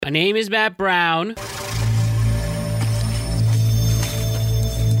My name is Matt Brown.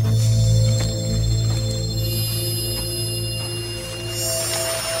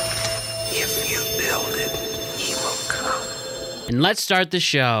 If you build it, he will come. And let's start the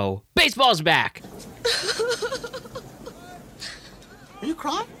show. Baseball's back. Are you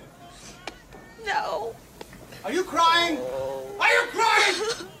crying? No. Are you crying? Are you crying?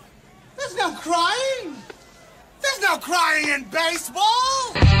 There's no crying. There's no crying in baseball.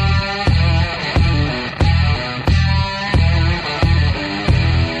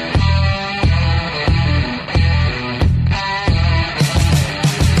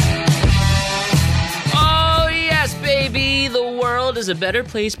 Oh, yes, baby. The world is a better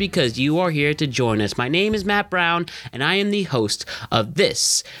place because you are here to join us. My name is Matt Brown, and I am the host of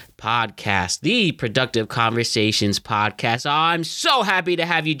this podcast, the Productive Conversations podcast. I'm so happy to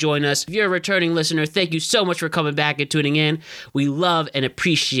have you join us. If you're a returning listener, thank you so much for coming back and tuning in. We love and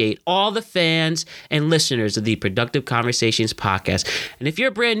appreciate all the fans and listeners of the Productive Conversations podcast. And if you're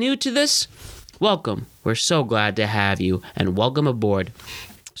brand new to this, welcome. We're so glad to have you, and welcome aboard.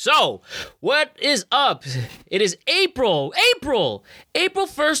 So, what is up? It is April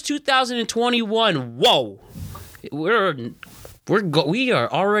 1st, 2021. Whoa. We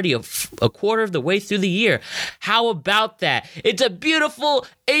are already a quarter of the way through the year. How about that? It's a beautiful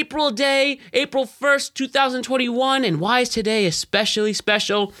April day, April 1st, 2021. And why is today especially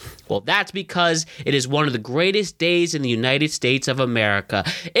special? Well, that's because it is one of the greatest days in the United States of America.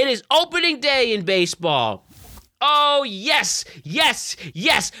 It is opening day in baseball. Oh, yes.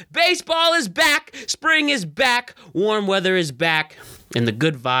 Baseball is back. Spring is back. Warm weather is back. And the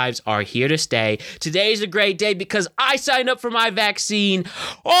good vibes are here to stay. Today's a great day because I signed up for my vaccine.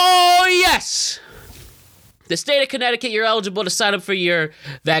 Oh, yes. The state of Connecticut, you're eligible to sign up for your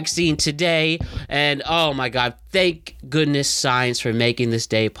vaccine today. And oh my God, thank goodness science for making this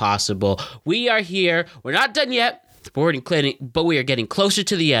day possible. We are here. We're not done yet. But we are getting closer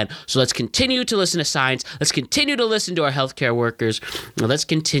to the end. So let's continue to listen to science. Let's continue to listen to our healthcare workers. And let's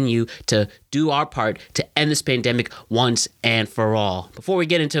continue to do our part to end this pandemic once and for all. Before we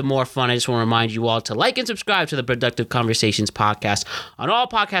get into more fun, I just want to remind you all to like and subscribe to the Productive Conversations podcast on all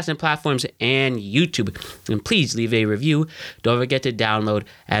podcasting platforms and YouTube. And please leave a review. Don't forget to download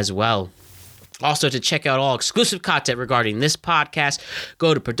as well. Also, to check out all exclusive content regarding this podcast,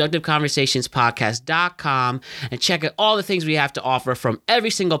 go to productiveconversationspodcast.com and check out all the things we have to offer from every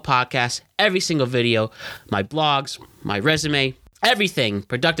single podcast, every single video, my blogs, my resume, everything.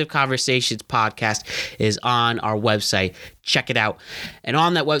 Productive Conversations Podcast is on our website. Check it out. And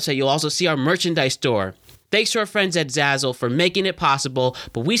on that website, you'll also see our merchandise store. Thanks to our friends at Zazzle for making it possible,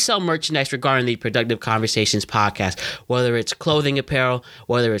 but we sell merchandise regarding the Productive Conversations podcast, whether it's clothing apparel,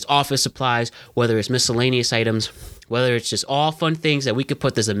 whether it's office supplies, whether it's miscellaneous items, whether it's just all fun things that we could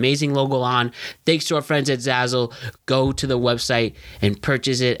put this amazing logo on. Thanks to our friends at Zazzle, go to the website and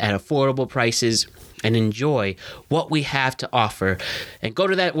purchase it at affordable prices and enjoy what we have to offer. And go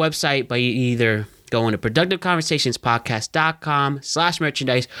to that website by either going to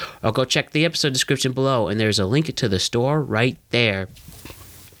productiveconversationspodcast.com/merchandise or go check the episode description below, and there's a link to the store right there.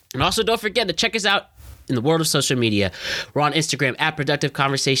 And also don't forget to check us out in the world of social media. We're on Instagram at Productive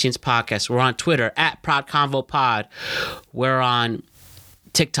Conversations Podcast. We're on Twitter at ProdConvoPod. We're on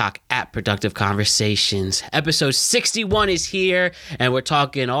TikTok at Productive Conversations. Episode 61 is here, and we're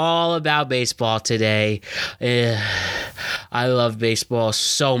talking all about baseball today. I love baseball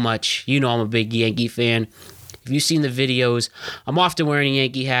so much. You know I'm a big Yankee fan. If you've seen the videos, I'm often wearing a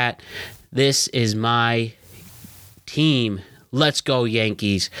Yankee hat. This is my team. Let's go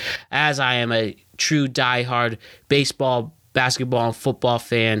Yankees. As I am a true diehard baseball, basketball, and football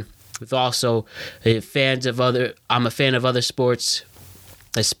fan. With also I'm a fan of other sports,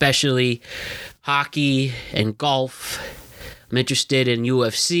 especially hockey and golf. I'm interested in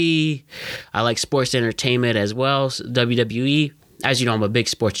UFC. I like sports entertainment as well, WWE. As you know, I'm a big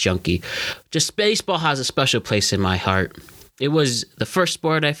sports junkie. Just baseball has a special place in my heart. It was the first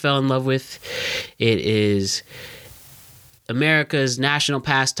sport I fell in love with. It is America's national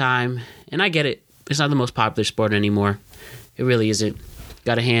pastime, and I get it. It's not the most popular sport anymore. It really isn't.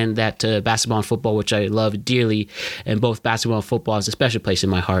 Got to hand that to basketball and football, which I love dearly, and both basketball and football has a special place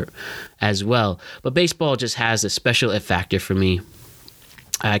in my heart as well. But baseball just has a special it factor for me.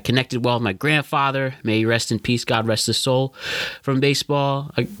 I connected well with my grandfather. May he rest in peace. God rest his soul. From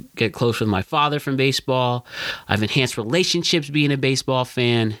baseball, I get close with my father from baseball. I've enhanced relationships being a baseball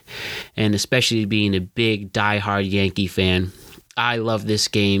fan, and especially being a big diehard Yankee fan. I love this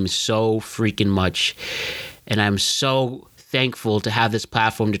game so freaking much, and I'm so thankful to have this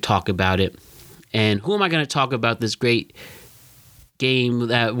platform to talk about it. And who am I going to talk about this great game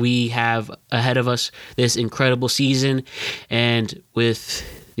that we have ahead of us this incredible season. And with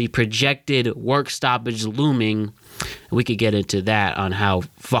the projected work stoppage looming, we could get into that on how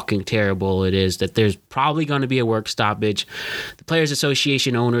fucking terrible it is that there's probably going to be a work stoppage. The Players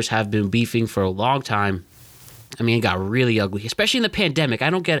Association owners have been beefing for a long time. I mean, it got really ugly, especially in the pandemic. I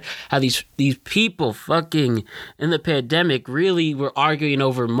don't get how these people fucking in the pandemic really were arguing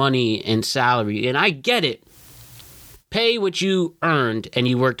over money and salary. And I get it. Pay what you earned and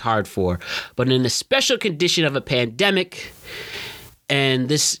you worked hard for. But in the special condition of a pandemic, and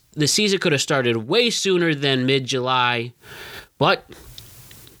the season could have started way sooner than mid-July, but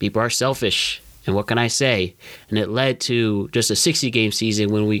people are selfish. And what can I say? And it led to just a 60-game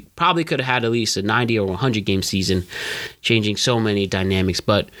season when we probably could have had at least a 90 or 100-game season, changing so many dynamics.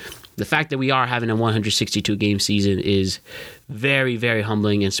 But the fact that we are having a 162-game season is very, very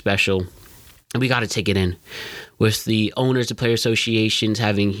humbling and special. And we got to take it in. With the owners of player associations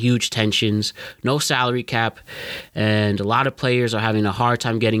having huge tensions, no salary cap, and a lot of players are having a hard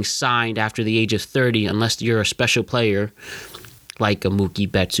time getting signed after the age of 30 unless you're a special player, like a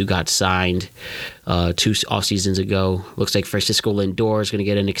Mookie Betts who got signed 2 off seasons ago. Looks like Francisco Lindor is going to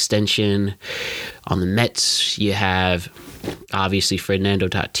get an extension. On the Mets, you have obviously Fernando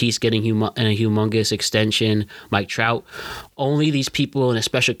Tatis getting a humongous extension. Mike Trout. Only these people in a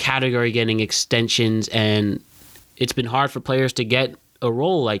special category getting extensions, and it's been hard for players to get a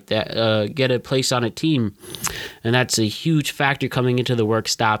role like that, get a place on a team. And that's a huge factor coming into the work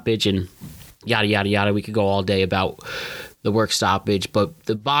stoppage and yada, yada, yada. We could go all day about the work stoppage, but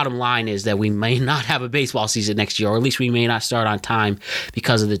the bottom line is that we may not have a baseball season next year, or at least we may not start on time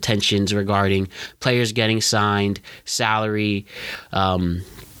because of the tensions regarding players getting signed, salary,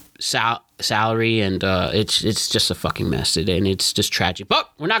 salary, and it's just a fucking mess, and it's just tragic.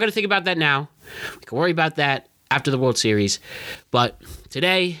 But we're not going to think about that now. We can worry about that after the World Series. But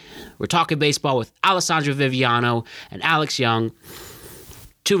today, we're talking baseball with Alessandro Viviano and Alex Young,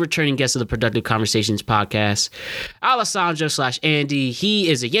 2 returning guests of the Productive Conversations podcast. Alessandro/Andy, he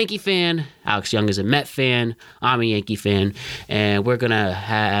is a Yankee fan. Alex Young is a Met fan. I'm a Yankee fan. And we're going to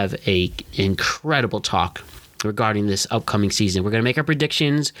have an incredible talk regarding this upcoming season. We're going to make our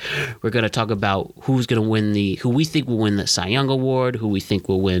predictions. We're going to talk about who's going to win who we think will win the Cy Young Award, who we think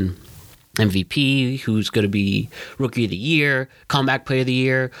will win MVP, who's going to be Rookie of the Year, Comeback Player of the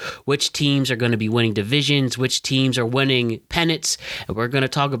Year, which teams are going to be winning divisions, which teams are winning pennants, and we're going to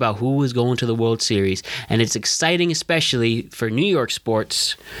talk about who is going to the World Series. And it's exciting, especially for New York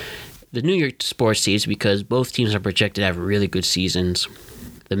sports, the New York sports teams, because both teams are projected to have really good seasons.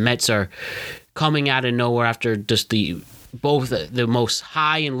 The Mets are coming out of nowhere after just both the most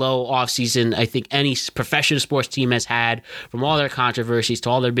high and low offseason I think any professional sports team has had, from all their controversies to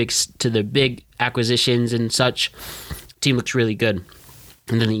all their big acquisitions and such. Team looks really good.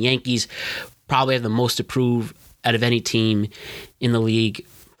 And then the Yankees probably have the most to prove out of any team in the league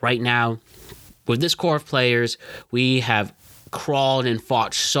right now. With this core of players, we have crawled and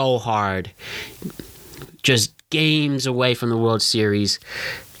fought so hard, just games away from the World Series,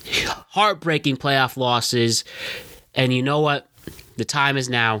 heartbreaking playoff losses. And you know what? The time is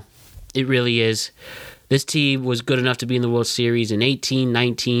now. It really is. This team was good enough to be in the World Series in 18,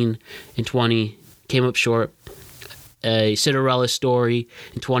 19, and 20. Came up short. A Cinderella story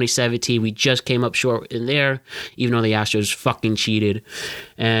in 2017. We just came up short in there, even though the Astros fucking cheated.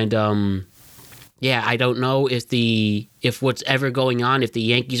 And I don't know if what's ever going on, if the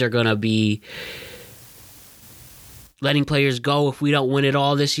Yankees are going to be letting players go if we don't win it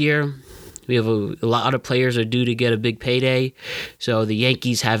all this year. We have a lot of players are due to get a big payday. So the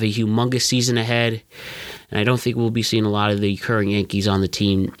Yankees have a humongous season ahead. And I don't think we'll be seeing a lot of the current Yankees on the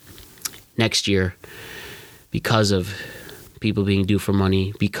team next year because of people being due for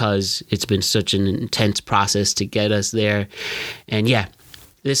money, because it's been such an intense process to get us there. And yeah,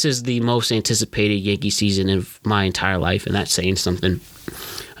 this is the most anticipated Yankee season of my entire life, and that's saying something.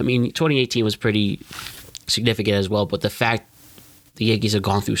 I mean, 2018 was pretty significant as well, but the fact the Yankees have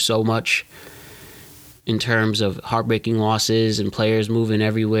gone through so much in terms of heartbreaking losses and players moving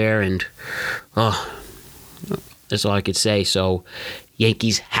everywhere, and that's all I could say. So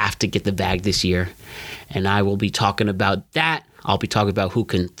Yankees have to get the bag this year, and I will be talking about that. I'll be talking about who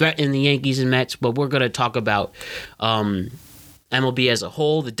can threaten the Yankees and Mets, but we're going to talk about MLB as a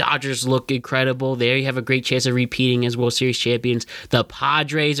whole. The Dodgers look incredible. They have a great chance of repeating as World Series champions. The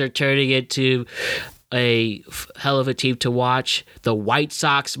Padres are turning into a hell of a team to watch. The White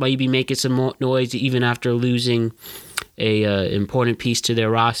Sox might be making some noise even after losing a important piece to their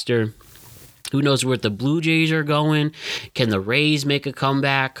roster. Who knows where the Blue Jays are going? Can the Rays make a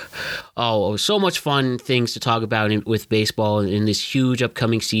comeback? Oh, so much fun things to talk about with baseball in this huge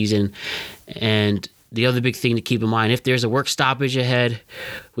upcoming season. And the other big thing to keep in mind, if there's a work stoppage ahead,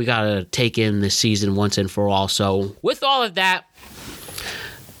 we got to take in this season once and for all. So with all of that,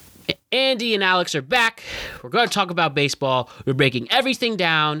 Andy and Alex are back. We're going to talk about baseball. We're breaking everything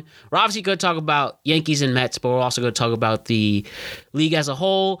down. We're obviously going to talk about Yankees and Mets, but we're also going to talk about the league as a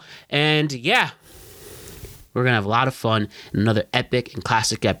whole. And yeah, we're going to have a lot of fun in another epic and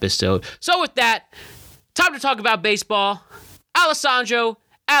classic episode. So with that, time to talk about baseball. Alessandro,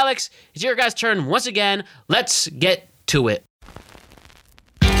 Alex, it's your guys' turn once again. Let's get to it.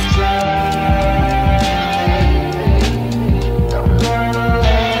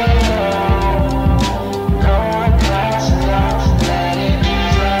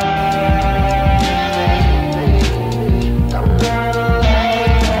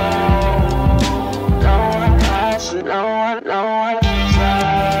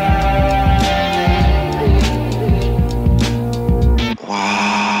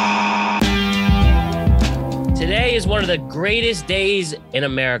 One of the greatest days in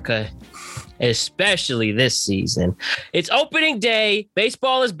America, especially this season. It's opening day.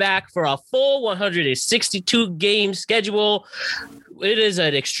 Baseball is back for a full 162 game schedule. It is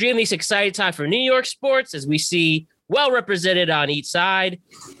an extremely exciting time for New York sports as we see well represented on each side,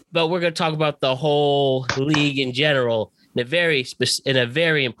 but we're going to talk about the whole league in general in a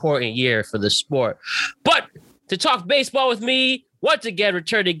very important year for the sport. But to talk baseball with me, once again,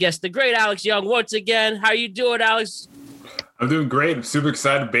 returning guest, the great Alex Young. Once again, how you doing, Alex? I'm doing great. I'm super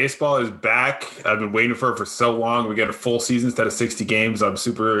excited. Baseball is back. I've been waiting for it for so long. We get a full season instead of 60 games. I'm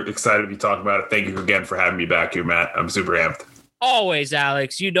super excited to be talking about it. Thank you again for having me back here, Matt. I'm super amped. Always,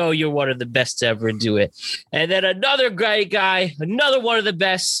 Alex. You know you're one of the best to ever do it. And then another great guy, another one of the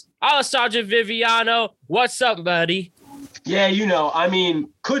best, Alessandro Viviano. What's up, buddy? Yeah,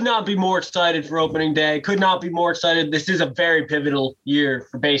 could not be more excited for opening day. Could not be more excited. This is a very pivotal year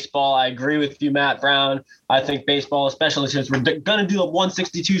for baseball. I agree with you, Matt Brown. I think baseball, especially since we're going to do a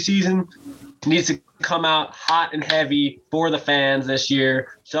 162 season, needs to come out hot and heavy for the fans this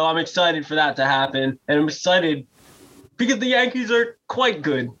year. So I'm excited for that to happen. And I'm excited because the Yankees are quite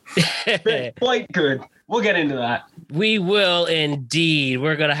good. Quite good. We'll get into that. We will indeed.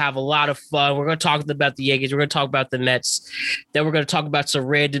 We're going to have a lot of fun. We're going to talk about the Yankees. We're going to talk about the Mets. Then we're going to talk about some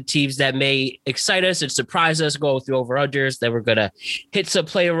random teams that may excite us and surprise us, go through over-unders. Then we're going to hit some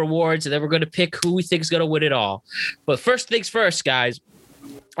player rewards, and then we're going to pick who we think is going to win it all. But first things first, guys.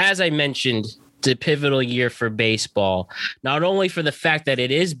 As I mentioned, it's a pivotal year for baseball, not only for the fact that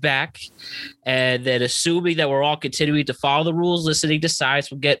it is back and that assuming that we're all continuing to follow the rules, listening to science,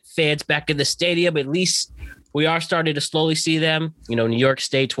 we'll get fans back in the stadium. At least we are starting to slowly see them. New York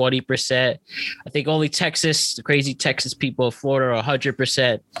State, 20%. I think only Texas, the crazy Texas people of Florida are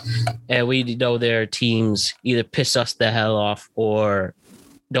 100%. And we know their teams either piss us the hell off or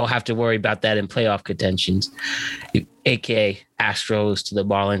don't have to worry about that in playoff contentions, aka Astros to the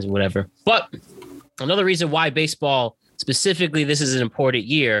Marlins, whatever. But another reason why baseball, specifically, this is an important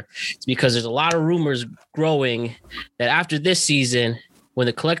year, is because there's a lot of rumors growing that after this season, when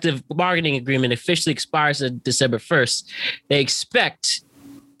the collective bargaining agreement officially expires on December 1st, they expect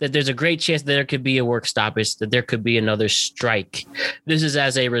that there's a great chance that there could be a work stoppage, that there could be another strike. This is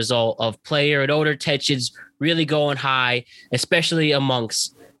as a result of player and owner tensions really going high, especially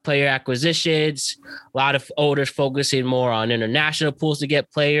amongst player acquisitions, a lot of owners focusing more on international pools to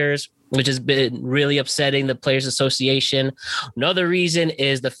get players, which has been really upsetting the Players Association. Another reason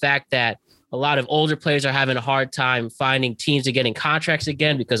is the fact that a lot of older players are having a hard time finding teams and getting contracts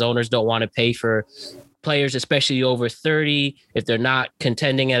again because owners don't want to pay for players, especially over 30, if they're not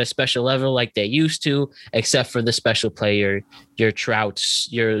contending at a special level like they used to, except for the special player, your Trouts,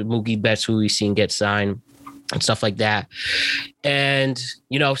 your Mookie Betts, who we've seen get signed, and stuff like that. And,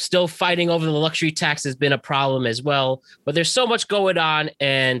 still fighting over the luxury tax has been a problem as well. But there's so much going on,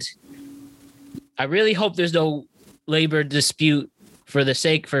 and I really hope there's no labor dispute for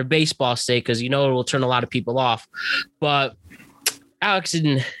baseball's sake, because it will turn a lot of people off. But Alex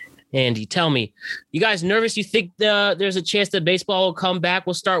and Andy, tell me, you guys nervous? You think there's a chance that baseball will come back?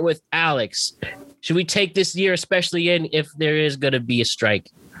 We'll start with Alex. Should we take this year, especially if there is going to be a strike?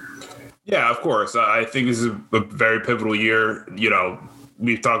 Yeah, of course. I think this is a very pivotal year.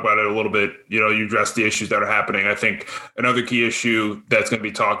 we've talked about it a little bit. You addressed the issues that are happening. I think another key issue that's going to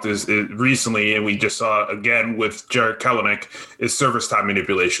be talked is recently, and we just saw again with Jared Kelenic, is service time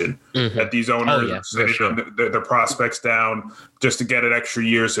manipulation. That these owners their prospects down just to get an extra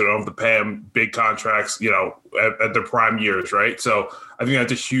year, so they don't have to pay them big contracts, at their prime years, right? So I think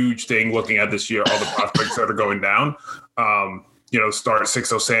that's a huge thing looking at this year, all the prospects that are going down. Start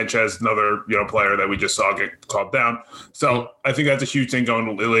Sixto Sanchez, another, player that we just saw get called down. So I think that's a huge thing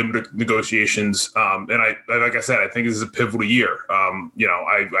going to labor negotiations. And like I said, I think this is a pivotal year.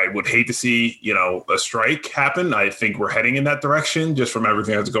 I would hate to see, a strike happen. I think we're heading in that direction just from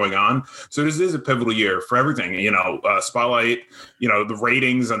everything that's going on. So this is a pivotal year for everything, Spotlight, the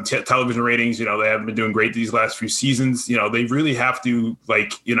ratings on television ratings, they haven't been doing great these last few seasons. They really have to,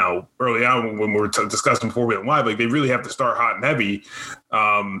 early on when we were discussing before we went live, they really have to start hot and heavy,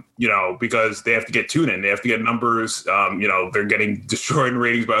 because they have to get tune in, they have to get numbers, they're getting destroyed in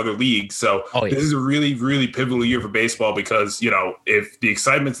ratings by other leagues. So This is a really, really pivotal year for baseball because, if the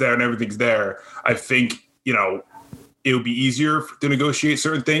excitement's there and everything's there, I think, it would be easier to negotiate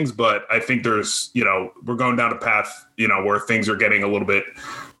certain things, but I think there's, we're going down a path, where things are getting a little bit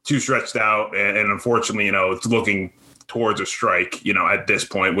too stretched out. And unfortunately, it's looking towards a strike, at this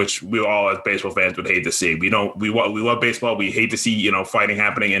point, which we all as baseball fans would hate to see. We love baseball. We hate to see, fighting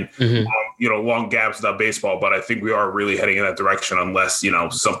happening and, long gaps without baseball. But I think we are really heading in that direction unless,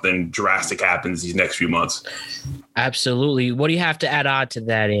 something drastic happens these next few months. Absolutely. What do you have to add on to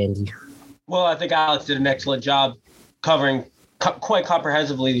that, Andy? Well, I think Alex did an excellent job covering quite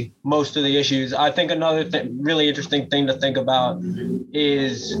comprehensively most of the issues. I think another really interesting thing to think about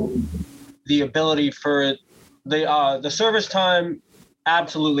is the ability for the service time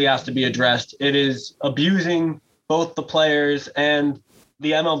absolutely has to be addressed. It is abusing both the players and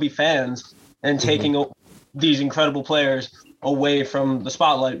the MLB fans and taking these incredible players away from the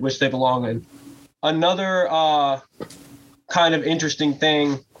spotlight which they belong in. Another kind of interesting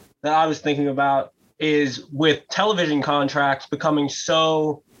thing that I was thinking about is with television contracts becoming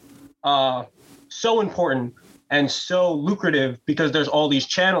so important and so lucrative because there's all these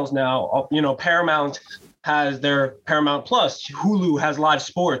channels now. Paramount has their Paramount Plus, Hulu has live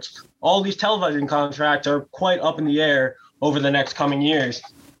sports. All these television contracts are quite up in the air over the next coming years.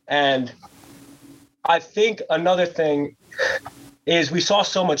 And I think another thing is we saw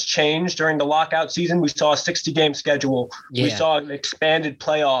so much change during the lockout season. We saw a 60-game schedule. Yeah. We saw an expanded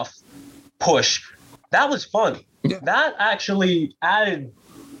playoff push. That was fun. Yeah. That actually added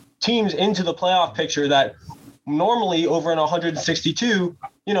teams into the playoff picture that normally over in 162,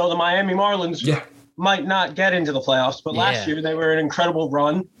 the Miami Marlins might not get into the playoffs. But last year they were an incredible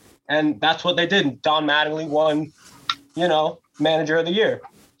run, and that's what they did. Don Mattingly won, Manager of the Year.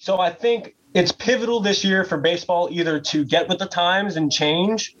 So I think it's pivotal this year for baseball either to get with the times and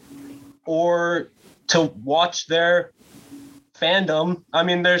change or to watch their fandom. I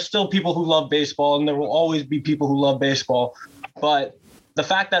mean, there's still people who love baseball and there will always be people who love baseball. But the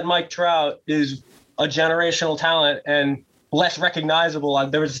fact that Mike Trout is a generational talent and less recognizable,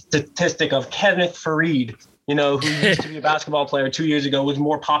 there was a statistic of Kenneth Farid, who used to be a basketball player 2 years ago, was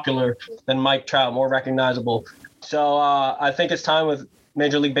more popular than Mike Trout, more recognizable. So I think it's time with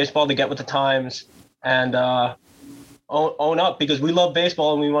Major League Baseball to get with the times and own up because we love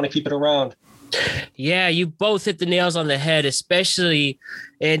baseball and we want to keep it around. Yeah, you both hit the nails on the head, especially,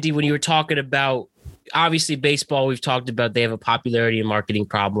 Andy, when you were talking about, obviously, baseball, we've talked about they have a popularity and marketing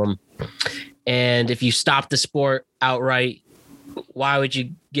problem. And if you stop the sport outright, why would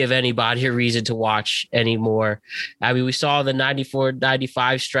you give anybody a reason to watch anymore? I mean, we saw the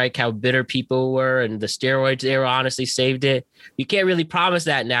 94-95 strike, how bitter people were, and the steroids era honestly saved it. You can't really promise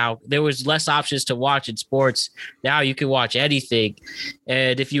that now. There was less options to watch in sports. Now you can watch anything.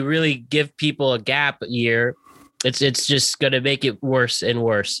 And if you really give people a gap year, it's just going to make it worse and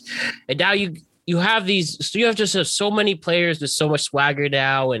worse. And now you have just so many players with so much swagger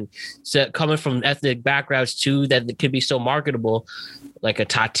now and coming from ethnic backgrounds too, that could be so marketable, like a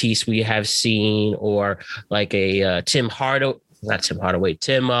Tatis we have seen, or like a Tim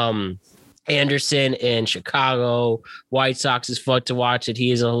Anderson in Chicago White Sox is fun to watch, and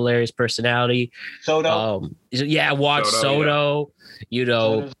he is a hilarious personality. Soto. Watch Soto.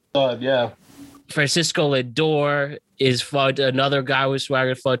 Yeah. Francisco Lindor is fun. Another guy with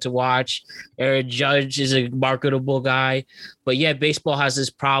swagger, fun to watch. Aaron Judge is a marketable guy. But yeah, baseball has this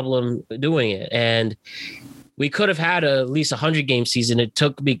problem doing it. And we could have had at least 100-game season. It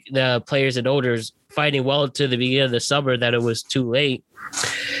took the players and owners fighting well into the beginning of the summer that it was too late.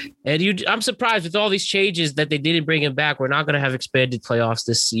 And I'm surprised with all these changes that they didn't bring him back. We're not going to have expanded playoffs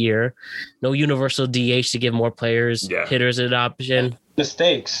this year. No universal DH to give more players, hitters an option.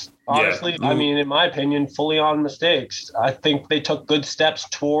 mistakes. Honestly, Yeah. I mean, in my opinion, fully on mistakes. I think they took good steps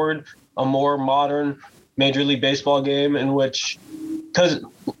toward a more modern Major League Baseball game in which, because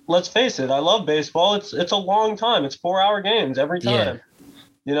let's face it, I love baseball. It's a long time. It's 4-hour games every time,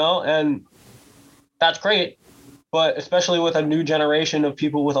 and that's great. But especially with a new generation of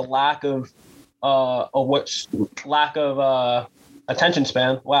people with a lack of attention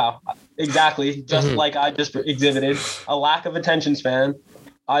span. Wow, exactly. Just like I just exhibited, a lack of attention span.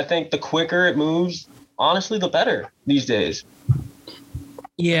 I think the quicker it moves, honestly, the better these days.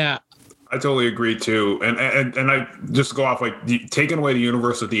 Yeah. I totally agree too. And I just go off taking away the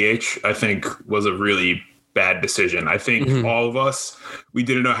universal DH, I think was a really bad decision. I think all of us, we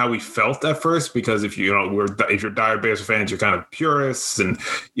didn't know how we felt at first because if you're diehard baseball fans, you're kind of purists and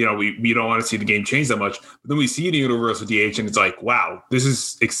we don't want to see the game change that much. But then we see the universal DH and it's like, wow, this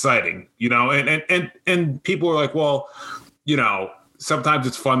is exciting, and people are like, well, sometimes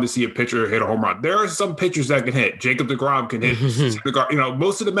it's fun to see a pitcher hit a home run. There are some pitchers that can hit. Jacob deGrom can hit.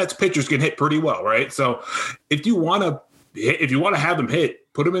 Most of the Mets pitchers can hit pretty well, right? So if you want to have them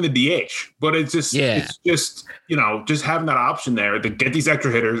hit, put them in the DH. But it's just just having that option there to get these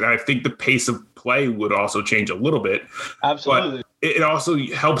extra hitters. And I think the pace of play would also change a little bit. Absolutely. But it also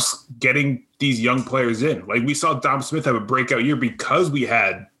helps getting these young players in. Like we saw Dom Smith have a breakout year because we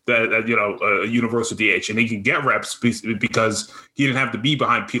had a universal DH, and he can get reps because he didn't have to be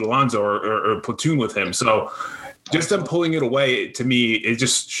behind Pete Alonso or platoon with him. So just them pulling it away, to me, it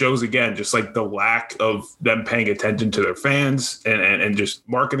just shows again, just like the lack of them paying attention to their fans and just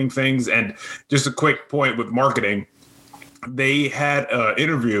marketing things. And just a quick point with marketing, they had an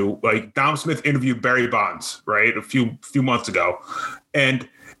interview, like Dom Smith interviewed Barry Bonds, right, a few months ago, and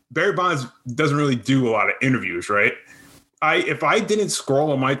Barry Bonds doesn't really do a lot of interviews, right? If I didn't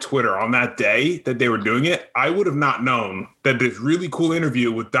scroll on my Twitter on that day that they were doing it, I would have not known that this really cool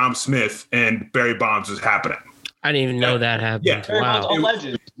interview with Dom Smith and Barry Bonds was happening. I didn't even know that happened. Yeah, Barry Bonds, a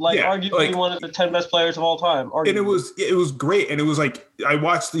legend, arguably one of the 10 best players of all time. Arguably. And it was great, and it was like I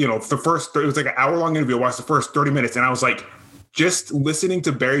watched it was like an hour-long interview. I watched the first 30 minutes, and I was like, just listening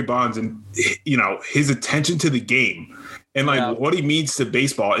to Barry Bonds and his attention to the game. And what he means to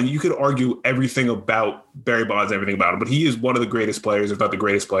baseball. And you could argue everything about Barry Bonds, everything about him, but he is one of the greatest players, if not the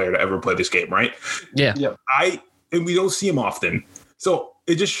greatest player to ever play this game, right? Yeah. And we don't see him often. So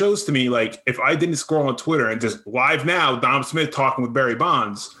it just shows to me, like, if I didn't scroll on Twitter and just live now, Dom Smith talking with Barry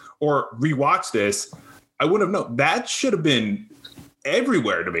Bonds or rewatch this, I wouldn't have known. That should have been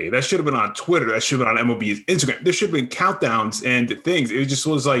everywhere to me. That should have been on Twitter. That should have been on MLB's Instagram. There should have been countdowns and things. It just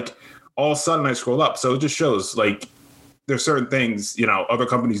was like all of a sudden I scrolled up. So it just shows like, there's certain things, other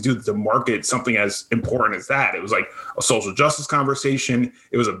companies do to market something as important as that. It was like a social justice conversation.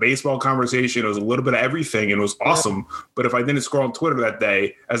 It was a baseball conversation. It was a little bit of everything, and it was awesome. But if I didn't scroll on Twitter that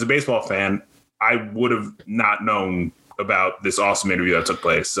day as a baseball fan, I would have not known about this awesome interview that took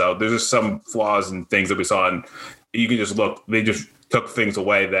place. So there's just some flaws and things that we saw, and you can just look. They just took things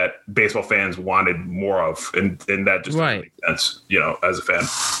away that baseball fans wanted more of, and that just doesn't make sense, as a fan.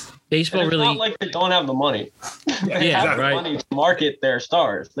 Baseball it's really not like they don't have the money. They have right. the money to market their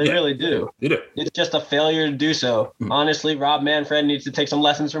stars. They really do. They do. It's just a failure to do so. Mm-hmm. Honestly, Rob Manfred needs to take some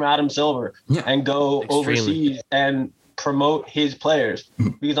lessons from Adam Silver and go overseas and promote his players.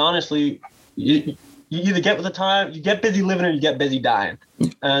 Because honestly, you either get with the time, you get busy living, or you get busy dying.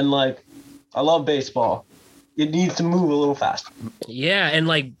 And I love baseball. It needs to move a little faster. Yeah,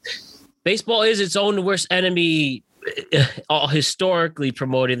 and baseball is its own worst enemy. All historically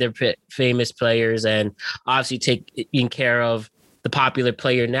promoting their famous players and obviously taking care of the popular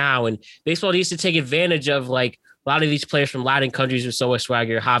player now. And baseball needs to take advantage of a lot of these players from Latin countries with so much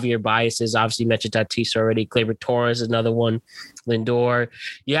swagger. Javier Baez is obviously mentioned Tatis already. Gleyber Torres is another one. Lindor.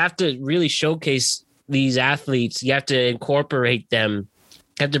 You have to really showcase these athletes. You have to incorporate them.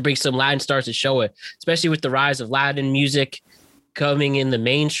 You have to bring some Latin stars to show it, especially with the rise of Latin music coming in the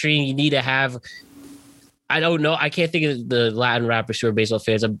mainstream. You need to have. I don't know. I can't think of the Latin rappers who are baseball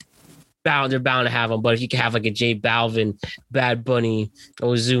fans. They're bound to have them. But if you can have a J Balvin, Bad Bunny,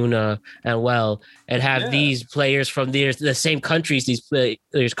 Ozuna, and have these players from the same countries these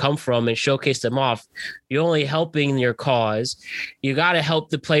players come from and showcase them off, you're only helping your cause. You got to help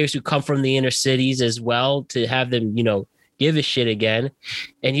the players who come from the inner cities as well to have them, give a shit again.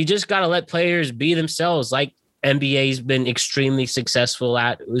 And you just got to let players be themselves. Like NBA's been extremely successful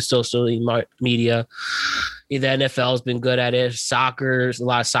at social media. The NFL has been good at it. Soccer, a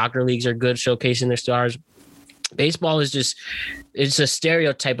lot of soccer leagues are good showcasing their stars. Baseball is it's a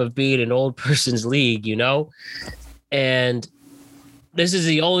stereotype of being an old person's league, And this is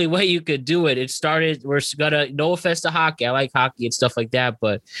the only way you could do it. It started, no offense to hockey. I like hockey and stuff like that,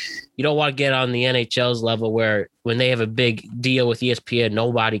 but you don't want to get on the NHL's level where when they have a big deal with ESPN,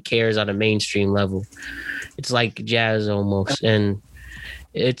 nobody cares on a mainstream level. It's like jazz almost. And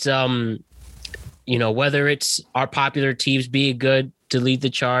it's, whether it's our popular teams being good to lead the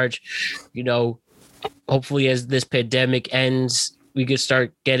charge, hopefully as this pandemic ends, we could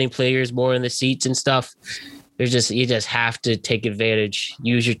start getting players more in the seats and stuff. You just have to take advantage.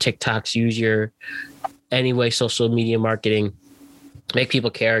 Use your TikToks, use your social media marketing, make people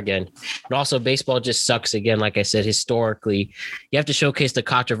care again. And also baseball just sucks again. Like I said, historically, you have to showcase the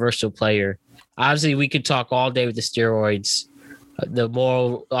controversial player. Obviously, we could talk all day with the steroids, the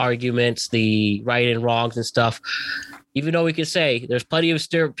moral arguments, the right and wrongs and stuff. Even though we could say there's plenty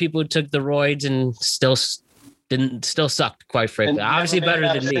of people who took the roids and still sucked, quite frankly. Obviously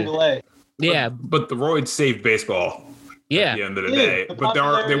better than me. Yeah, but the roids saved baseball. Yeah, at the end of the day. But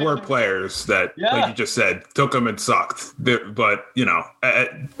there were players that, like you just said, took them and sucked. But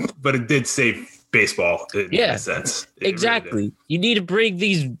it did save baseball in a sense. Exactly. Really you need to bring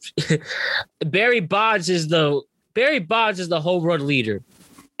these. Barry Bonds is the home run leader,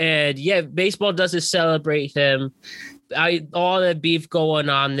 and baseball doesn't celebrate him. All that beef going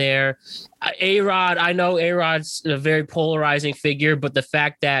on there. A-Rod, I know A-Rod's a very polarizing figure, but the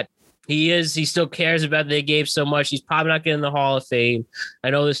fact that he still cares about the game so much, he's probably not getting the Hall of Fame. I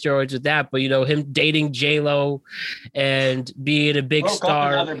know the steroids with that, but him dating J-Lo and being a big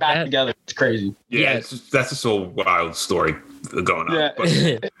star. Now they're back together. It's crazy. Yeah, that's a so wild story going on. Yeah.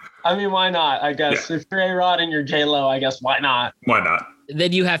 But, I mean, why not? I guess if you're A-Rod and you're J-Lo, I guess why not? Why not?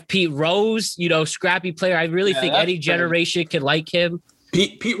 Then you have Pete Rose, scrappy player. I really think any generation can like him.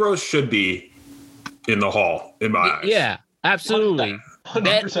 Pete Rose should be in the Hall, in my eyes. Yeah, absolutely.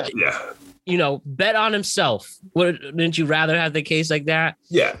 100%. Bet on himself. Wouldn't you rather have the case like that?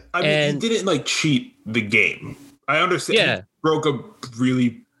 Yeah. I mean, he didn't cheat the game. I understand he broke a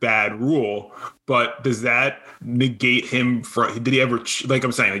really bad rule, but does that negate him from, did he ever, like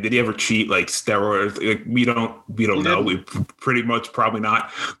I'm saying, did he ever cheat steroids? We don't know. We pretty much probably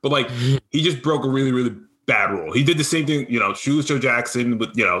not. But he just broke a really, really bad rule. He did the same thing, Shoeless Joe Jackson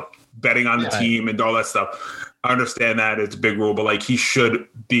with, betting on the team and all that stuff. I understand that it's a big rule, but he should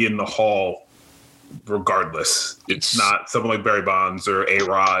be in the Hall regardless. It's not someone like Barry Bonds or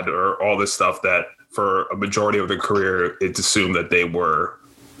A-Rod or all this stuff that for a majority of their career, it's assumed that they were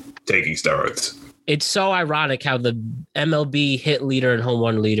taking steroids. It's so ironic how the MLB hit leader and home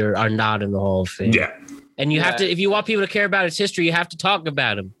run leader are not in the Hall of Fame. Yeah. And you have to, if you want people to care about his history, you have to talk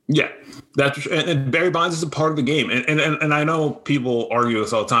about him. Yeah. And Barry Bonds is a part of the game. And I know people argue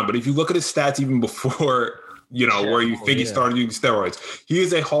this all the time, but if you look at his stats even before, where you think he started using steroids, he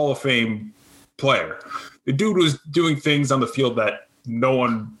is a Hall of Fame player. The dude was doing things on the field that no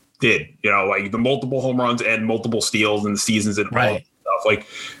one did, the multiple home runs and multiple steals in the seasons and all that stuff.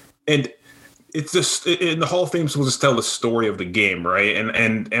 And it's just in the Hall of Fame supposed to tell the story of the game, right?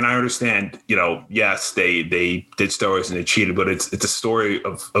 And I understand, yes, they did steroids and they cheated, but it's a story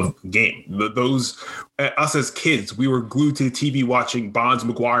of game. Those us as kids, we were glued to the TV watching Bonds,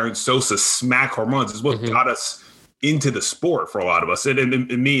 McGwire, and Sosa smack home runs. Is what got us into the sport for a lot of us. And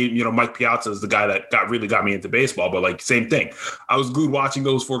me, Mike Piazza is the guy that really got me into baseball. But same thing, I was glued watching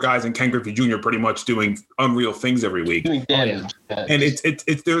those four guys and Ken Griffey Jr. pretty much doing unreal things every week. Doing damage. And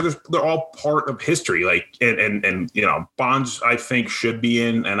they're all part of history. And Bonds I think should be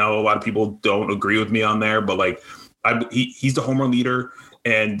in. I know a lot of people don't agree with me on there, but he's the home run leader.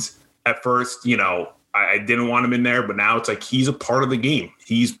 And at first, I didn't want him in there, but now it's he's a part of the game.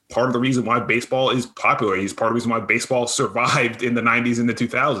 He's part of the reason why baseball is popular. He's part of the reason why baseball survived in the 90s and the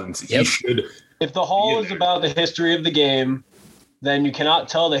 2000s. Yep. He should. If the Hall is about the history of the game, then you cannot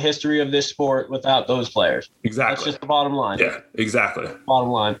tell the history of this sport without those players. Exactly. That's just the bottom line. Yeah, exactly. Bottom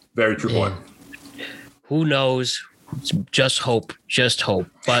line. Very true point. Who knows? Just hope.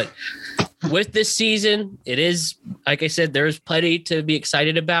 But with this season, it is, like I said, there's plenty to be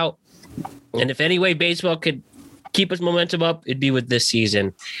excited about. And if any way baseball could keep its momentum up, it'd be with this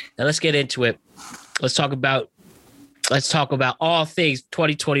season. Now let's get into it. Let's talk about all things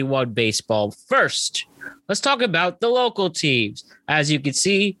 2021 baseball. First, let's talk about the local teams. As you can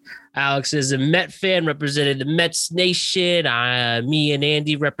see, Alex is a Met fan, representing the Mets Nation. Me and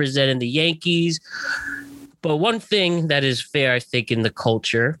Andy representing the Yankees. But one thing that is fair, I think, in the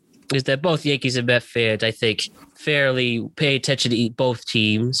culture is that both Yankees and Met fans, I think, fairly pay attention to both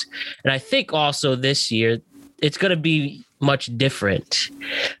teams. And I think also this year, it's going to be much different.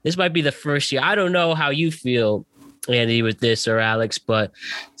 This might be the first year. I don't know how you feel, Andy, with this or Alex, but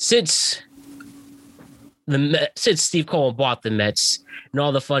since since Steve Cohen bought the Mets and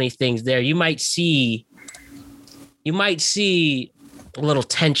all the funny things there, you might see a little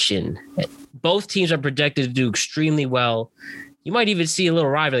tension. Both teams are projected to do extremely well. You might even see a little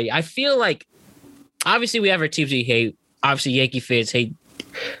rivalry. I feel like, obviously, we have our teams we hate. Obviously, Yankee fans hate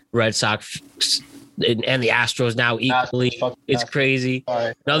Red Sox and the Astros now equally. It's crazy.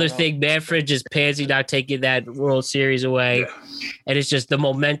 Another thing, Manfred just pansy not taking that World Series away. Yeah. And it's just the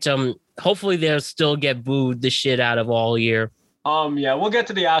momentum. Hopefully, they'll still get booed the shit out of all year. Yeah, we'll get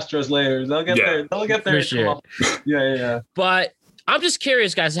to the Astros later. They'll get there. They'll get there. For sure. Yeah. But I'm just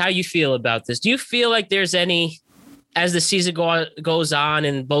curious, guys, how you feel about this. Do you feel like there's any, as the season goes on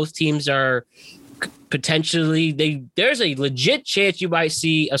and both teams are potentially, there's a legit chance you might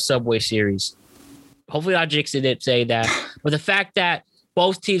see a Subway Series? Hopefully not jinxing it saying that. But the fact that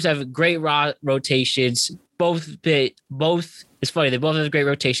both teams have great rotations, it's funny, they both have great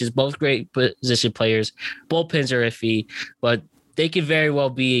rotations, both great position players, bullpens are iffy, but they could very well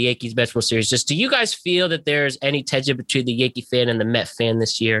be a Yankees Mets World Series. Just, do you guys feel that there's any tension between the Yankee fan and the Met fan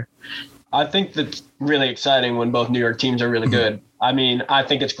this year? I think that's really exciting when both New York teams are really good. I mean, I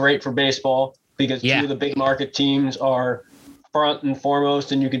think it's great for baseball because two of the big market teams are front and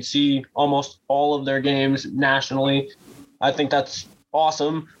foremost, and you can see almost all of their games nationally. I think that's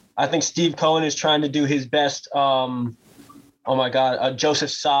awesome. I think Steve Cohen is trying to do his best. Joseph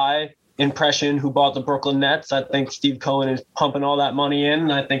Tsai impression, who bought the Brooklyn Nets. I think Steve Cohen is pumping all that money in,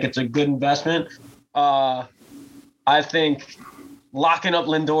 and I think it's a good investment. I think locking up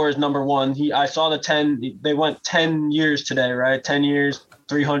Lindor is number one. I saw they went 10 years today, right? 10 years,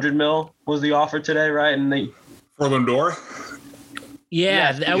 $300 million was the offer today, right? And for Lindor?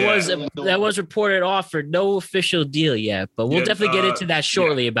 Yeah, that was reported offered. No official deal yet, but we'll definitely get into that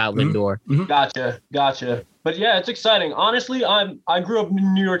shortly about Lindor. Mm-hmm. Gotcha. But yeah, it's exciting. Honestly, I grew up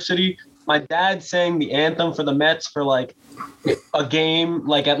in New York City. My dad sang the anthem for the Mets for like a game,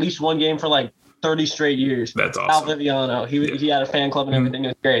 like at least one game for like 30 straight years. That's awesome. Al Viviano. He had a fan club and everything. It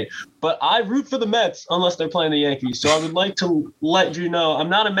was great. But I root for the Mets unless they're playing the Yankees. So I would like to let you know I'm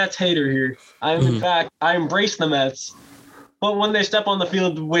not a Mets hater here. I am, in fact, I embrace the Mets. But when they step on the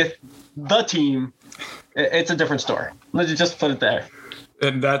field with the team, it's a different story. Let's just put it there.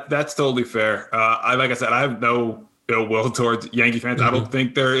 And that's totally fair. Like I said, I have no ill will towards Yankee fans. I don't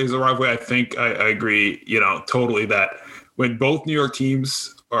think there is a rivalry. I think I agree, totally that when both New York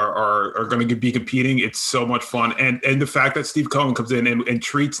teams are going to be competing, it's so much fun. And the fact that Steve Cohen comes in and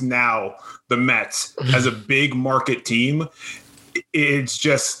treats now the Mets as a big market team, it's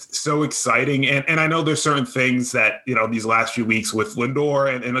just so exciting. And I know there's certain things that, these last few weeks with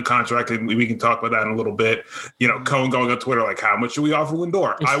Lindor and the contract, and we can talk about that in a little bit, Cohen going on Twitter, like, how much should we offer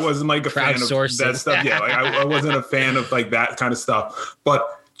Lindor? I wasn't like a fan of that stuff. Yeah. Like I wasn't a fan of like that kind of stuff,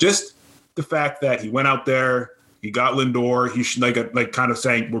 but just the fact that he went out there, he got Lindor, he should like kind of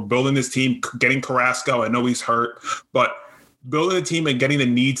saying, we're building this team, getting Carrasco. I know he's hurt, but building a team and getting the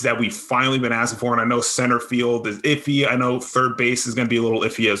needs that we've finally been asking for. And I know center field is iffy. I know third base is going to be a little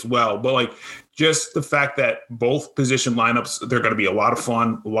iffy as well. But like just the fact that both position lineups, they're going to be a lot of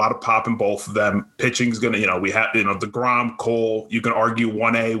fun, a lot of pop in both of them. Pitching's going to, we have, DeGrom, Cole, you can argue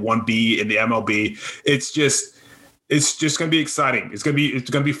 1A, 1B in the MLB. It's just going to be exciting. It's going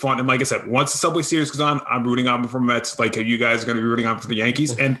to be fun. And like I said, once the Subway Series goes on, I'm rooting on for Mets. Like you guys are going to be rooting on for the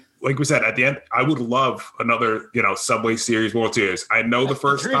Yankees. And like we said, at the end, I would love another, Subway Series, World Series. I know the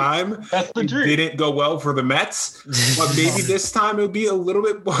first time it didn't go well for the Mets, but maybe this time it would be a little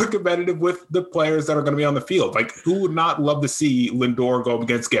bit more competitive with the players that are going to be on the field. Like, who would not love to see Lindor go up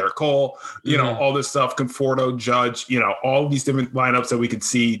against Garrett Cole? All this stuff, Conforto, Judge, all these different lineups that we could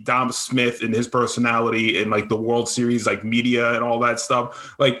see. Dom Smith and his personality and like the World Series, like media and all that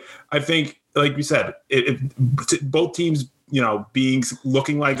stuff. Like, I think, like we said, if both teams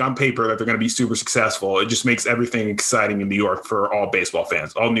looking like on paper that they're going to be super successful, it just makes everything exciting in New York for all baseball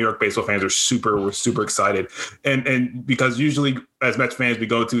fans. All New York baseball fans we're super excited. And because usually as Mets fans, we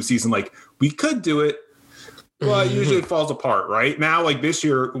go to a season like we could do it, but usually it falls apart, right? Now, like this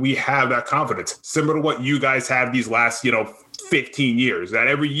year, we have that confidence, similar to what you guys have these last, 15 years, that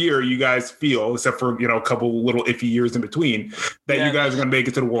every year you guys feel, except for, a couple little iffy years in between, that you guys are going to make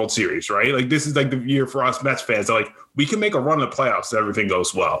it to the World Series, right? Like this is like the year for us Mets fans. Like we can make a run in the playoffs if everything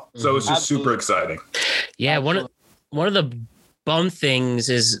goes well. So it's just super exciting. Yeah. One of the bum things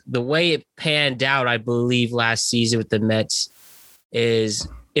is the way it panned out, I believe last season with the Mets is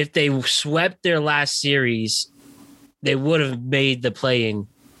if they swept their last series, they would have made the play-in.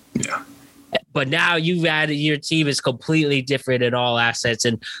 Yeah. But now you've added, your team is completely different in all assets.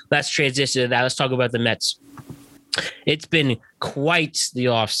 And let's transition to that. Let's talk about the Mets. It's been quite the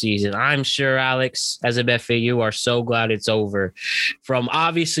offseason. I'm sure, Alex, as a Met fan, you are so glad it's over. From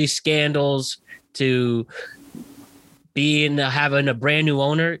obviously scandals to having a brand new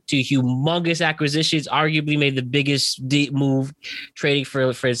owner to humongous acquisitions, arguably made the biggest deep move trading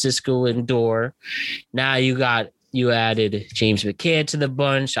for Francisco Lindor. Now you added James McCann to the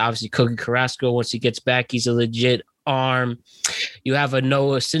bunch. Obviously, Cookie Carrasco, once he gets back, he's a legit arm. You have a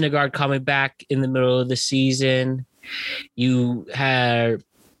Noah Syndergaard coming back in the middle of the season. You had,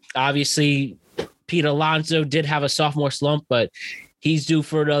 obviously, Pete Alonso did have a sophomore slump, but he's due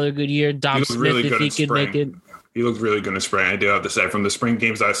for another good year. Dom Smith, really if he can make it. He looked really good in spring. I do have to say, from the spring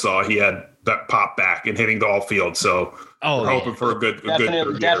games I saw, he had that pop back and hitting the all field. So we're hoping for a good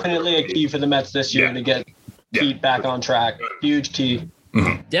definitely a key for the Mets this year to get Pete back on track. Huge key.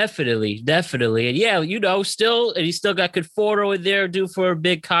 Mm-hmm. Definitely. And he's still got Conforto in there due for a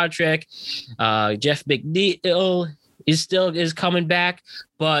big contract. Jeff McNeil is coming back.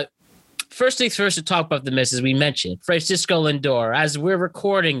 But first things first, to talk about the Mets, as we mentioned, Francisco Lindor, as we're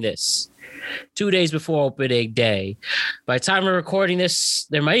recording this 2 days before opening day. By the time we're recording this,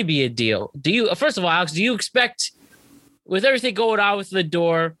 there might be a deal. First of all, Alex, do you expect, with everything going on with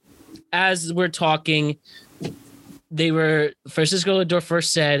Lindor, as we're talking, Francisco Lindor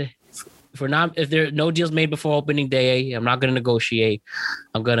first said, if there are no deals made before opening day, I'm not going to negotiate.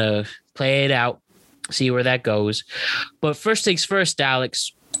 I'm going to play it out, see where that goes. But first things first,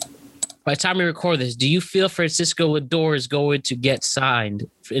 Alex, by the time we record this, do you feel Francisco Lindor is going to get signed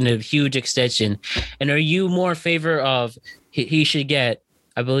in a huge extension? And are you more in favor of he should get,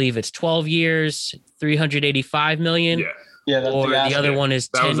 I believe it's 12 years, $385 million? Yeah. Or the other one is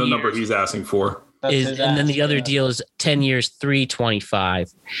 10 years. That was the number he's asking for. And then the other deal is 10 years,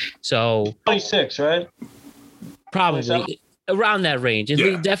 325. So 26, right? Probably around that range.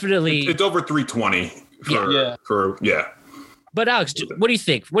 Definitely. It's over 320 for. But Alex, what do you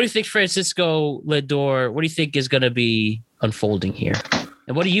think? What do you think Francisco Lindor, what do you think is going to be unfolding here?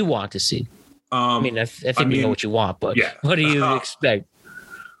 And what do you want to see? I think we know what you want, but what do you expect?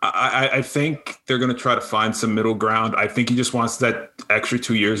 I think they're going to try to find some middle ground. I think he just wants that extra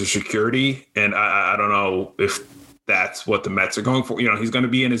 2 years of security. And I don't know if that's what the Mets are going for. He's going to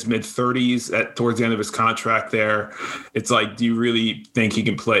be in his mid-30s towards the end of his contract there. It's like, do you really think he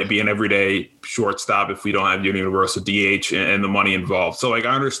can be an everyday shortstop if we don't have universal DH and the money involved? So, I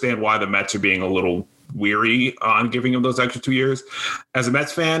understand why the Mets are being a little weary on giving him those extra 2 years. As a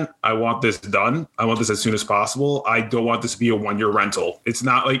Mets fan, I want this done. I want this as soon as possible. I don't want this to be a 1 year rental. It's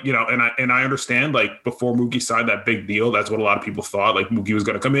not like, and I understand, like, before Mookie signed that big deal, that's what a lot of people thought. Like, Mookie was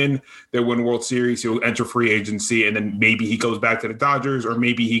going to come in, they'll win World Series, he'll enter free agency, and then maybe he goes back to the Dodgers or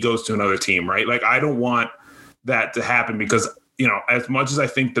maybe he goes to another team, right? Like, I don't want that to happen because, as much as I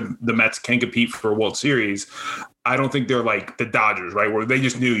think the Mets can compete for a World Series, I don't think they're like the Dodgers, right? Where they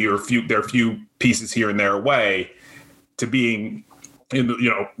just knew there are a few pieces here and there away to being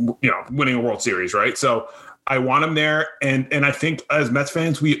winning a World Series, right? So I want him there, and I think as Mets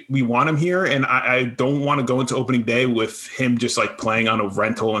fans, we want him here, and I don't want to go into opening day with him just like playing on a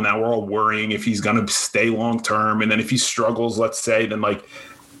rental, and now we're all worrying if he's going to stay long term, and then if he struggles, let's say, then like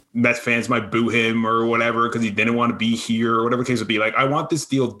Mets fans might boo him or whatever because he didn't want to be here or whatever the case would be. Like, I want this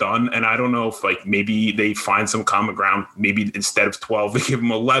deal done, and I don't know if like maybe they find some common ground. Maybe instead of 12, they give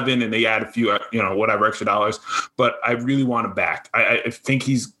him 11 and they add a few, whatever extra dollars. But I really want him back. I think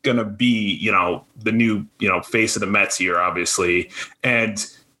he's gonna be, the new, face of the Mets here, obviously. And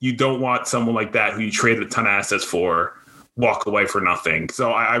you don't want someone like that who you traded a ton of assets for walk away for nothing.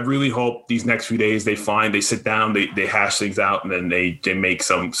 So I really hope these next few days they sit down, they hash things out, and then they make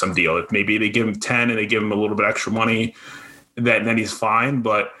some deal. If maybe they give him 10 and they give him a little bit extra money, then he's fine.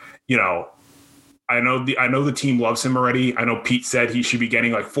 But I know the team loves him already. I know Pete said he should be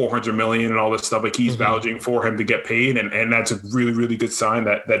getting like $400 million and all this stuff. Like, he's vouching for him to get paid, and that's a really, really good sign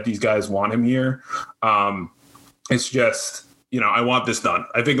that these guys want him here. It's just, I want this done.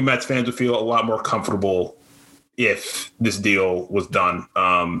 I think the Mets fans would feel a lot more comfortable if this deal was done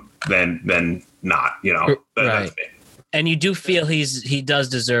than not, Right. That's me. And you do feel he does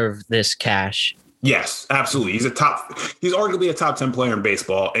deserve this cash. Yes, absolutely. He's arguably a top 10 player in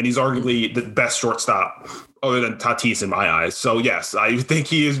baseball, and he's arguably the best shortstop other than Tatis in my eyes. So yes, I think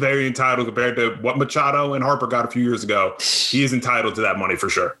he is very entitled compared to what Machado and Harper got a few years ago. He is entitled to that money for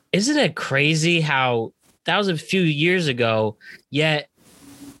sure. Isn't it crazy how that was a few years ago, yet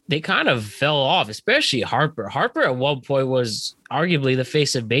they kind of fell off, especially Harper. Harper at one point was arguably the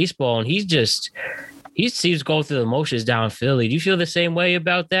face of baseball, and he seems going through the motions down in Philly. Do you feel the same way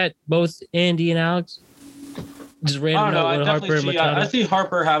about that, both Andy and Alex? Just random note with Harper and Machado. I see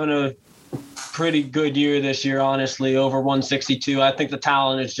Harper having pretty good year this year, honestly, over 162. I think the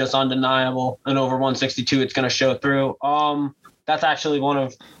talent is just undeniable, and over 162, it's going to show through. That's actually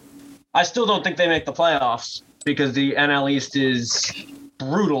I still don't think they make the playoffs because the NL East is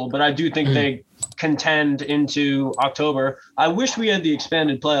brutal, but I do think they contend into October. I wish we had the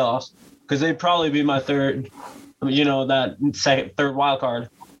expanded playoffs because they'd probably be my third wild card.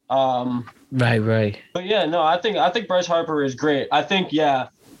 Right. But yeah, no, I think Bryce Harper is great. I think,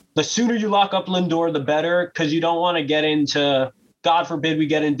 the sooner you lock up Lindor, the better, because you don't want to get into, God forbid we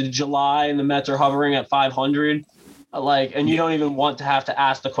get into July and the Mets are hovering at 500. And you don't even want to have to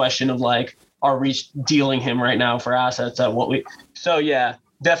ask the question of are we dealing him right now for assets at what we? So yeah,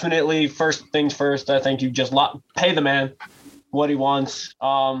 definitely first things first. I think you just pay the man what he wants.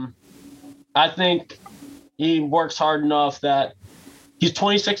 I think he works hard enough that he's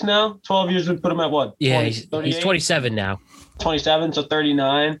 26 now. 12 years would put him at what? Yeah, he's 27 now. 27, so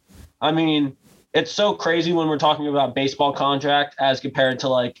 39. I mean, it's so crazy when we're talking about baseball contract as compared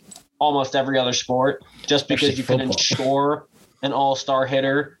to almost every other sport, just because you can insure an all-star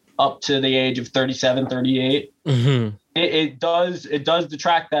hitter up to the age of 37, 38. Mm-hmm. It does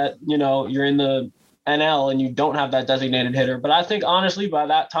detract that, you're in the NL and you don't have that designated hitter. But I think, honestly, by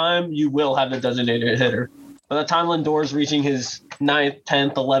that time, you will have the designated hitter. By the time Lindor's reaching his 9th,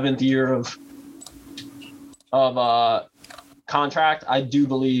 10th, 11th year of contract, I do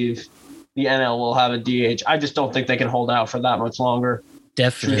believe the NL will have a DH. I just don't think they can hold out for that much longer.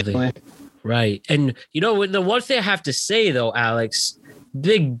 Definitely. Truthfully. Right. And, the one thing I have to say, though, Alex,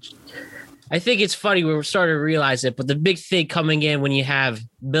 I think it's funny we're starting to realize it, but the big thing coming in when you have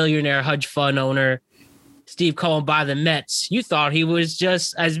billionaire hedge fund owner Steve Cohen buy the Mets, you thought he was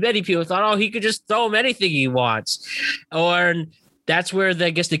just, as many people thought, he could just throw him anything he wants. Or that's where I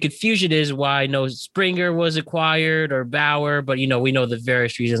guess the confusion is why Springer was acquired or Bauer, but, we know the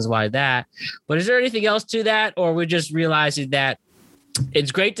various reasons why that. But is there anything else to that? Or we're just realizing that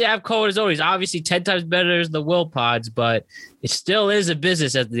it's great to have Cohen as always, obviously 10 times better than the Will Pods, but it still is a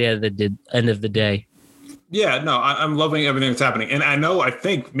business at the end of the day. Yeah, no, I'm loving everything that's happening. And I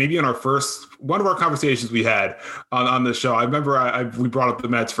think maybe in one of our conversations we had on the show, I remember we brought up the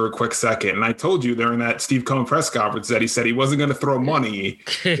Mets for a quick second. And I told you during that Steve Cohen press conference that he said he wasn't going to throw money.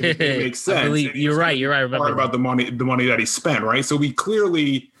 It makes sense. You're right. I remember about the money that he spent, right? So we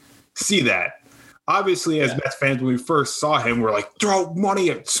clearly see that. Obviously, as Mets fans, when we first saw him, we're like, throw money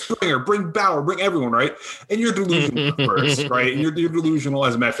at Springer, bring Bauer, bring everyone, right? And you're delusional at first, right? You're delusional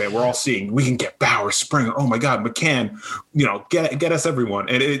as a Mets fan. We're all seeing, we can get Bauer, Springer, oh my God, McCann, get us everyone.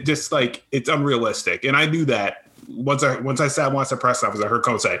 And it just it's unrealistic. And I knew that once I sat and watched the press conference, I heard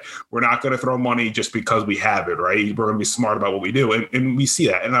Coach say, we're not going to throw money just because we have it, right? We're going to be smart about what we do. And we see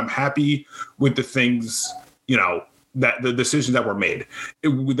that. And I'm happy with the things, that the decisions that were made,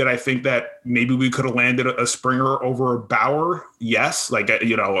 that I think that maybe we could have landed a Springer over Bauer. Yes.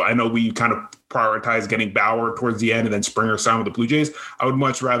 I know we kind of prioritized getting Bauer towards the end and then Springer signed with the Blue Jays. I would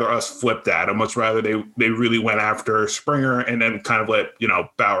much rather us flip that. I'd much rather they really went after Springer and then kind of let,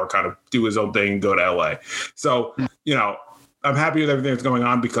 Bauer kind of do his own thing and go to LA. So, I'm happy with everything that's going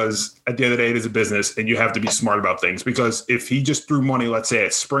on because at the end of the day, it is a business and you have to be smart about things, because if he just threw money, let's say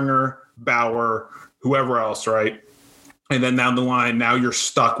at Springer, Bauer, whoever else, right? And then down the line, now you're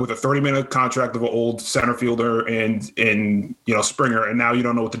stuck with a 30-minute contract of an old center fielder and Springer, and now you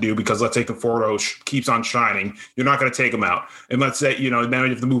don't know what to do because let's say Conforto keeps on shining. You're not going to take him out. And let's say, now you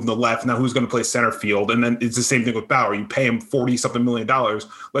have to move him to left. Now who's going to play center field? And then it's the same thing with Bauer. You pay him $40-something million.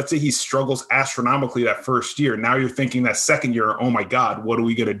 Let's say he struggles astronomically that first year. Now you're thinking that second year, oh my God, what are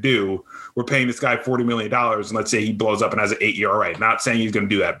we going to do? We're paying this guy $40 million, and let's say he blows up and has an 8 ERA. Not saying he's going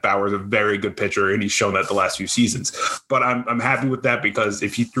to do that. Bauer's a very good pitcher, and he's shown that the last few seasons. But I'm happy with that, because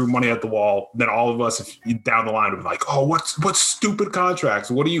if he threw money at the wall, then all of us down the line would be like, oh, what stupid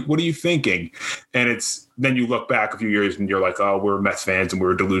contracts? What are you thinking? And then you look back a few years and you're like, oh, we're Mets fans and we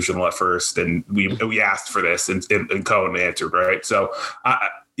were delusional at first, and we asked for this, and Cohen answered, right? So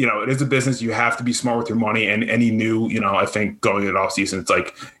it is a business. You have to be smart with your money. And he knew, I think going into offseason, it's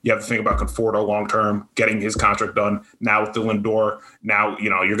like you have to think about Conforto long term, getting his contract done. Now with the Lindor, now,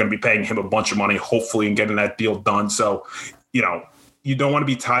 you're going to be paying him a bunch of money, hopefully, and getting that deal done. So, you don't want to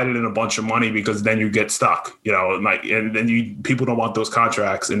be tied in a bunch of money, because then you get stuck, and then people don't want those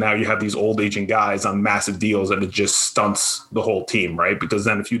contracts. And now you have these old aging guys on massive deals, and it just stunts the whole team, right? Because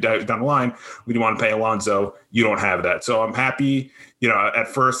then if you down the line, when you want to pay Alonso, you don't have that. So I'm happy. At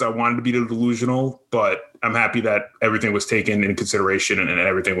first I wanted to be delusional, but I'm happy that everything was taken into consideration and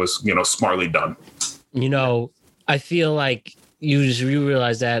everything was, smartly done. I feel like you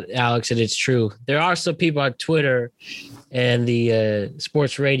realize that, Alex, and it's true. There are some people on Twitter and the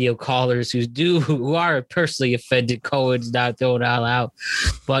sports radio callers who are personally offended Cohen's not throwing all out.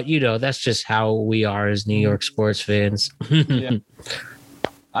 But, that's just how we are as New York sports fans. Yeah.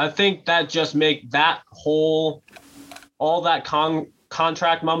 I think that just make that all that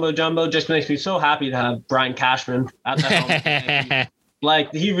contract mumbo jumbo just makes me so happy to have Brian Cashman at the helm.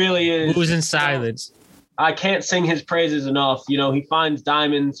 Like, he really is. Who's in silence? I can't sing his praises enough. He finds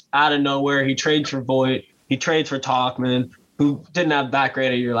diamonds out of nowhere. He trades for Voit. He trades for Talkman, who didn't have that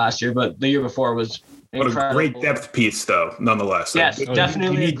great a year last year, but the year before was incredible. What a great depth piece, though, nonetheless. Yes,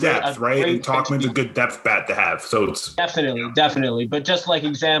 definitely. You need depth, right? And Talkman's a good depth bat to have. So it's definitely. But just like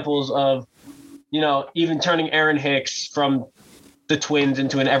examples of, even turning Aaron Hicks from the Twins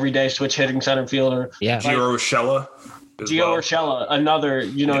into an everyday switch hitting center fielder. Yeah. Gio Urshela. Urshela, another,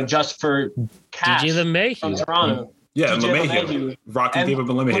 just for cash DJ LeMahieu from Toronto. Yeah, DJ LeMahieu. Rocky gave up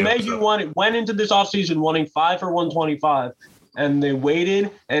a LeMahieu. LeMahieu went into this offseason wanting 5 for 125, and they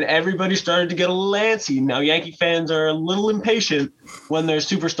waited, and everybody started to get a little antsy. Now, Yankee fans are a little impatient when their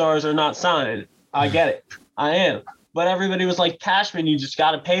superstars are not signed. I get it. I am. But everybody was like, Cashman, you just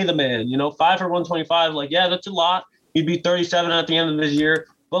got to pay the man. 5 for 125, yeah, that's a lot. He'd be 37 at the end of this year.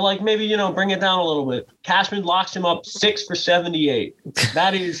 But, maybe, bring it down a little bit. Cashman locks him up 6 for 78.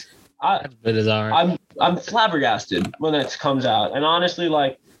 That is That's bizarre. I'm flabbergasted when that comes out. And honestly,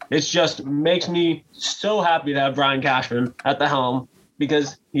 it just makes me so happy to have Brian Cashman at the helm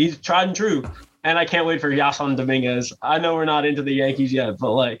because he's tried and true. And I can't wait for Yason Dominguez. I know we're not into the Yankees yet,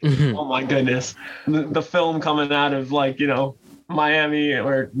 but oh my goodness. The film coming out of Miami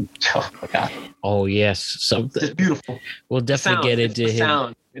or oh my God. Oh yes. Something. It's beautiful. We'll definitely get into him.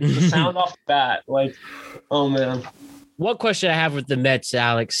 Sound. It's the sound off the bat. Oh man. One question I have with the Mets,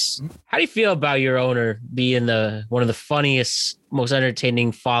 Alex, how do you feel about your owner being one of the funniest, most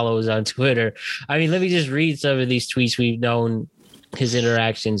entertaining follows on Twitter? I mean, let me just read some of these tweets we've known his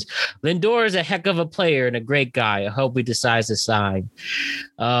interactions. Lindor is a heck of a player and a great guy. I hope he decides to sign.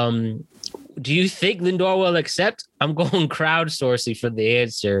 Do you think Lindor will accept? I'm going crowdsourcing for the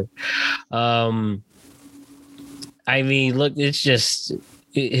answer. I mean, look, it's just...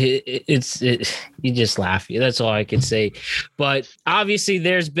 you just laugh. That's all I can say. But obviously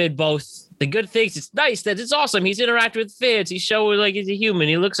there's been both the good things. It's nice that it's awesome. He's interacting with fans. He's showing like he's a human.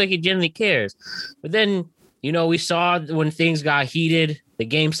 He looks like he genuinely cares. But then, we saw when things got heated, the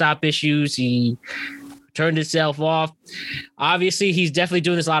GameStop issues, he turned himself off. Obviously he's definitely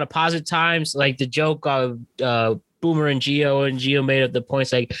doing this a lot of positive times. Like the joke of Boomer and Gio made up the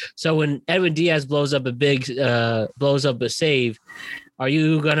points. So when Edwin Diaz blows up a save, are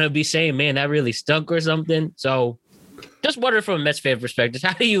you going to be saying, man, that really stunk or something? So just wonder from a Mets fan perspective,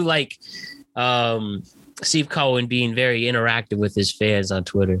 how do you Steve Cohen being very interactive with his fans on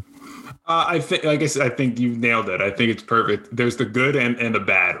Twitter? I think you've nailed it. I think it's perfect. There's the good and the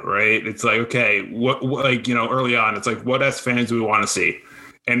bad, right? It's okay, what early on, it's what as fans do we want to see?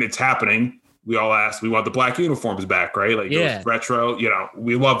 And it's happening. We all asked, we want the black uniforms back, right? Those retro,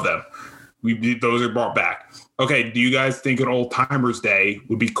 we love them. Those are brought back. Okay, do you guys think an old timers day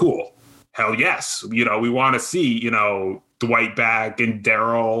would be cool? Hell yes. We want to see, Dwight back and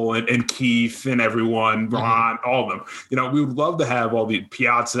Daryl and Keith and everyone, Ron, all of them. We would love to have all the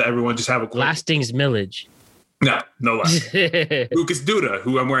Piazza, everyone just have a Lastings Millage. No less. Lucas Duda,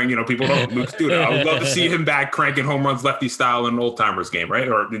 who I'm wearing, people know Lucas Duda. I would love to see him back cranking home runs lefty style in an old timers game, right?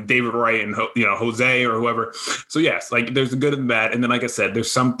 Or David Wright and Jose or whoever. So yes, there's the good and the bad. And then, like I said,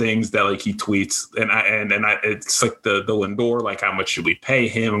 there's some things that he tweets and I it's the Lindor, how much should we pay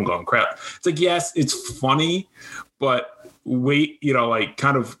him? I'm going crap. It's yes, it's funny, but wait,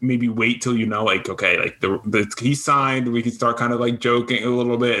 kind of maybe wait till okay, he signed, we can start kind of joking a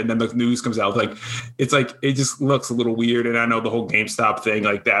little bit, and then the news comes out. It just looks a little weird. And I know the whole GameStop thing,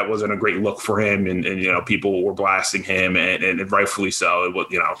 that wasn't a great look for him, and people were blasting him, and rightfully so. It was,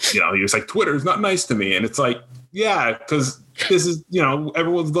 he was Twitter's not nice to me, and it's yeah, because this is,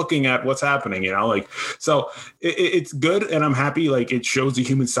 everyone's looking at what's happening, so it's good. And I'm happy. It shows the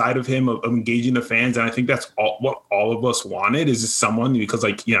human side of him of engaging the fans. And I think that's what all of us wanted is just someone, because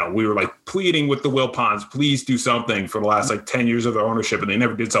we were pleading with the Wilpons, please do something for the last 10 years of their ownership. And they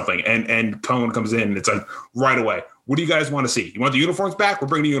never did something. And Cohen comes in and it's right away. What do you guys want to see? You want the uniforms back? We're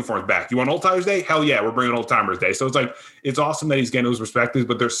bringing the uniforms back. You want Old Timers Day? Hell yeah, we're bringing Old Timers Day. So it's awesome that he's getting those respects,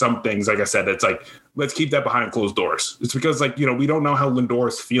 but there's some things, like I said, that's let's keep that behind closed doors. It's because we don't know how Lindor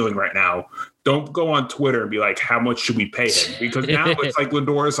is feeling right now. Don't go on Twitter and be how much should we pay him? Because now it's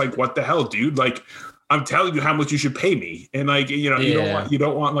Lindor is what the hell, dude? I'm telling you how much you should pay me. And like, you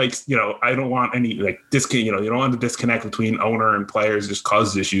don't want like, I don't want any like you don't want the disconnect between owner and players just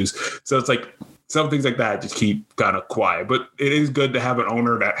causes issues. So it's like some things like that just keep kind of quiet, but it is good to have an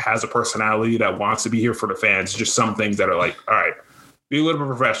owner that has a personality that wants to be here for the fans. Just some things that are like, all right, be a little bit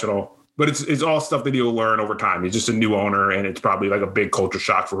professional, but it's all stuff that he'll learn over time. He's just a new owner, and it's probably like a big culture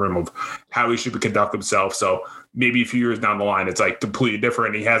shock for him of how he should conduct himself. So maybe a few years down the line, it's like completely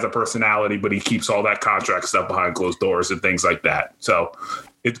different. He has a personality, but he keeps all that contract stuff behind closed doors and things like that. So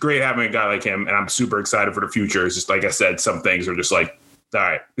it's great having a guy like him, and I'm super excited for the future. It's just like I said, some things are just like, all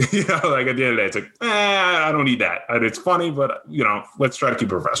right, like at the end of the day, it's like, I don't need that. It's funny, but let's try to keep it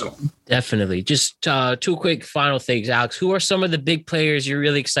professional. Definitely. Just two quick final things, Alex. Who are some of the big players you're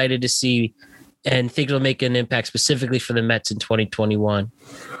really excited to see and think will make an impact specifically for the Mets in 2021?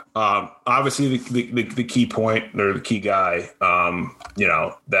 Obviously, the key point or the key guy,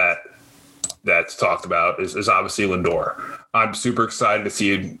 that's talked about is obviously Lindor. I'm super excited to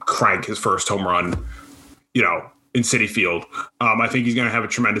see him crank his first home run, in Citi Field. I think he's going to have a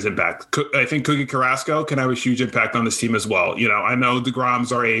tremendous impact. I think Cookie Carrasco can have a huge impact on this team as well. I know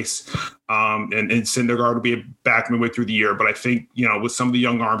DeGrom's our ace, and Syndergaard will be back midway through the year, but I think, with some of the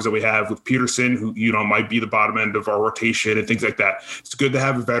young arms that we have with Peterson, who, might be the bottom end of our rotation and things like that, it's good to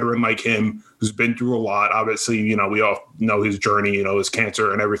have a veteran like him who's been through a lot. Obviously, we all know his journey, his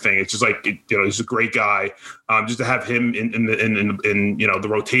cancer and everything. It's just like, he's a great guy. Just to have him in the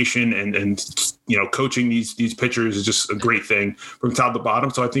rotation and coaching these pitchers is just a great thing from top to bottom.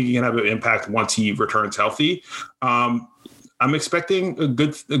 So I think he can have an impact once he returns healthy. I'm expecting a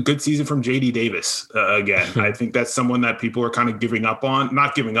good season from JD Davis again. I think that's someone that people are kind of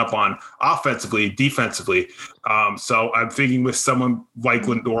not giving up on offensively, defensively. So I'm thinking with someone like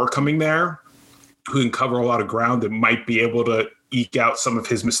Lindor coming there, who can cover a lot of ground and might be able to eke out some of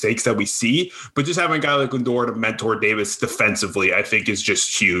his mistakes that we see. But just having a guy like Lindor to mentor Davis defensively, I think is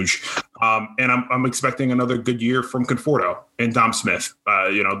just huge. And I'm expecting another good year from Conforto and Dom Smith.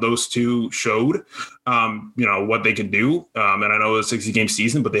 Those two showed, what they can do. And I know it's a 60-game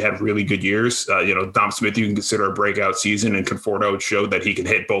season, but they had really good years. Dom Smith, you can consider a breakout season, and Conforto showed that he can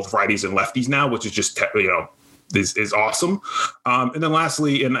hit both righties and lefties now, which is just, is awesome. And then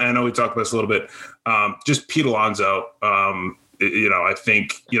lastly, and I know we talked about this a little bit, just Pete Alonso. I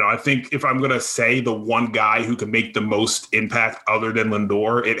think if I'm going to say the one guy who can make the most impact other than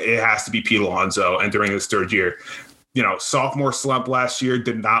Lindor, it has to be Pete Alonso entering his third year. Sophomore slump last year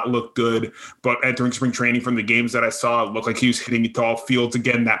did not look good, but entering spring training from the games that I saw, it looked like he was hitting tall fields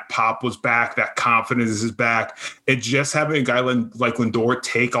again. That pop was back. That confidence is back. And just having a guy like Lindor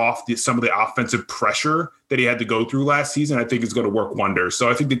take off some of the offensive pressure that he had to go through last season, I think is going to work wonders.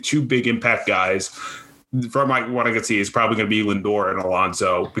 So I think the two big impact guys from what I can see is probably going to be Lindor and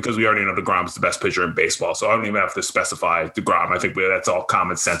Alonso, because we already know DeGrom is the best pitcher in baseball. So I don't even have to specify DeGrom. I think that's all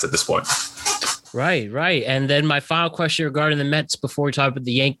common sense at this point. Right. And then my final question regarding the Mets before we talk about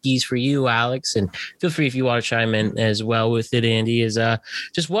the Yankees for you, Alex, and feel free if you want to chime in as well with it, Andy, is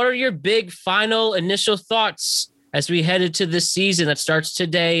just what are your big final initial thoughts as we head into this season that starts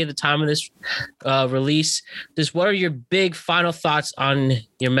today at the time of this release? Just what are your big final thoughts on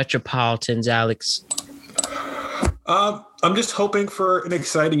your Metropolitans, Alex? I'm just hoping for an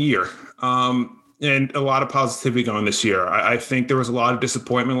exciting year. And a lot of positivity going this year. I think there was a lot of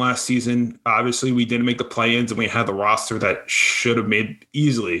disappointment last season. Obviously, we didn't make the play-ins, and we had the roster that should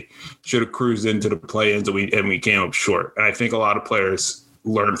have cruised into the play-ins, and we came up short. And I think a lot of players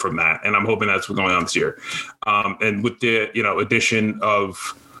learned from that, and I'm hoping that's what's going on this year. And with the addition of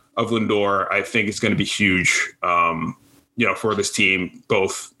Lindor, I think it's going to be huge. For this team,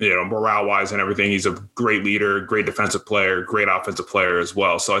 both, morale-wise and everything. He's a great leader, great defensive player, great offensive player as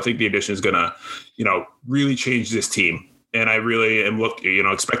well. So I think the addition is going to, really change this team. And I really am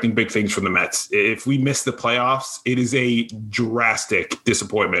expecting big things from the Mets. If we miss the playoffs, it is a drastic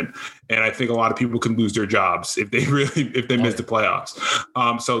disappointment. And I think a lot of people can lose their jobs if they miss the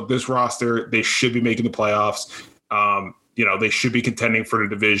playoffs. So this roster, they should be making the playoffs. They should be contending for the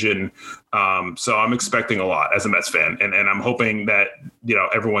division. So I'm expecting a lot as a Mets fan. And I'm hoping that,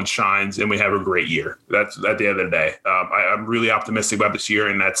 everyone shines and we have a great year. That's at the end of the day. I'm really optimistic about this year,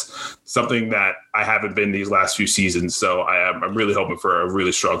 and that's something that I haven't been these last few seasons. So I'm really hoping for a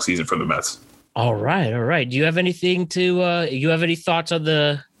really strong season from the Mets. All right. Do you have anything you have any thoughts on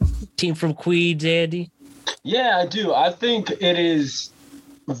the team from Queens, Andy? Yeah, I do. I think it is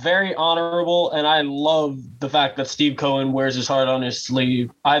very honorable, and I love the fact that Steve Cohen wears his heart on his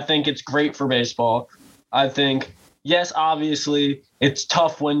sleeve. I think it's great for baseball. I think, yes, obviously, it's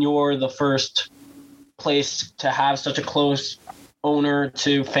tough when you're the first place to have such a close owner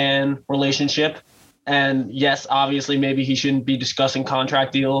to fan relationship, And yes, obviously, maybe he shouldn't be discussing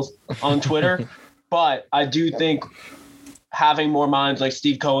contract deals on Twitter, but I do think having more minds like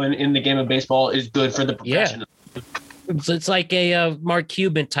Steve Cohen in the game of baseball is good for the profession. Yeah. It's like a Mark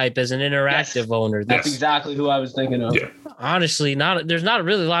Cuban type as an interactive owner. That's exactly who I was thinking of. Yeah. Honestly, there's not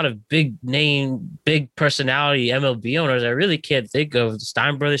really a lot of big personality MLB owners I really can't think of. The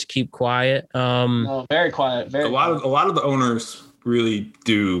Stein brothers keep quiet. No, very quiet. A lot of the owners really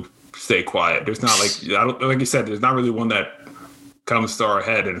do stay quiet. There's not like you said, there's not really one that comes to our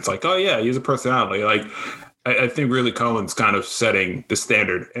head and it's like, oh yeah, he's a personality. Like I think really Cohen's kind of setting the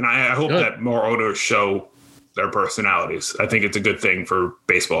standard, and I hope that more owners show their personalities. I think it's a good thing for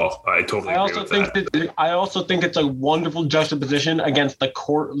baseball. I totally agree with that. I also think it's a wonderful juxtaposition against the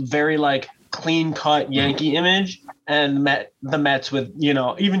very like clean cut Yankee image and the Mets with,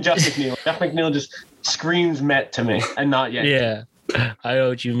 even Jeff McNeil. Jeff McNeil just screams Met to me and not Yankee. Yeah. I know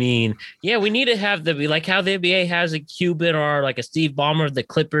what you mean. Yeah, we need to have like how the NBA has a Cuban or like a Steve Ballmer of the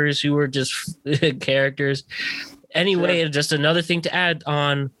Clippers who are just characters. Anyway, just another thing to add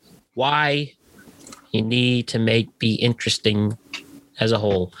on why you need to be interesting as a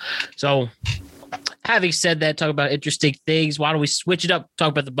whole. So, having said that, talk about interesting things. Why don't we switch it up?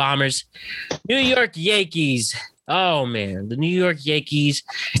 Talk about the Bombers. New York Yankees. Oh, man. The New York Yankees.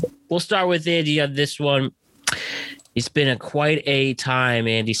 We'll start with Andy on this one. It's been quite a time,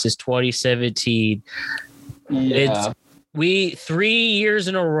 Andy, since 2017. Yeah. 3 years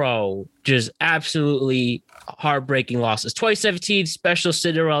in a row, just absolutely heartbreaking losses. 2017, special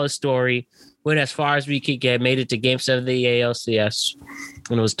Cinderella story. Went as far as we could get, made it to Game 7 of the ALCS.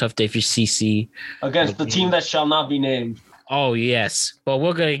 And it was a tough day for CC. Against the team that shall not be named. Oh, yes. But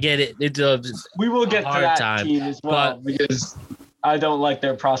we're going to get it into We will get to that time. Team as well, because I don't like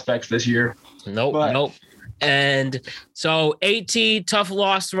their prospects this year. Nope. And so 18, tough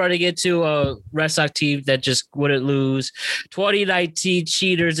loss running into a Red Sox team that just wouldn't lose. 2019,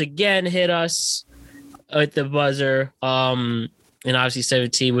 cheaters again hit us at the buzzer. And obviously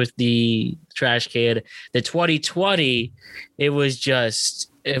 17 with the trash can. The 2020, it was just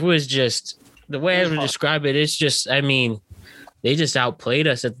the way I would describe it. It's just, they just outplayed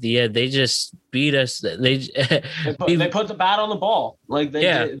us at the end. They just beat us. They put the bat on the ball.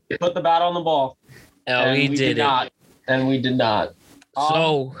 They put the bat on the ball. And we did not. And we did not.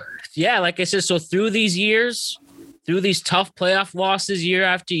 So, like I said, through these years, through these tough playoff losses year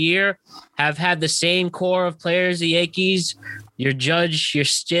after year, have had the same core of players, the Yankees, your Judge, your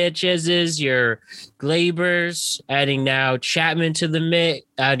Stitcheses, your Glabers, adding now Chapman to the mix,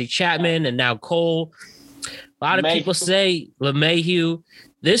 adding Chapman and now Cole. A lot of people say LeMahieu.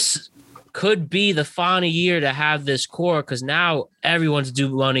 This could be the final year to have this core because now everyone's due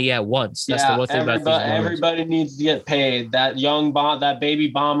money at once. That's the one thing about these Bombers. Everybody needs to get paid. That that baby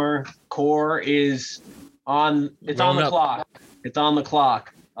Bomber core is on. It's on the clock. It's on the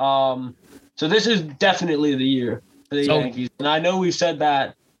clock. So this is definitely the year for the Yankees, and I know we've said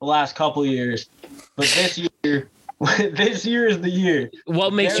that the last couple of years, but this year. This year is the year.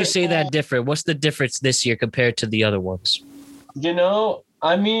 What makes you say that different? What's the difference this year compared to the other ones? Our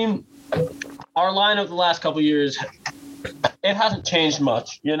lineup the last couple of years, it hasn't changed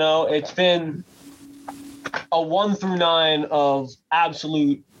much. It's been a 1 through 9 of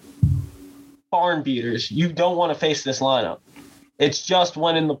absolute barn beaters. You don't want to face this lineup. It's just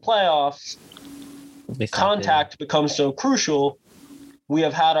when in the playoffs, contact becomes so crucial, we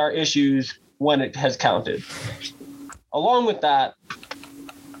have had our issues when it has counted. Along with that,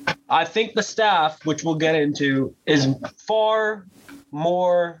 I think the staff, which we'll get into, is far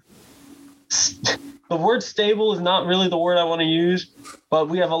more. The word stable is not really the word I want to use, but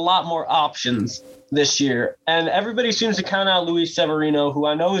we have a lot more options this year. And everybody seems to count out Luis Severino, who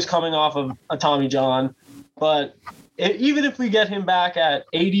I know is coming off of a Tommy John. But even if we get him back at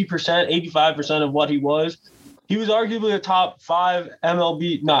 80%, 85% of what he was arguably a top 5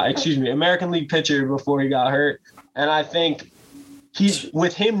 American League pitcher before he got hurt. And I think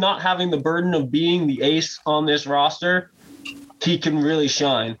with him not having the burden of being the ace on this roster, he can really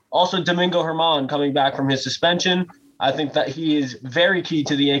shine. Also, Domingo Germán coming back from his suspension. I think that he is very key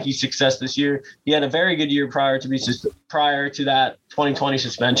to the Yankees' success this year. He had a very good year prior to that 2020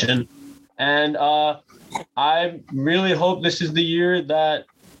 suspension. And I really hope this is the year that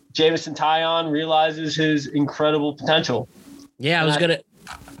Jameson Taillon realizes his incredible potential. Yeah,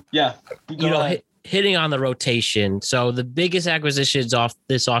 hitting on the rotation. So the biggest acquisitions off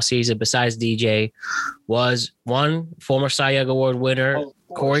this offseason besides DJ was one former Cy Young Award winner,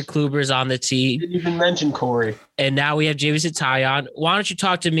 Corey Kluber's on the team. Didn't even mention Corey. And now we have Jameson Taillon. Why don't you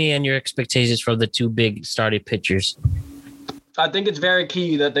talk to me and your expectations from the two big starting pitchers? I think it's very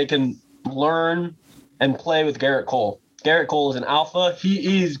key that they can learn and play with Garrett Cole. Garrett Cole is an alpha.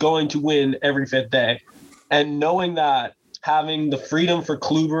 He is going to win every fifth day. And knowing that, having the freedom for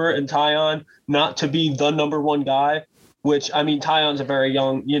Kluber and Taillon not to be the number one guy, which, I mean, Taillon's a very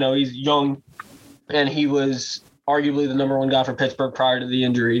young, he's young, and he was arguably the number one guy for Pittsburgh prior to the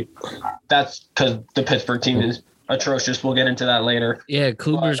injury. That's because the Pittsburgh team is atrocious. We'll get into that later. Yeah,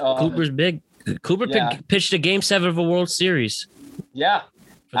 Kluber's big. Kluber pitched a Game 7 of a World Series. Yeah,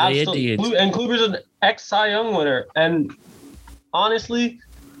 for the Indians. And Kluber's an ex-Cy Young winner. And honestly,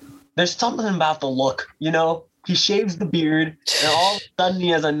 there's something about the look, He shaves the beard, and all of a sudden he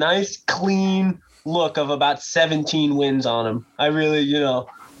has a nice, clean look of about 17 wins on him. I really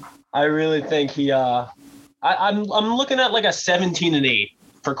think he. I'm looking at like a 17-8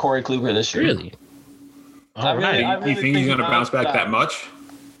 for Corey Kluber this year. Really? All right. You think he's going to bounce back that much?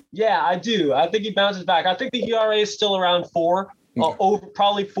 Yeah, I do. I think he bounces back. I think the ERA is still around 4,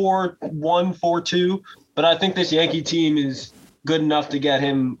 probably 4.1, 4.2. But I think this Yankee team is good enough to get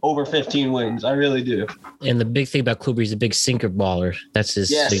him over 15 wins. I really do. And the big thing about Kluber, he's a big sinker baller. That's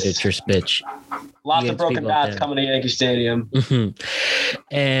his signature pitch. Lots of broken bats coming to Yankee Stadium. Mm-hmm.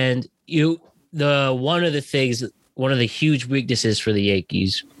 And one of the huge weaknesses for the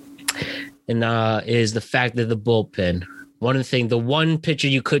Yankees is the fact that the bullpen. The one pitcher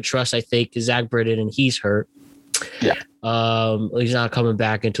you could trust, I think, is Zach Britton, and he's hurt. Yeah. He's not coming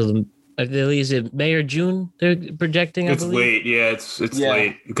back until is it May or June? They're projecting. It's late. Yeah, it's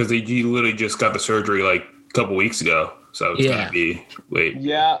late because he literally just got the surgery like a couple weeks ago, so it's gonna be late.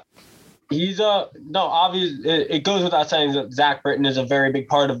 Yeah. He's obvious. It goes without saying that Zach Britton is a very big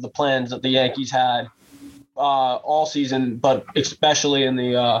part of the plans that the Yankees had all season, but especially in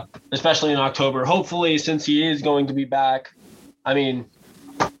October. Hopefully, since he is going to be back, I mean,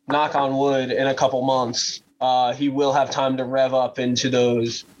 knock on wood, in a couple months, he will have time to rev up into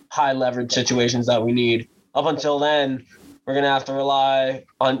those high leverage situations that we need. Up until then, we're going to have to rely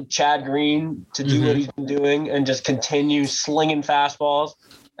on Chad Green to do what he's been doing and just continue slinging fastballs.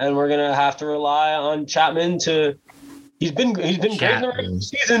 And we're going to have to rely on Chapman he's been great in the regular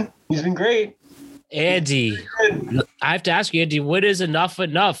season. He's been great. Andy, I have to ask you, Andy, what is enough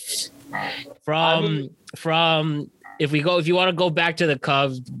from if you want to go back to the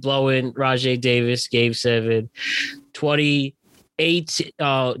Cubs blowing Rajay Davis Game 7,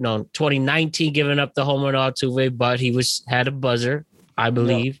 2019 giving up the home run to Altuve, but he had a buzzer, I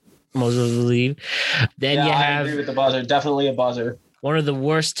believe. Most of us believe. Then you have, I agree with the buzzer, definitely a buzzer. One of the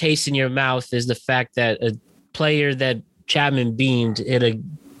worst tastes in your mouth is the fact that a player that Chapman beamed hit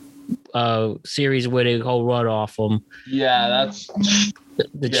a series-winning home run off him. Yeah, that's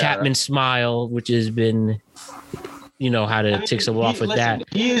the Chapman smile, which has been, how to tick some off with that.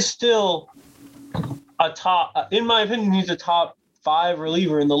 He is still a top, in my opinion, he's a top 5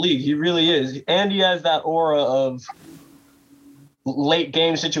 reliever in the league. He really is, and he has that aura of late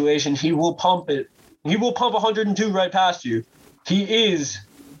game situation. He will pump it. He will pump 102 right past you. He is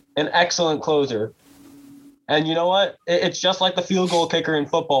an excellent closer. And you know what? It's just like the field goal kicker in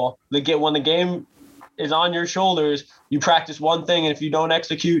football. When the game is on your shoulders, you practice one thing, and if you don't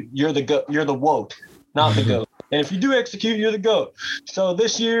execute, you're the woat, not the goat. And if you do execute, you're the goat. So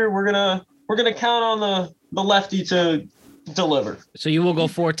this year we're gonna count on the lefty to deliver. So you will go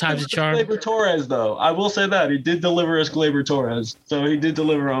 4 times the charm. Gleyber Torres, though, I will say that he did deliver us Gleyber Torres. So he did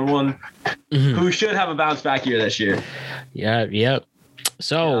deliver on one who should have a bounce back year this year. Yeah. Yep.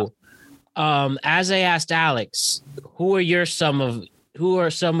 So. As I asked Alex, who are some of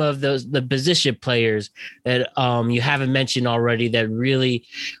the position players that you haven't mentioned already that really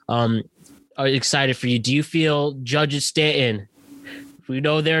are excited for you? Do you feel Judge and Stanton? We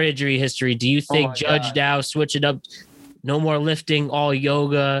know their injury history. Do you think Judge now switching up, no more lifting, all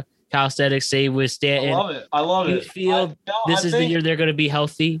yoga, calisthenics, say with Stanton? I love it. Do you feel this is the year they're going to be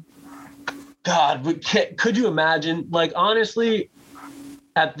healthy? God, but could you imagine? Like, honestly,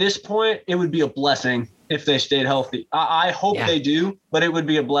 at this point, it would be a blessing if they stayed healthy. I hope they do, but it would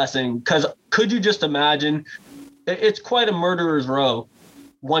be a blessing because could you just imagine? It's quite a murderer's row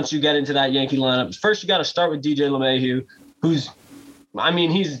once you get into that Yankee lineup. First, you got to start with DJ LeMahieu,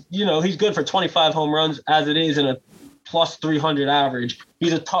 he's good for 25 home runs as it is in a plus 300 average.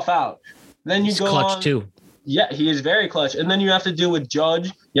 He's a tough out. Then he's clutch too. Yeah, he is very clutch. And then you have to deal with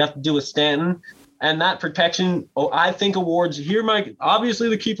Judge. You have to deal with Stanton. And that protection, I think awards here, Mike, obviously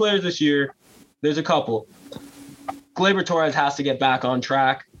the key players this year, there's a couple. Gleyber Torres has to get back on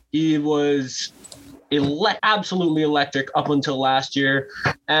track. He was absolutely electric up until last year.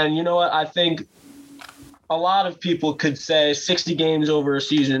 And you know what? I think a lot of people could say 60 games over a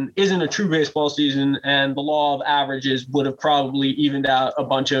season isn't a true baseball season, and the law of averages would have probably evened out a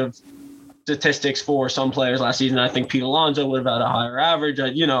bunch of statistics for some players last season. I think Pete Alonso would have had a higher average.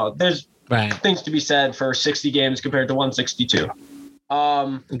 There's things to be said for 60 games compared to 162.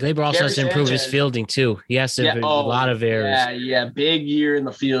 Gleyber also has to improve his fielding too. He has to a lot of errors. Yeah, big year in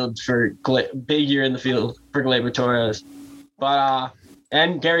the field for Gleyber Torres. But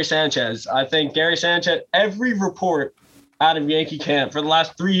and Gary Sanchez. I think Gary Sanchez, every report out of Yankee camp for the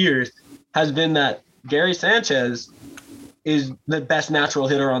last 3 years has been that Gary Sanchez is the best natural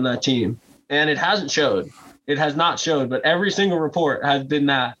hitter on that team. And it hasn't showed. It has not showed, but every single report has been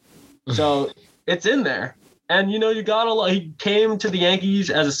that. So it's in there. And, you got a lot. He came to the Yankees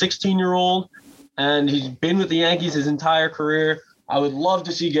as a 16-year-old, and he's been with the Yankees his entire career. I would love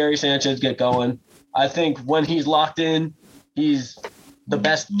to see Gary Sanchez get going. I think when he's locked in, he's the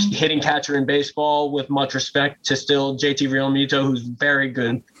best hitting catcher in baseball, with much respect to still JT Realmuto, who's very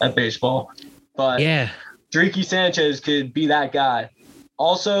good at baseball. But Dreiky Sanchez could be that guy.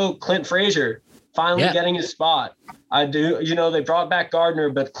 Also, Clint Frazier finally getting his spot. I do, they brought back Gardner,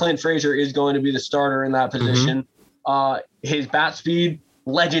 but Clint Frazier is going to be the starter in that position. His bat speed,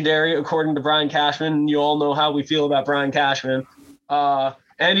 legendary, according to Brian Cashman. You all know how we feel about Brian Cashman.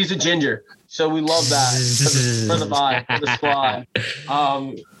 And he's a ginger. So we love that for the vibe, for the squad.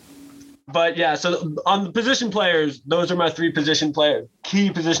 But yeah, so on the position players, those are my three key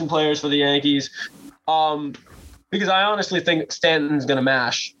position players for the Yankees. Because I honestly think Stanton's gonna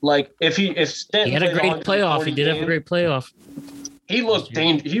mash. Like if Stanton, he had a great playoff. He did have a great playoff. He looked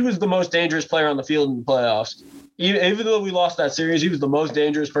He was the most dangerous player on the field in the playoffs. Even though we lost that series, he was the most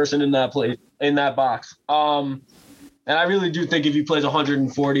dangerous person in that box. And I really do think if he plays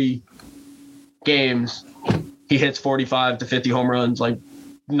 140 games, he hits 45 to 50 home runs. Like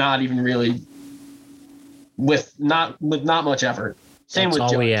not even really with not much effort. Same That's with all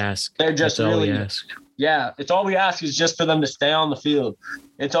Judge. we ask. They're just That's really. all we ask. Yeah, it's all we ask is just for them to stay on the field.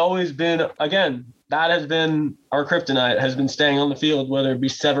 It's always been, again, that has been our kryptonite, has been staying on the field, whether it be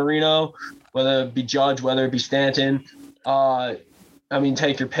Severino, whether it be Judge, whether it be Stanton.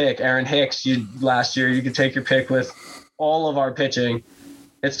 Take your pick. Aaron Hicks, last year, you could take your pick with all of our pitching.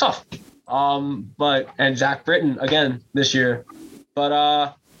 It's tough. And Zach Britton, again, this year.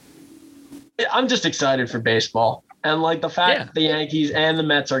 But I'm just excited for baseball. And, the fact that the Yankees and the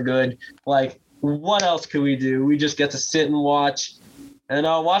Mets are good, what else can we do? We just get to sit and watch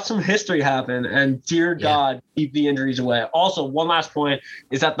some history happen. And dear God, keep the injuries away. Also, one last point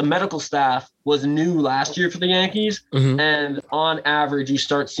is that the medical staff was new last year for the Yankees. Mm-hmm. And on average, you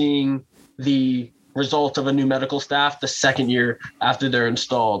start seeing the results of a new medical staff the second year after they're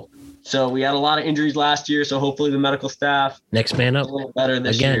installed. So we had a lot of injuries last year. So hopefully the medical staff next man up is a little better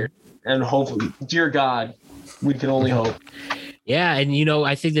this year. And hopefully, dear God, we can only hope. Yeah, and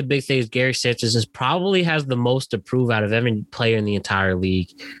I think the big thing is Gary Sanchez probably has the most to prove out of every player in the entire league.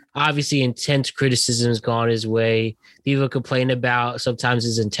 Obviously, intense criticism has gone his way. People complain about sometimes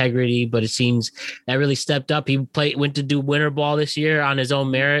his integrity, but it seems that really stepped up. He went to do winter ball this year on his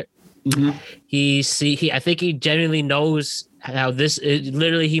own merit. Mm-hmm. I think he genuinely knows how this is.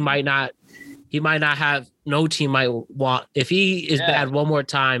 Literally, he might not have. No team might want, if he is bad one more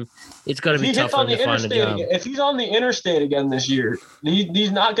time, it's going to be tough for him to find a job. If he's on the interstate again this year,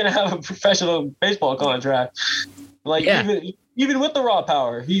 he's not going to have a professional baseball contract. Even with the raw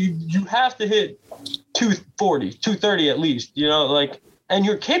power, you have to hit 240, 230 at least, and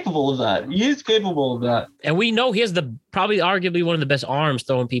you're capable of that. He is capable of that. And we know he has probably arguably one of the best arms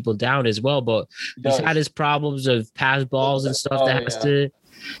throwing people down as well, but he's had his problems of pass balls and stuff that has to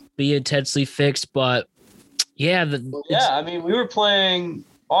be intensely fixed. But we were playing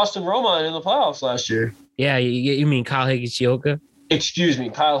Austin Romine in the playoffs last year. Yeah, you mean Kyle Higashioka? Excuse me,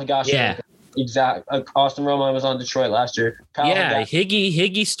 Kyle Higashioka. Yeah. Exactly. Austin Romine was on Detroit last year.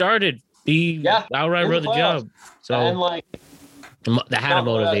 Higgy started. He outright wrote the job. So that had to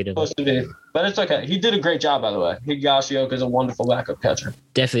motivate him. But it's okay. He did a great job, by the way. Higashioka is a wonderful backup catcher.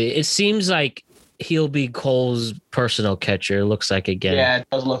 Definitely. It seems like he'll be Cole's personal catcher. It looks like again. Yeah, it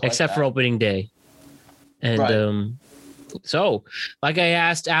does look except for opening day. And so, like I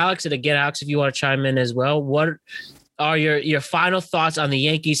asked Alex, and again, Alex, if you want to chime in as well, what are your final thoughts on the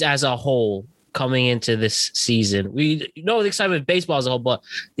Yankees as a whole coming into this season? We know the excitement of baseball as a whole, but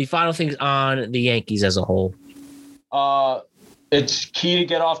the final things on the Yankees as a whole. It's key to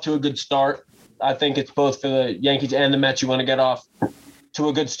get off to a good start. I think it's both for the Yankees and the Mets. You want to get off to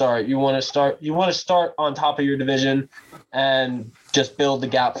a good start. You want to start on top of your division and just build the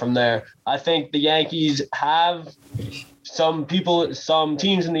gap from there. I think the Yankees have some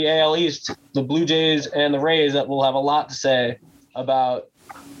teams in the AL East, the Blue Jays and the Rays, that will have a lot to say about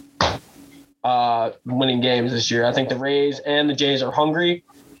winning games this year. I think the Rays and the Jays are hungry.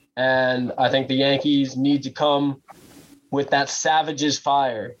 And I think the Yankees need to come with that Savage's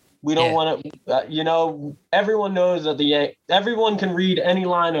fire. We don't want to, everyone knows that everyone can read any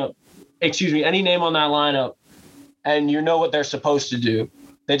lineup, any name on that lineup, and you know what they're supposed to do.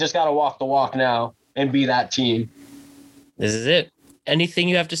 They just got to walk the walk now and be that team. This is it. Anything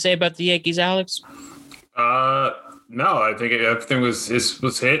you have to say about the Yankees, Alex? No, I think everything was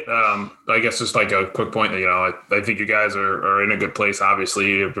hit. I guess just like a quick point, I think you guys are in a good place. Obviously,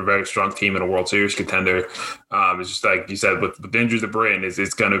 you're a very strong team and a World Series contender. It's just like you said, with the injuries to Britton,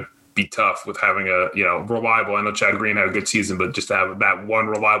 it's going to be tough with having a reliable. I know Chad Green had a good season, but just to have that one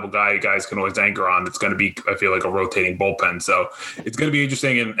reliable guy you guys can always anchor on, it's going to be, I feel like, a rotating bullpen. So it's going to be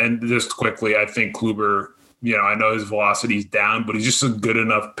interesting. And just quickly, I think Kluber, I know his velocity's down, but he's just a good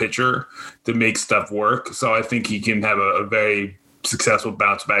enough pitcher to make stuff work. So I think he can have a very successful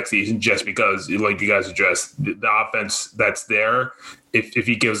bounce back season just because, like you guys addressed, the offense that's there, if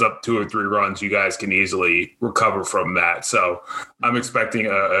he gives up 2 or 3 runs, you guys can easily recover from that. So I'm expecting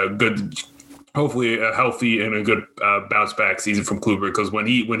a good, hopefully a healthy and a good bounce back season from Kluber, because when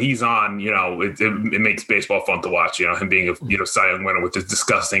he's on, it makes baseball fun to watch. Him being a Cy Young winner with his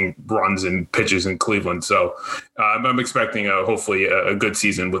disgusting runs and pitches in Cleveland. So I'm expecting hopefully a good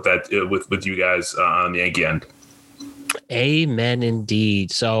season with that with you guys on the Yankee end. Amen,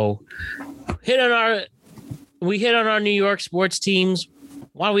 indeed. So hit on our New York sports teams.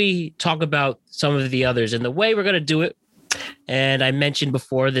 Why don't we talk about some of the others? And the way we're going to do it, and I mentioned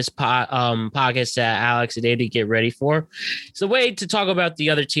before this podcast that Alex and Andy get ready for, it's the way to talk about the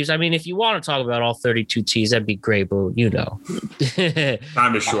other teams. I mean, if you want to talk about all 32 teams, that'd be great, but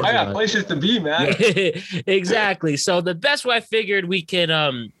time is short. I got places to be, man. Exactly. So the best way I figured we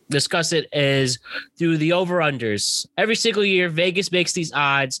can discuss it is through the over-unders. Every single year, Vegas makes these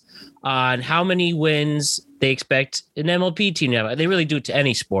odds on how many wins they expect an MLB team to have. They really do it to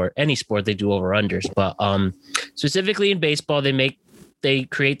any sport. Any sport they do over-unders, but specifically in baseball, they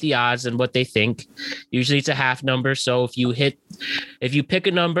create the odds and what they think. Usually it's a half number. So if you pick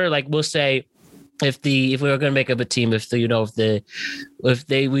a number, like we'll say, if we were going to make up a team, we say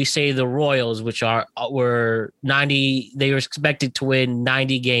the Royals, which were 90, they were expected to win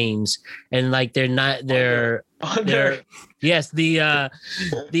 90 games, and like the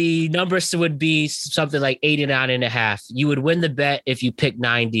numbers would be something like 89.5. You would win the bet if you pick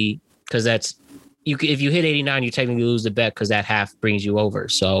 90, because if you hit 89, you technically lose the bet because that half brings you over.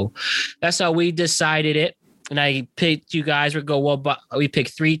 So that's how we decided it. And I picked you guys. We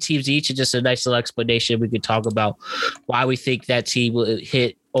picked 3 teams each, and just a nice little explanation. We could talk about why we think that team will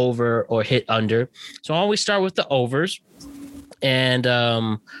hit over or hit under. So why don't we start with the overs? And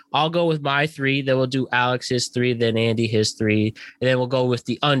I'll go with my 3. Then we'll do Alex his 3, then Andy his 3, and then we'll go with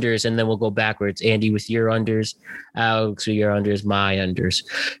the unders, and then we'll go backwards. Andy with your unders, Alex with your unders, my unders.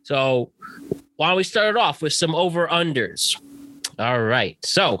 So why don't we start it off with some over unders? All right.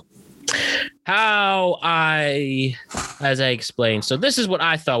 So as I explained, so this is what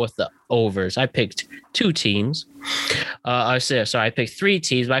I thought with the overs. I picked 2 teams. I picked 3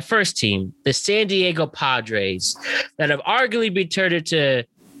 teams. My first team, the San Diego Padres, that have arguably been turned into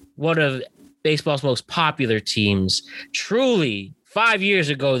one of baseball's most popular teams. Truly, 5 years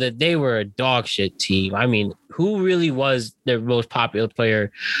ago, that they were a dog shit team. I mean, who really was their most popular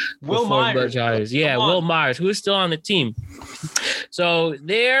player? Will Myers. Yeah, Will Myers, who is still on the team. So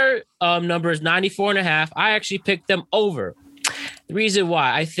their number is 94.5. I actually picked them over. The reason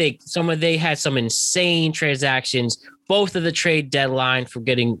why, I think they had some insane transactions, both of the trade deadline for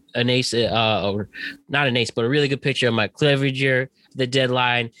getting an ace, or not an ace, but a really good pitcher of Mike Clevenger, the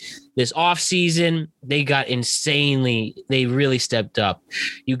deadline. This offseason, they really stepped up.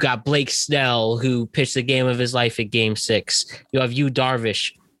 You got Blake Snell, who pitched the game of his life at Game 6. You have Yu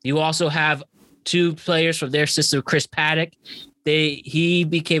Darvish. You also have 2 players from their system, Chris Paddock. He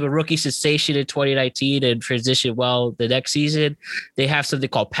became a rookie sensation in 2019 and transitioned well the next season. They have something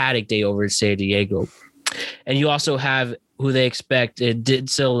called Paddock Day over in San Diego. And you also have who they expect,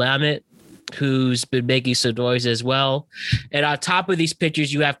 Dinsel Lamet, who's been making some noise as well. And on top of these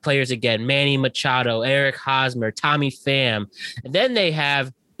pitchers, you have players again, Manny Machado, Eric Hosmer, Tommy Pham. And then they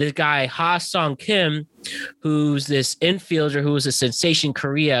have this guy, Ha-Sung Kim, who's this infielder who was a sensation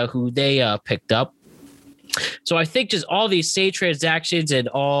Korea, who they picked up. So I think just all these same transactions and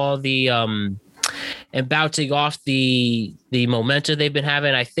all the and bouncing off the momentum they've been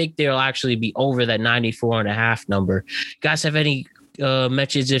having, I think they'll actually be over that 94.5 number. You guys have any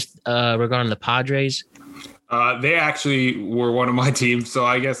mentions regarding the Padres? They actually were one of my teams, so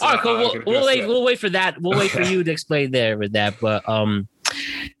I guess. All right, cool. We'll wait for that. We'll wait for you to explain there with that. But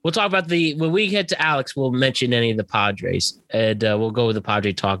We'll talk about when we get to Alex, we'll mention any of the Padres, and we'll go with the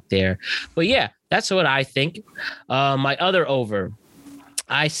Padre talk there. But yeah, that's what I think. My other over,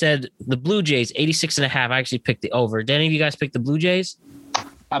 I said the Blue Jays, 86.5. I actually picked the over. Did any of you guys pick the Blue Jays?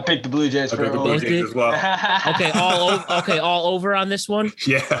 I picked the Blue Jays for Blue Jays as well. Okay, all over on this one.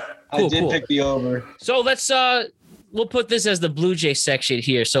 Yeah. I did pick the over. So let's we'll put this as the Blue Jay section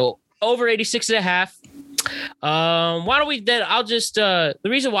here. So over 86.5. Why don't we then? I'll just the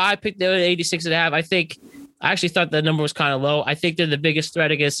reason why I picked the 86.5. I actually thought that number was kind of low. I think they're the biggest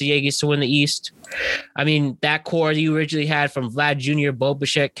threat against the Yankees to win the East. I mean, that core you originally had from Vlad Jr., Bo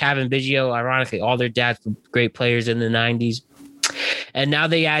Bichette, Kevin Biggio, ironically, all their dads were great players in the 90s. And now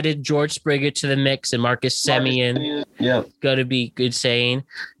they added George Springer to the mix and Marcus Semien. Yeah. Going to be insane.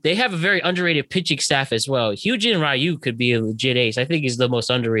 They have a very underrated pitching staff as well. Hyun-Jin Ryu could be a legit ace. I think he's the most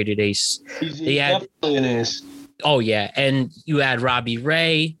underrated ace. He's definitely an ace. Oh, yeah. And you add Robbie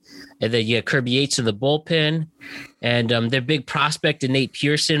Ray, and then you have Kirby Yates in the bullpen. And their big prospect, Nate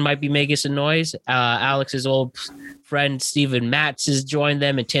Pearson, might be making some noise. Alex's old friend, Steven Matz, has joined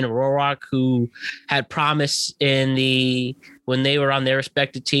them, and Tanner Roark, who had promise when they were on their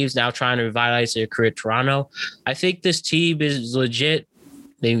respective teams, now trying to revitalize their career at Toronto. I think this team is legit.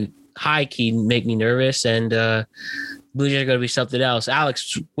 They high-key make me nervous, and Blue Jays are going to be something else.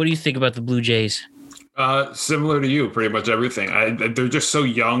 Alex, what do you think about the Blue Jays? Similar to you, pretty much everything. They're just so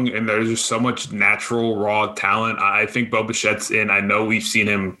young, and there's just so much natural raw talent. I think Bo Bichette's in. I know we've seen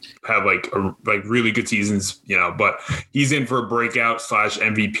him have like really good seasons, but he's in for a breakout /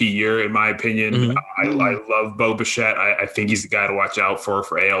 MVP year, in my opinion. Mm-hmm. I love Bo Bichette. I think he's the guy to watch out for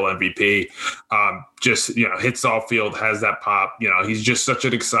AL MVP. Just hits off field, has that pop. He's just such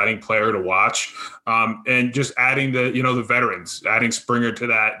an exciting player to watch. And just adding the veterans, adding Springer to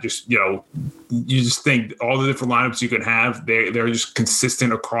that, you just think all the different lineups you can have, they're just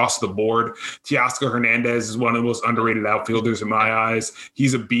consistent across the board. Teoscar Hernandez is one of the most underrated outfielders in my eyes.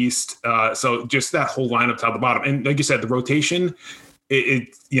 He's a beast. So just that whole lineup top to bottom. And like you said, the rotation,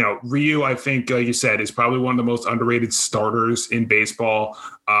 Ryu, I think, like you said, is probably one of the most underrated starters in baseball.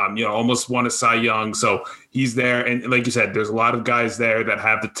 Almost won a Cy Young. So he's there. And like you said, there's a lot of guys there that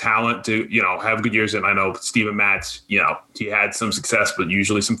have the talent to, have good years. And I know Steven Matz, he had some success, but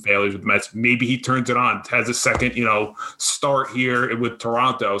usually some failures with the Mets. Maybe he turns it on, has a second, start here with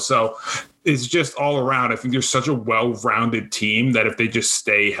Toronto. So it's just all around. I think they're such a well-rounded team that if they just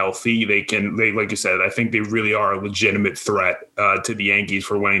stay healthy, they like you said, I think they really are a legitimate threat to the Yankees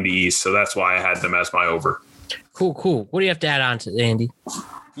for winning the East. So that's why I had them as my over. Cool. What do you have to add on to Andy?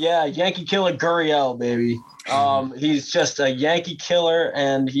 Yeah, Yankee killer Gurriel, baby. He's just a Yankee killer,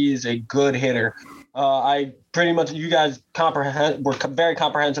 and he's a good hitter. I pretty much, you guys were very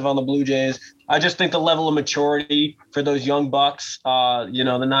comprehensive on the Blue Jays. I just think the level of maturity for those young bucks, the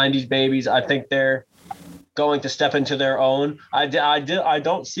 90s babies, I think they're going to step into their own. I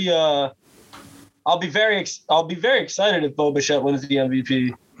don't see I'll be very excited if Bo Bichette wins the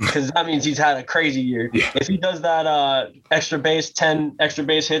MVP, because that means he's had a crazy year. Yeah. If he does that 10 extra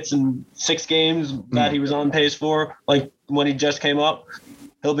base hits in 6 games that he was on pace for, like when he just came up,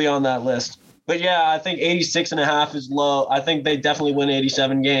 he'll be on that list. But yeah, I think 86.5 is low. I think they definitely win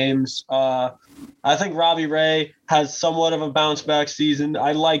 87 games. I think Robbie Ray has somewhat of a bounce back season.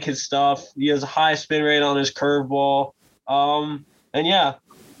 I like his stuff. He has a high spin rate on his curveball. And yeah,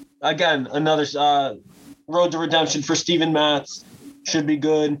 again, another road to redemption for Steven Matz should be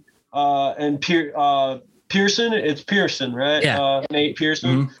good. And Pearson, it's Pearson, right? Yeah. Nate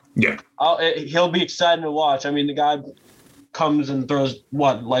Pearson. Mm-hmm. Yeah. He'll be exciting to watch. I mean, the guy comes and throws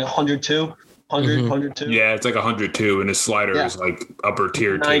like 102. 102. Yeah, it's like 102, and his slider is like upper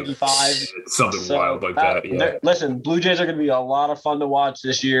tier 95. It's something wild like that. Yeah. Listen, Blue Jays are going to be a lot of fun to watch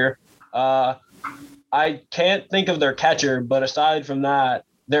this year. I can't think of their catcher, but aside from that,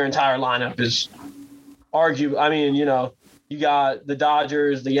 their entire lineup is I mean, you got the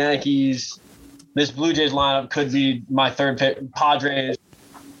Dodgers, the Yankees. This Blue Jays lineup could be my third pick. Padres.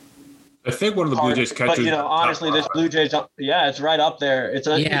 I think one of the Blue Jays catchers. But, honestly, this Blue Jays, it's right up there.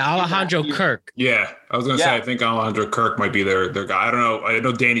 Alejandro Kirk. Yeah, I was going to say, I think Alejandro Kirk might be their guy. I don't know. I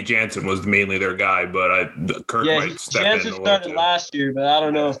know Danny Jansen was mainly their guy, but Kirk might step in. Jansen started last year, but I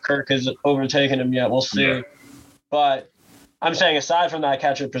don't know if Kirk has overtaken him yet. We'll see. Yeah. But I'm saying, aside from that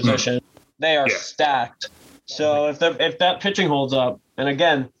catcher position, they are stacked. So if that pitching holds up, and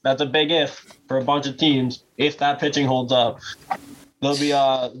again, that's a big if for a bunch of teams, if that pitching holds up, they'll be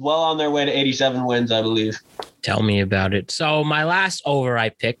well on their way to 87 wins, I believe. Tell me about it. So my last over I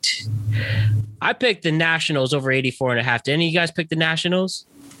picked the Nationals over 84.5. Did any of you guys pick the Nationals?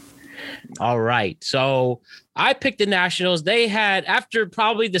 All right. So I picked the Nationals. They had, after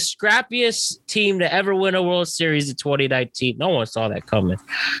probably the scrappiest team to ever win a World Series in 2019. No one saw that coming.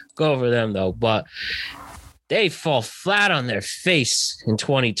 Go over them, though. But they fall flat on their face in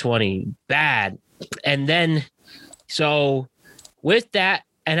 2020. Bad. And then, so with that,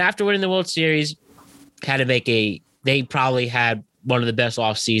 and after winning the World Series, had to make they probably had one of the best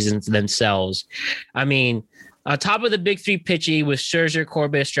off seasons themselves. I mean, on top of the big three pitching with Scherzer,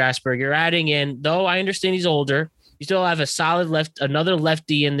 Corbett, Strasburg, you're adding in, though I understand he's older, you still have a solid another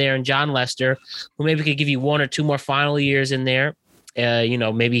lefty in there, and John Lester, who maybe could give you 1 or 2 more final years in there.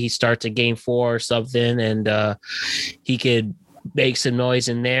 Maybe he starts a game 4 or something, and he could make some noise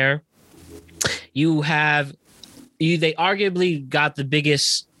in there. They arguably got the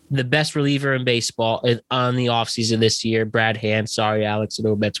best reliever in baseball on the offseason this year, Brad Hand. Sorry, Alex, I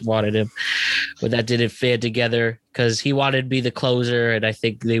know Mets wanted him, but that didn't fit together because he wanted to be the closer, and I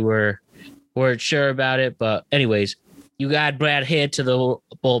think they weren't sure about it. But anyways, you add Brad Hand to the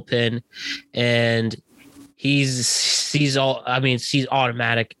bullpen, and he's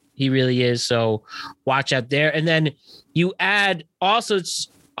automatic. He really is. So watch out there. And then you add also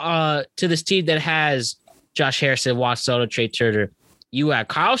to this team that has Josh Harrison, Juan Soto, Trey Turner. You have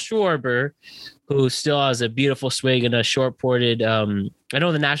Kyle Schwarber, who still has a beautiful swing and a short-ported. I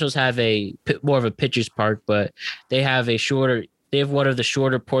know the Nationals have more of a pitcher's park, but they have one of the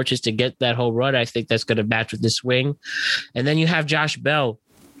shorter porches to get that whole run. I think that's going to match with the swing. And then you have Josh Bell,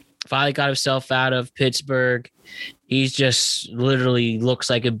 finally got himself out of Pittsburgh. He's just literally looks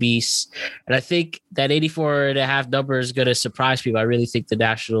like a beast. And I think that 84.5 number is going to surprise people. I really think the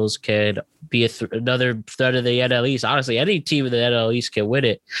Nationals could be another threat of the NL East. Honestly, any team in the NL East can win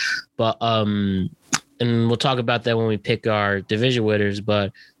it. But and we'll talk about that when we pick our division winners.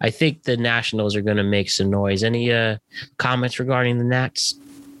 But I think the Nationals are going to make some noise. Any comments regarding the Nats?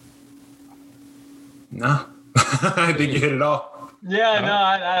 No. I think you hit it all. Yeah, no,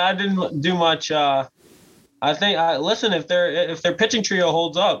 I didn't do much. I think listen, if their pitching trio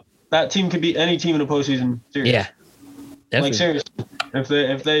holds up, that team could beat any team in a postseason series. Yeah, definitely. Like seriously,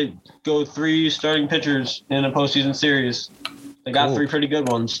 if they go 3 starting pitchers in a postseason series, they got 3 pretty good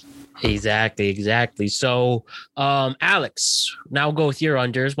ones. Exactly. So, Alex, now we'll go with your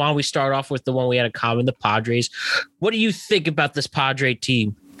unders. Why don't we start off with the one we had in common, the Padres? What do you think about this Padre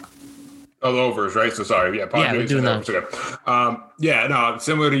team? Oh, the overs, right? So sorry. Yeah, Padres, we're doing that. Okay.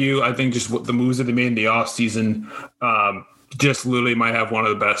 Similar to you, I think just what the moves that they made in the offseason, just literally might have one of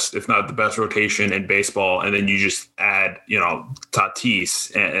the best, if not the best rotation in baseball. And then you just add,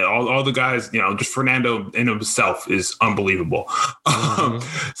 Tatis and all the guys, just Fernando in himself is unbelievable.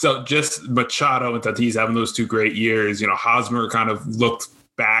 So just Machado and Tatis having those 2 great years, Hosmer kind of looked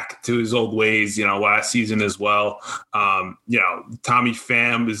back to his old ways, last season as well. Tommy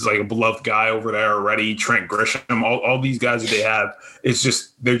Pham is like a beloved guy over there already. Trent Grisham, all these guys that they have,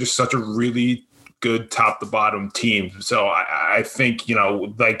 they're just such a really good top to bottom team. So I think,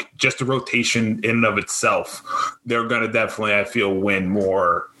 like just the rotation in and of itself, they're going to definitely, I feel, win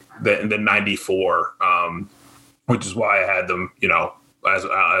more than 94, which is why I had them,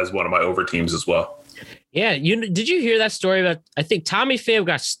 as one of my over teams as well. Yeah, did you hear that story about? I think Tommy Pham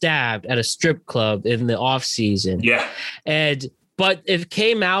got stabbed at a strip club in the off season. Yeah, but it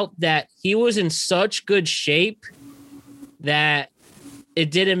came out that he was in such good shape that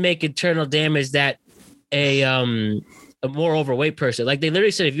it didn't make internal damage that a more overweight person. Like they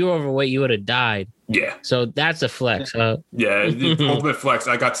literally said, if you were overweight, you would have died. Yeah. So that's a flex. Yeah, ultimate flex.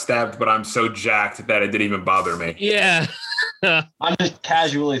 I got stabbed, but I'm so jacked that it didn't even bother me. Yeah. I'm just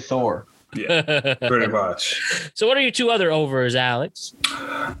casually Thor. Yeah, pretty much. So what are your 2 other overs, Alex?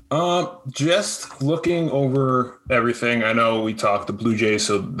 Just looking over everything. I know we talked the Blue Jays,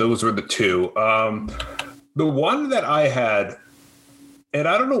 so those were the 2. The one that I had, and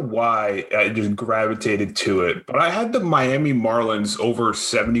I don't know why I just gravitated to it, but I had the Miami Marlins over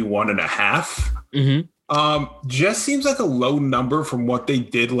 71.5. Mm-hmm. Just seems like a low number from what they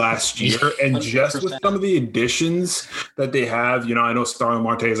did last year. And just with some of the additions that they have, I know Starling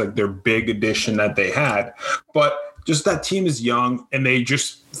Marte is like their big addition that they had, but just that team is young and they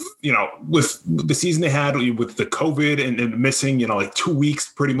just, with the season they had with the COVID and missing, like 2 weeks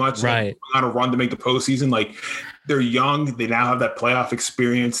pretty much, right, on a run to make the postseason, like they're young. They now have that playoff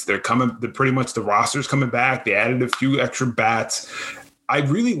experience. They're pretty much the roster's coming back. They added a few extra bats. I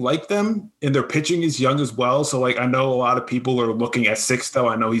really like them, and their pitching is young as well. So, I know a lot of people are looking at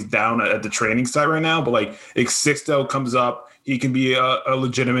Sixto. I know he's down at the training site right now, but, if Sixto comes up, he can be a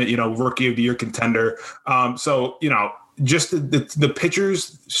legitimate, rookie of the year contender. So, just the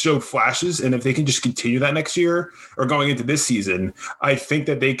pitchers showed flashes, and if they can just continue that next year or going into this season, I think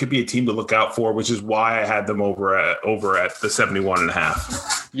that they could be a team to look out for, which is why I had them over at the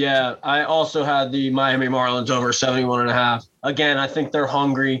 71.5. Yeah, I also had the Miami Marlins over 71.5. Again, I think they're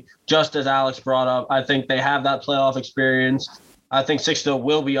hungry, just as Alex brought up. I think they have that playoff experience. I think Sixto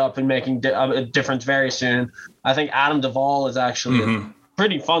will be up and making a difference very soon. I think Adam Duvall is actually a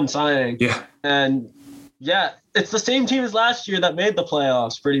pretty fun signing. Yeah. And yeah, it's the same team as last year that made the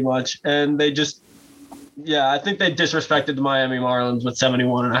playoffs pretty much. And they just, I think they disrespected the Miami Marlins with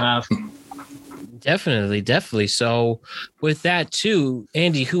 71.5. Definitely. So with that too,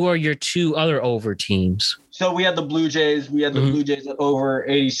 Andy, who are your two other over teams? So we had the Blue Jays. We had the Blue Jays at over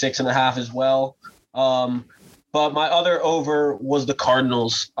 86.5 as well. But my other over was the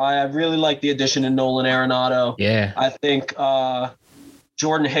Cardinals. I really like the addition of Nolan Arenado. Yeah. I think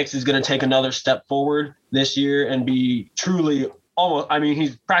Jordan Hicks is going to take another step forward this year and be truly almost, I mean,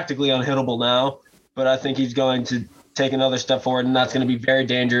 he's practically unhittable now, but I think he's going to take another step forward, and that's going to be very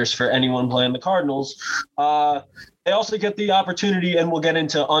dangerous for anyone playing the Cardinals. They also get the opportunity, and we'll get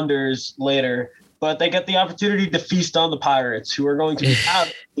into unders later, but they get the opportunity to feast on the Pirates, who are going to be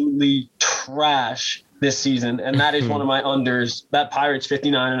absolutely trash this season. And that is one of my unders. That Pirates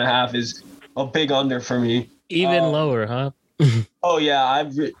 59.5 is a big under for me. Even lower, huh? Oh yeah.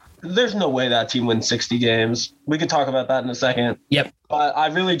 There's no way that team wins 60 games. We can talk about that in a second. Yep. But I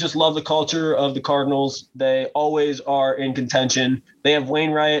really just love the culture of the Cardinals. They always are in contention. They have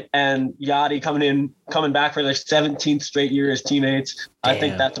Wainwright and Yachty coming back for their 17th straight year as teammates. Damn, I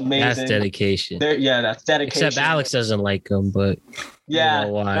think that's amazing. That's dedication. That's dedication. Except Alex doesn't like them, but yeah,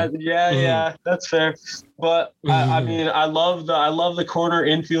 why. That's fair. But I mean, I love the corner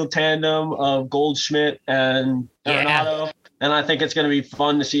infield tandem of Goldschmidt and Arenado, and I think it's going to be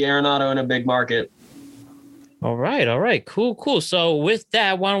fun to see Arenado in a big market. All right. Cool. So with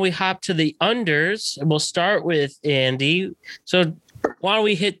that, why don't we hop to the unders? We'll start with Andy. So why don't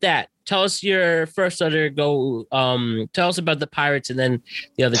we hit that? Tell us your first under. Tell us about the Pirates and then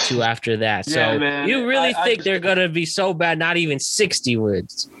the other two after that. So man. You really think they're going to be so bad, not even 60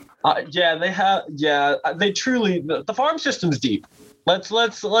 wins? They have. Yeah, they truly. The farm system's deep. Let's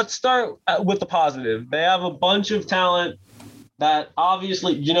start with the positive. They have a bunch of talent that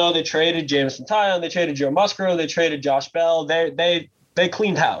obviously, they traded Jameson Taillon, they traded Joe Musgrove, they traded Josh Bell. They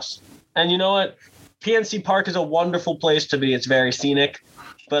cleaned house. And you know what? PNC Park is a wonderful place to be. It's very scenic,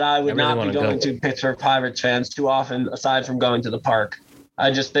 but I would not be going to Pittsburgh Pirates fans too often aside from going to the park.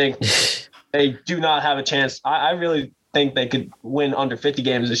 I just think they do not have a chance. I really think they could win under 50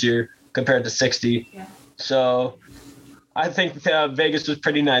 games this year compared to 60. Yeah. So I think Vegas was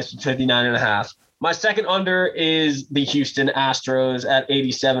pretty nice with 59.5. My second under is the Houston Astros at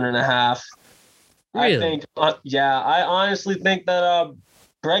 87.5. Really? I think, I honestly think that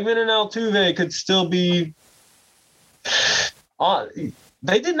Bregman and Altuve could still be.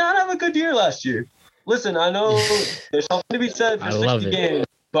 They did not have a good year last year. Listen, I know there's something to be said for 60 games,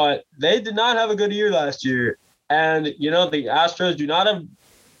 but they did not have a good year last year. And the Astros do not have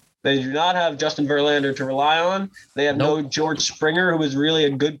Justin Verlander to rely on. They have no George Springer, who is really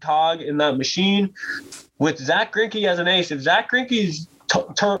a good cog in that machine. With Zach Greinke as an ace, if Zach Greinke's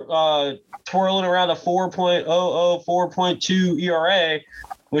twirling around a 4.00, 4.2 ERA,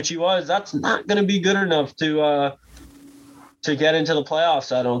 which he was, that's not going to be good enough to get into the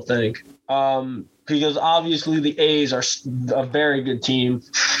playoffs, I don't think. Because obviously the A's are a very good team.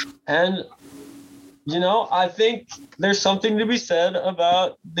 And I think there's something to be said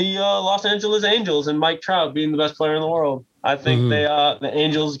about the Los Angeles Angels and Mike Trout being the best player in the world. I think the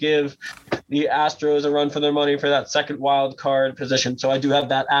Angels give the Astros a run for their money for that second wild card position. So I do have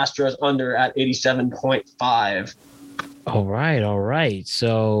that Astros under at 87.5. All right.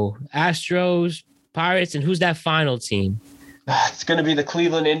 So Astros, Pirates, and who's that final team? It's going to be the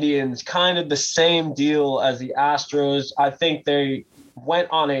Cleveland Indians, kind of the same deal as the Astros. I think they went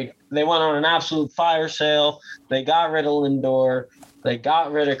on an absolute fire sale. They got rid of Lindor. They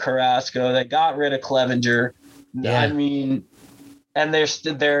got rid of Carrasco. They got rid of Clevenger. Yeah. I mean, and they're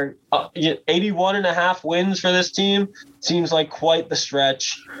 81.5 wins for this team. Seems like quite the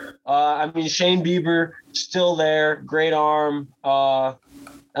stretch. Shane Bieber still there. Great arm. I'm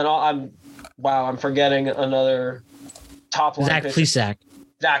forgetting another top line. Zach Plesac.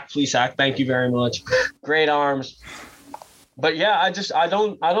 Thank you very much. Great arms. But yeah, I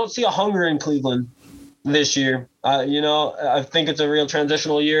don't see a hunger in Cleveland this year. I think it's a real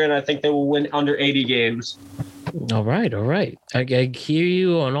transitional year, and I think they will win under 80 games. All right. I hear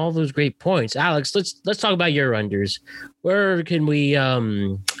you on all those great points, Alex. Let's talk about your unders. Where can we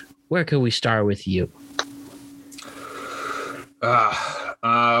start with you?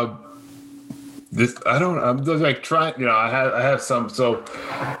 This I don't. I'm just like trying. I have some. So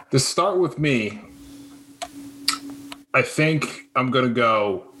to start with me, I think I'm gonna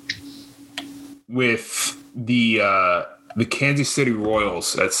go with the Kansas City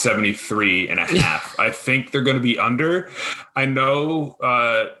Royals at 73.5. I think they're going to be under. I know,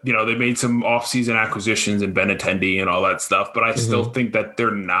 they made some offseason acquisitions in Benintendi and all that stuff, but I still think that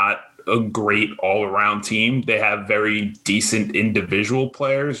they're not a great all-around team. They have very decent individual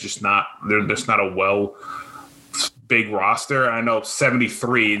players, they're just not a big roster. I know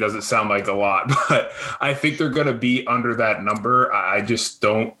 73 doesn't sound like a lot, but I think they're going to be under that number. I just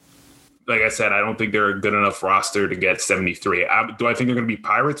don't. Like I said, I don't think they're a good enough roster to get 73. Do I think they're going to be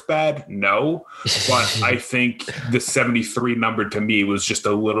Pirates bad? No. But I think the 73 number to me was just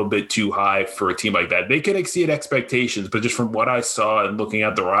a little bit too high for a team like that. They could exceed expectations, but just from what I saw and looking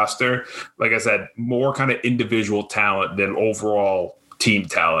at the roster, like I said, more kind of individual talent than overall team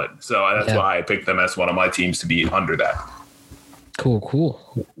talent. So that's why I picked them as one of my teams to be under that.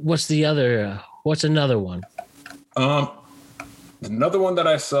 Cool. What's another one? Another one that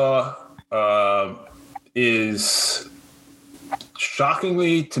I saw is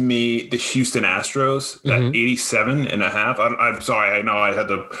shockingly to me the Houston Astros at 87.5. I'm sorry, I know I had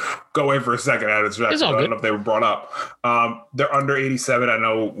to go away for a second. I don't know if they were brought up. They're under 87. I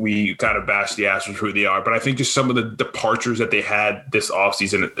know we kind of bashed the Astros who they are, but I think just some of the departures that they had this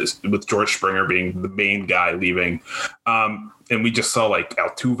offseason with George Springer being the main guy leaving. And we just saw like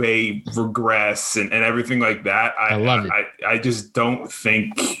Altuve regress and everything like that. I love it. I just don't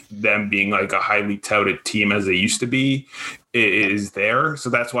think them being like a highly touted team as they used to be is there. So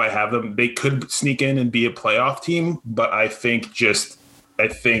that's why I have them. They could sneak in and be a playoff team, but I think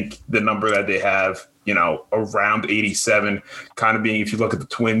the number that they have, around 87, kind of being, if you look at the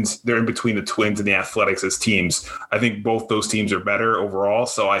Twins, they're in between the Twins and the Athletics as teams. I think both those teams are better overall.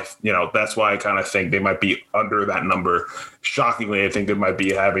 So that's why I kind of think they might be under that number. Shockingly, I think they might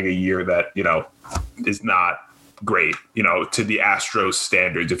be having a year that, is not great, to the Astros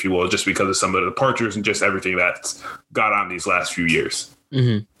standards, if you will, just because of some of the departures and just everything that's got on these last few years.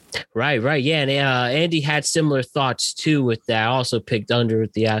 Mm-hmm. Right. Yeah. And Andy had similar thoughts too with that. I also picked under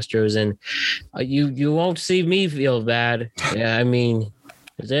with the Astros, and you won't see me feel bad. Yeah, I mean,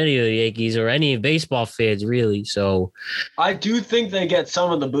 as any of the Yankees or any baseball fans really. So I do think they get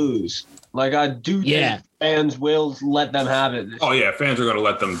some of the booze. Like I do think fans will let them have it. Oh yeah, fans are going to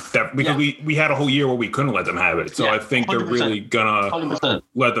let them because we had a whole year where we couldn't let them have it. So I think 100%. They're really going to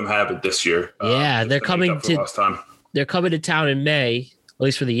let them have it this year. They're coming They're coming to town in May. At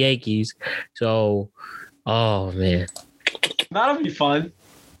least for the Yankees. So, oh man, that'll be fun.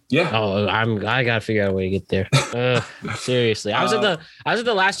 Yeah. Oh, I gotta figure out a way to get there. Seriously, I was at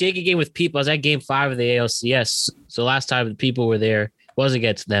the last Yankee game with people. I was at Game 5 of the ALCS. So last time the people were there was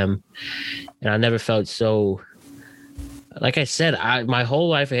against them, and I never felt so. Like I said, my whole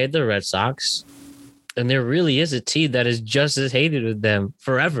life I hated the Red Sox, and there really is a team that is just as hated with them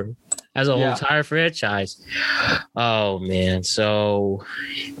forever. As a whole entire franchise. Oh, man. So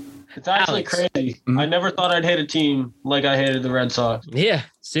it's actually crazy. I never thought I'd hate a team like I hated the Red Sox. Yeah,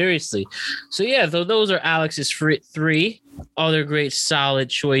 seriously. So, those are Alex's three other great solid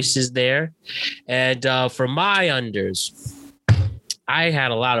choices there. And for my unders, I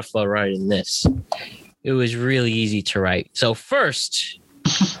had a lot of fun writing this. It was really easy to write. So first,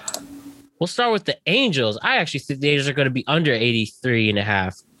 we'll start with the Angels. I actually think the Angels are going to be under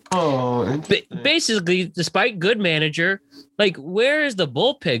 83.5. Oh, basically, despite good manager, like where is the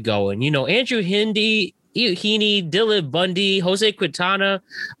bullpen going? Andrew Heaney, Dylan Bundy, Jose Quintana.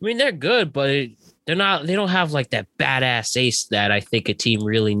 I mean, they're good, but they're not. They don't have like that badass ace that I think a team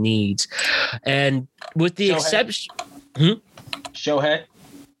really needs. And with the exception, Shohei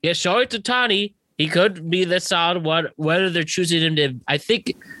Ohtani, he could be the solid one. Whether they're choosing him to,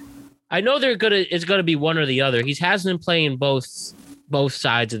 I know it's gonna be one or the other. He hasn't been playing both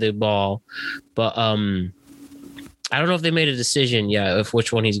sides of the ball, but I don't know if they made a decision yet of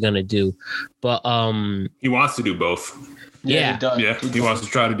which one he's gonna do, but he wants to do both. He wants to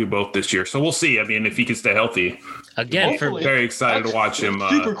try to do both this year, so we'll see. I mean, if he can stay healthy again, very excited to watch him.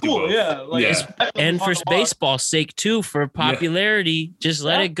 Super cool, and for baseball's sake too, for popularity, just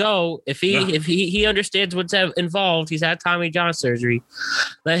let it go. If he understands what's involved, he's had Tommy John surgery.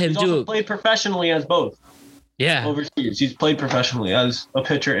 Let him do it. Played professionally as both. Yeah. Overseas. He's played professionally as a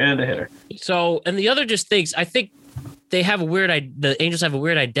pitcher and a hitter. So, and the other just things, I think the Angels have a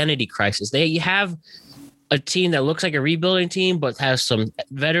weird identity crisis. They have a team that looks like a rebuilding team, but has some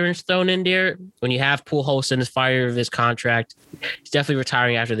veterans thrown in there. When you have Pujols in his fire of his contract, he's definitely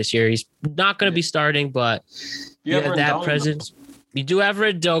retiring after this year. He's not going to be starting, but You have that Rendon. presence. You do have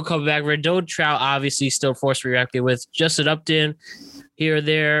Rendon come back. Rendon, Trout, obviously still forced to be reckoned with. Justin Upton here or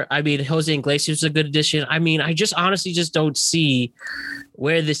there. I mean, Jose Iglesias is a good addition. I mean, I just honestly just don't see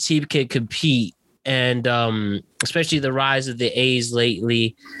where this team can compete. And especially the rise of the A's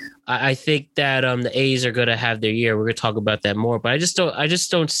lately. I think that the A's are going to have their year. We're going to talk about that more, but I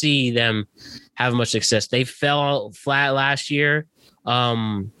just don't see them having much success. They fell flat last year.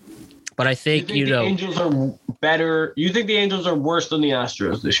 But I think, the Angels are better. You think the Angels are worse than the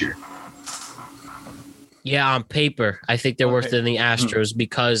Astros this year? Yeah, on paper, I think they're worse than the Astros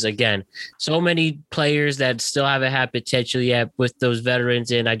because, again, so many players that still haven't had potential yet with those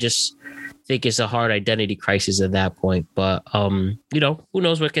veterans in. I just think it's a hard identity crisis at that point. But, who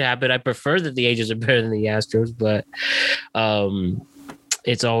knows what could happen. I prefer that the Angels are better than the Astros, but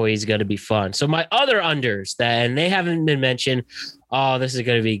it's always going to be fun. So my other unders, and they haven't been mentioned. Oh, this is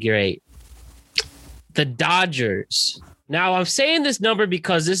going to be great. The Dodgers. Now, I'm saying this number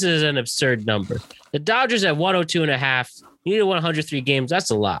because this is an absurd number. The Dodgers at 102.5. You need to win 103 games. That's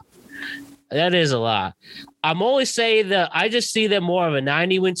a lot. That is a lot. I'm only saying that I just see them more of a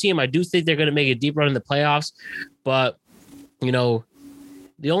 90-win team. I do think they're going to make a deep run in the playoffs. But,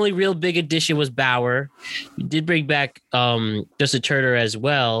 the only real big addition was Bauer. You did bring back Justin Turner as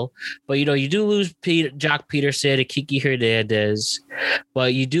well. But, you do lose Jock Peterson and Kiki Hernandez.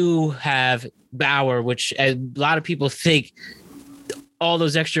 But you do have Bauer, which a lot of people think all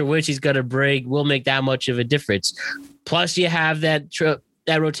those extra wins he's going to bring will make that much of a difference. Plus, you have that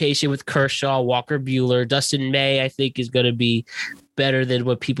rotation with Kershaw, Walker Buehler, Dustin May, I think is going to be better than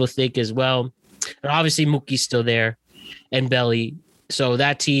what people think as well. And obviously Mookie's still there and Belly. So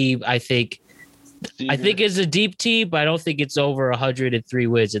that team, I think is a deep team, but I don't think it's over 103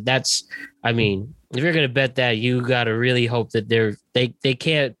 wins. And that's, if you're going to bet that, you got to really hope that they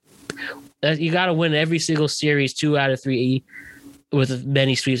can't. You got to win every single series 2 out of 3 with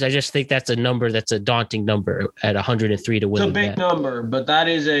many sweeps. I just think that's a daunting number at 103 to win. It's a big number, but that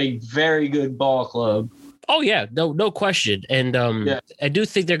is a very good ball club. Oh yeah, no question. And I do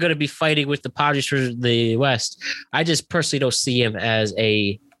think they're going to be fighting with the Padres for the West. I just personally don't see him as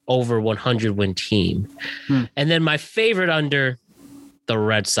a over 100 win team. And then my favorite under, the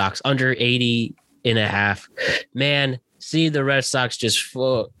Red Sox, under 80.5. Man, see the Red Sox just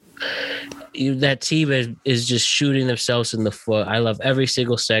that team is just shooting themselves in the foot. I love every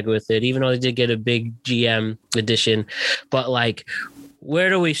single segment with it, even though they did get a big GM addition. But where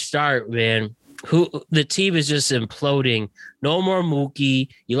do we start, man? The team is just imploding. No more Mookie.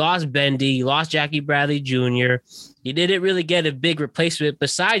 You lost Bendy. You lost Jackie Bradley Jr. You didn't really get a big replacement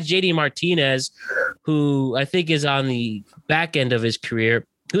besides JD Martinez, who I think is on the back end of his career.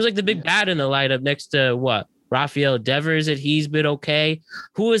 Who's the big bat in the lineup next to what? Rafael Devers, that he's been okay.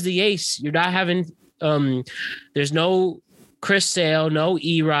 Who is the ace? You're not having there's no Chris Sale, no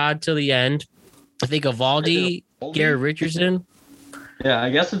Erod till the end. I think Evaldi, Garrett Richardson. Yeah, I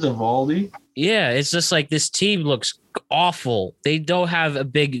guess it's Evaldi. Yeah, it's just this team looks awful. They don't have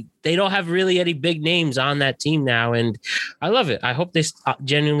really any big names on that team now, and I love it. I hope they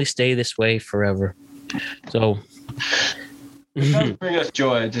genuinely stay this way forever. So it does bring us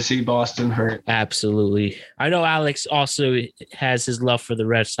joy to see Boston hurt. Absolutely. I know Alex also has his love for the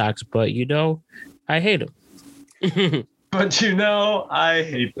Red Sox, but I hate them. But I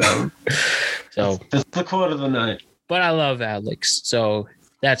hate them. So that's the quote of the night. But I love Alex, so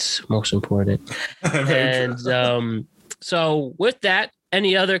that's most important. And so with that,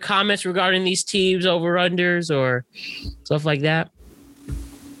 any other comments regarding these teams, over-unders, or stuff like that?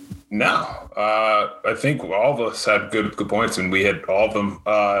 No, I think all of us had good points, and we had all of them.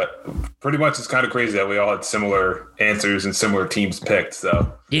 Pretty much, it's kind of crazy that we all had similar answers and similar teams picked.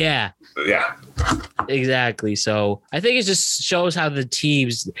 So yeah, exactly. So I think it just shows how the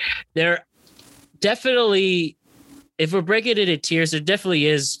teams, they're definitely, if we're breaking it into tiers, there definitely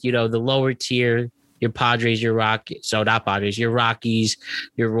is, the lower tier, your Padres, your Rockies. So not Padres, your Rockies,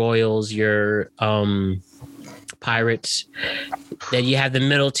 your Royals, your Pirates. Then you have the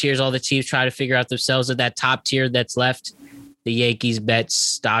middle tiers, all the teams try to figure out themselves at that top tier that's left. The Yankees,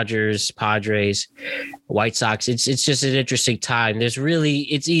 Mets, Dodgers, Padres, White Sox. It's just an interesting time. It's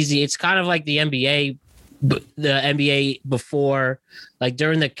easy. It's kind of like the NBA before,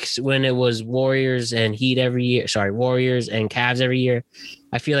 during when it was Warriors and Heat every year. Warriors and Cavs every year.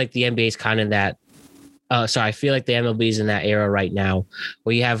 I feel like the NBA is kind of that. I feel like the MLB is in that era right now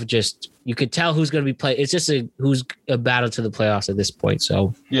where you have you could tell who's going to be playing. It's just who's a battle to the playoffs at this point.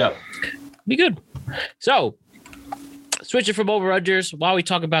 So yeah, be good. So switching from over-unders, while we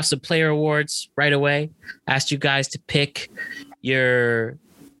talk about some player awards right away, I asked you guys to pick your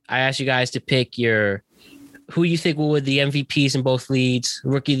who you think will win the MVPs in both leagues,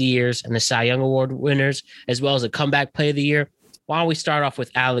 Rookie of the Years, and the Cy Young Award winners, as well as a Comeback Player of the Year. Why don't we start off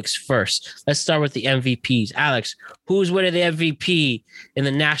with Alex first? Let's start with the MVPs. Alex, who's winning the MVP in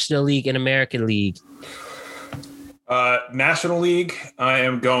the National League and American League? National League, I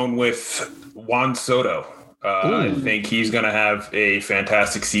am going with Juan Soto. I think he's going to have a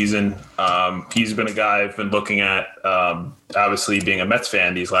fantastic season. He's been a guy I've been looking at, obviously being a Mets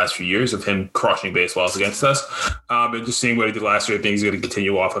fan these last few years of him crushing baseballs against us. And just seeing what he did last year, I think he's going to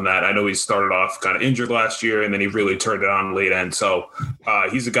continue off on that. I know he started off kind of injured last year, and then he really turned it on late end. So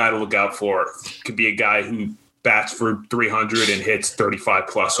he's a guy to look out for. Could be a guy who bats for 300 and hits 35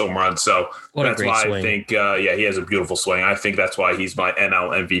 plus home runs. So that's why swing. I think, he has a beautiful swing. I think that's why he's my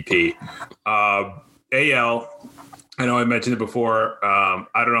NL MVP. AL, I know I mentioned it before. I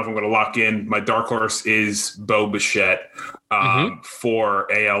don't know if I'm going to lock in. My dark horse is Bo Bichette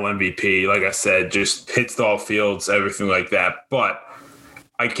for AL MVP. Like I said, just hits all fields, everything like that. But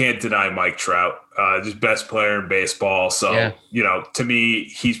I can't deny Mike Trout, just best player in baseball. So, to me,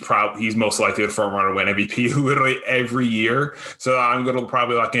 he's most likely the front runner to win MVP literally every year. So I'm going to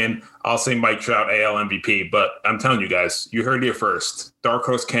probably lock in. I'll say Mike Trout, AL MVP. But I'm telling you guys, you heard it here first. Dark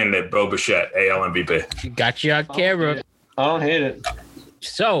horse candidate, Bo Bichette, AL MVP. Got you on camera. I don't hate it.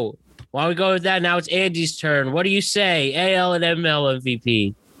 So while we go with that, now it's Andy's turn. What do you say, AL and ML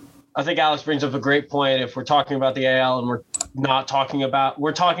MVP? I think Alex brings up a great point. If we're talking about the AL and we're talking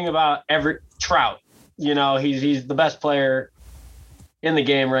about every Trout, he's the best player in the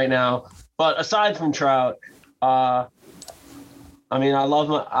game right now. But aside from Trout, I love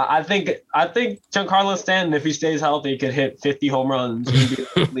him. I think Giancarlo Stanton, if he stays healthy, could hit 50 home runs and be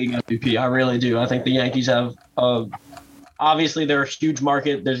the league MVP. I really do. I think the Yankees have obviously they're a huge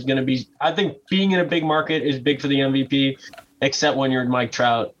market. I think being in a big market is big for the MVP. Except when you're Mike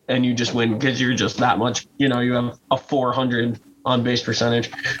Trout and you just win because you're just that much, you have a 400 on base percentage.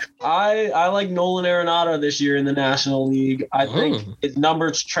 I like Nolan Arenado this year in the National League. I think his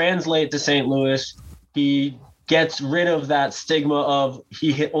numbers translate to St. Louis. He gets rid of that stigma of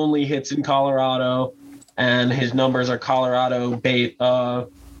only hits in Colorado and his numbers are Colorado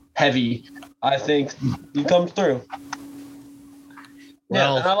heavy. I think he comes through. And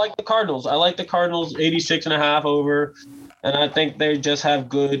I like the Cardinals. 86.5 over. And I think they just have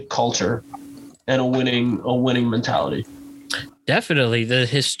good culture and a winning mentality. Definitely.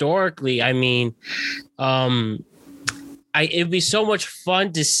 Historically, it'd be so much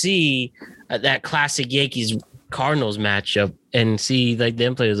fun to see that classic Yankees Cardinals matchup and see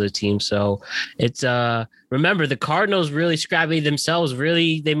them play as a team. So it's remember the Cardinals really scrappy themselves.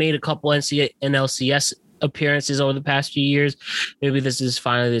 Really, they made a couple NLCS appearances over the past few years. Maybe this is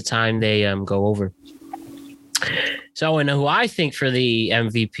finally the time they go over. So, and who I think for the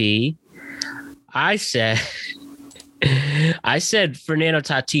MVP, I said Fernando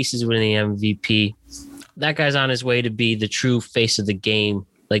Tatis is winning the MVP. That guy's on his way to be the true face of the game,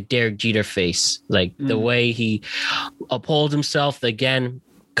 like Derek Jeter face, the way he upholds himself again,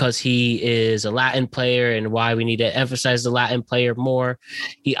 because he is a Latin player and why we need to emphasize the Latin player more.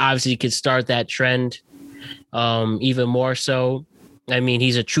 He obviously could start that trend even more so.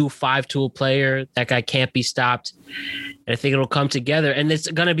 He's a true 5-tool player. That guy can't be stopped. And I think it'll come together. And it's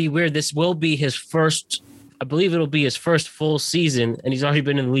going to be weird. This will be his first, I believe it'll be his first full season. And he's already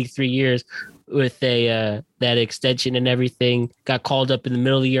been in the league 3 years with that extension and everything. Got called up in the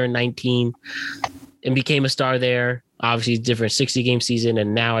middle of the year in 19 and became a star there. Obviously, different 60-game season.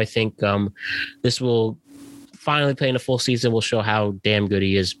 And now I think this will finally play in a full season will show how damn good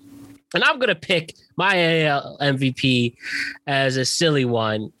he is. And I'm going to pick my AL MVP as a silly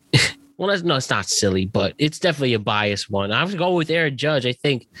one. Well, it's not silly, but it's definitely a biased one. I'm going to go with Aaron Judge. I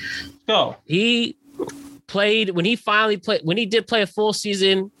think he played when he did play a full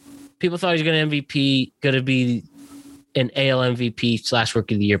season. People thought he was going to be an AL MVP /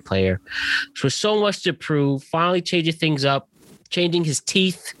 Rookie of the Year player. So so much to prove. Finally changing things up, changing his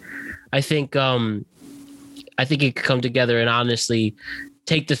teeth. I think it could come together and honestly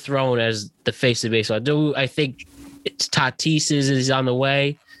take the throne as the face of baseball. I think it's Tatis is on the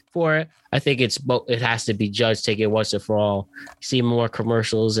way for it. I think it has to be Judge take it once and for all. See more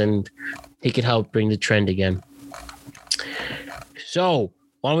commercials and he could help bring the trend again. So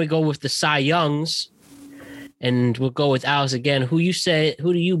why don't we go with the Cy Youngs and we'll go with Alex again. Who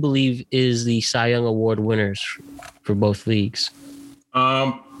do you believe is the Cy Young Award winners for both leagues?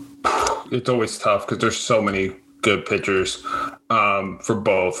 It's always tough because there's so many good pitchers for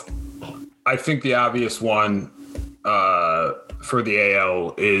both. I think the obvious one, for the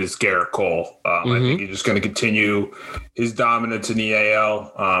AL is Garrett Cole. I think he's just going to continue his dominance in the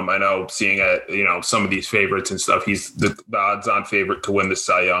AL. I know seeing at some of these favorites and stuff, he's the odds-on favorite to win the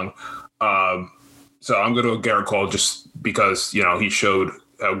Cy Young. So I'm going to go Garrett Cole just because he showed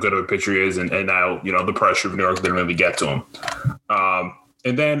how good of a pitcher he is, and now the pressure of New York didn't really get to him.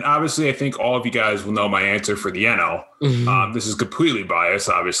 And then obviously I think all of you guys will know my answer for the NL. This is completely biased,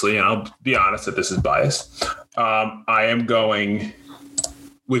 obviously, and I'll be honest that this is biased. I am going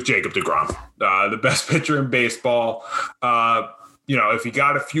with Jacob deGrom, the best pitcher in baseball. If he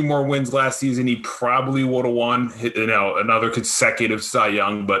got a few more wins last season, he probably would have won, another consecutive Cy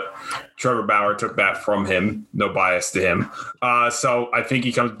Young, but Trevor Bauer took that from him. No bias to him. So I think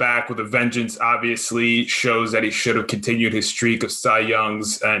he comes back with a vengeance, obviously shows that he should have continued his streak of Cy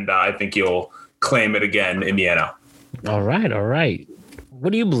Youngs, and I think he'll claim it again in the NL. All right.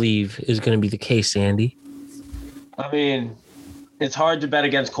 What do you believe is going to be the case, Andy? I mean, it's hard to bet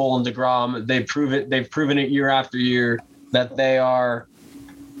against Cole and deGrom. They've proven it year after year that they are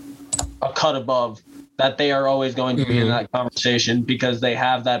a cut above, that they are always going to be in that conversation because they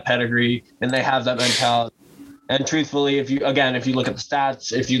have that pedigree and they have that mentality. And truthfully, if you look at the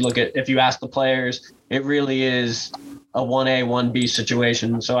stats, if you ask the players, it really is a 1A, 1B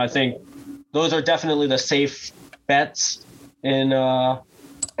situation. So I think those are definitely the safe bets, and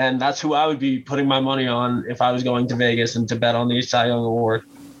that's who I would be putting my money on if I was going to Vegas and to bet on the Cy Young Award.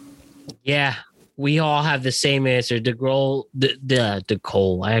 Yeah. We all have the same answer. DeGrom.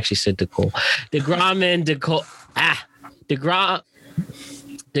 I actually said DeCole. DeGrom and DeCole.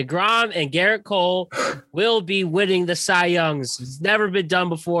 DeGrom and Garrett Cole will be winning the Cy Youngs. It's never been done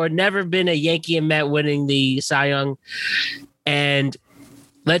before. Never been a Yankee and Met winning the Cy Young. And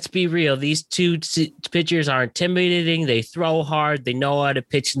let's be real. These two pitchers are intimidating. They throw hard. They know how to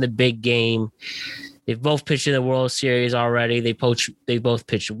pitch in the big game. They've both pitched in the World Series already. They both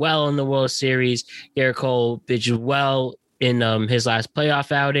pitched well in the World Series. Garrett Cole pitched well in his last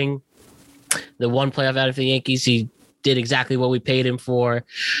playoff outing. The one playoff outing for the Yankees, he did exactly what we paid him for.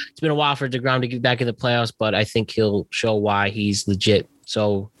 It's been a while for DeGrom to get back in the playoffs, but I think he'll show why he's legit.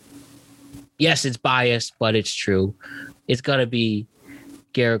 So, yes, it's biased, but it's true. It's going to be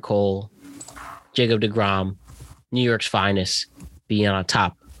Garrett Cole, Jacob deGrom, New York's finest, being on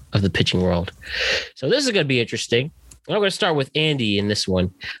top of the pitching world. So this is going to be interesting. I'm going to start with Andy in this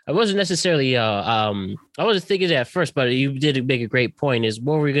one. I wasn't necessarily, I wasn't thinking that at first, but you did make a great point is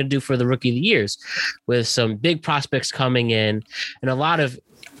what we're going to do for the rookie of the years with some big prospects coming in and a lot of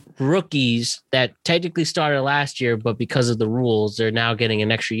rookies that technically started last year, but because of the rules, they're now getting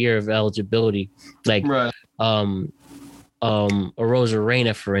an extra year of eligibility. Like, right.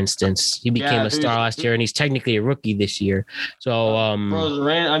 Arozarena, for instance, he became a star last year, and he's technically a rookie this year. So,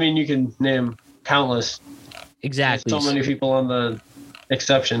 Arozarena, I mean, you can name countless. Exactly. There's so many people on the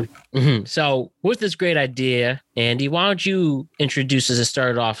exception. Mm-hmm. So, with this great idea, Andy, why don't you introduce us to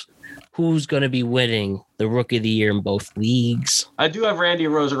start off? Who's going to be winning the Rookie of the Year in both leagues? I do have Randy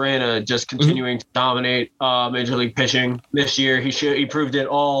Arozarena just continuing to dominate Major League pitching this year. He proved it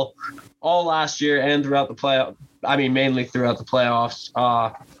all last year and throughout the playoff. I mean, mainly throughout the playoffs,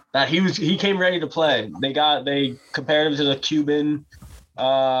 that he came ready to play. They compared him to the Cuban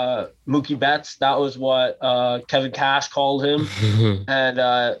Mookie Betts. That was what Kevin Cash called him.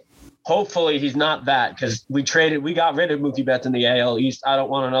 And hopefully he's not that, because we got rid of Mookie Betts in the AL East. I don't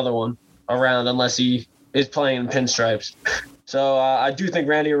want another one around unless he is playing in pinstripes. So I do think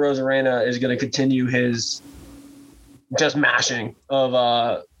Randy Arozarena is going to continue his just mashing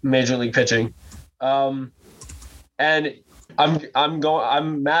of Major League pitching. And I'm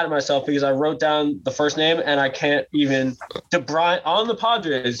mad at myself because I wrote down the first name and I can't even. DeBrian on the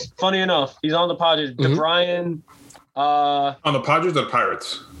Padres. Funny enough, he's on the Padres. DeBrian. On the Padres or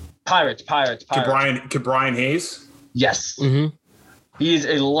Pirates? Pirates. Ke'Bryan Hayes. Yes. Mm-hmm. He's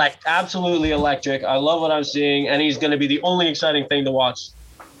absolutely electric. I love what I'm seeing, and he's going to be the only exciting thing to watch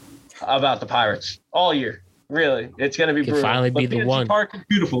about the Pirates all year. Really, it's going to be brutal. Finally be the one. Park is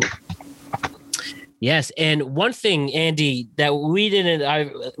beautiful. Yes, and one thing, Andy, that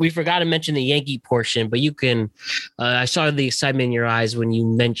we forgot to mention the Yankee portion, but you can. I saw the excitement in your eyes when you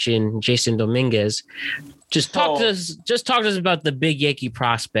mentioned Jason Dominguez. Just talk to us about the big Yankee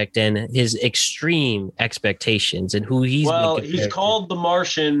prospect and his extreme expectations and who he's. Well, he's called the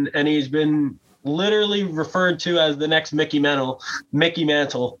Martian, and he's been literally referred to as the next Mickey Mantle,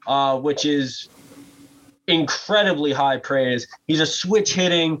 which is incredidly high praise. He's a switch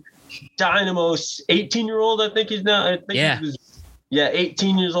hitting dynamo 18-year-old. I think he's now.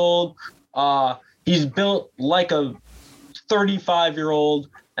 18 years old. He's built like a 35-year-old,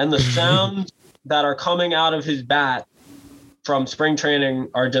 and the sounds that are coming out of his bat from spring training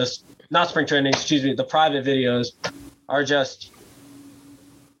are just not spring training, excuse me, the private videos are just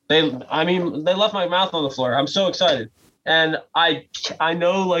they left my mouth on the floor. I'm so excited. And I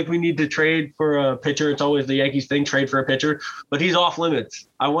know like we need to trade for a pitcher. It's always the Yankees thing, trade for a pitcher, but he's off limits.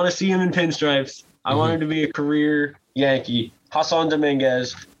 I want to see him in pinstripes. I want him to be a career Yankee. Hassan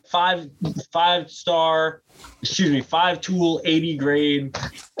Dominguez, 5-tool, 80 grade,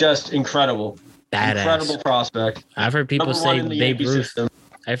 just incredible. Badass. Incredible prospect. I've heard people say Babe Ruth.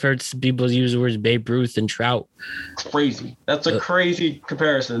 I've heard people use the words Babe Ruth and Trout. Crazy. That's a crazy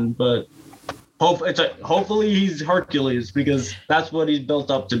comparison, but hopefully he's Hercules because that's what he's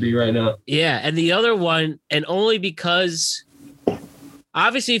built up to be right now. Yeah, and the other one, and only because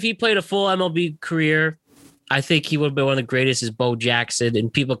obviously if he played a full MLB career, I think he would have been one of the greatest is Bo Jackson,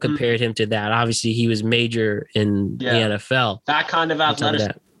 and people compared him to that. Obviously he was major in the NFL. That kind of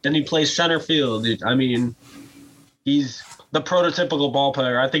athleticism. Then he plays center field. I mean, he's the prototypical ball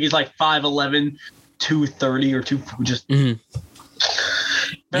player. I think he's like 5'11", 230 or 2 just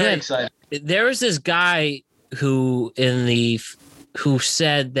very excited. There was this guy who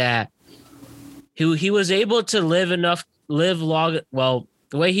said that he was able to live long. Well,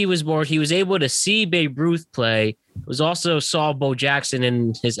 the way he was born, he was able to see Babe Ruth play. Was also saw Bo Jackson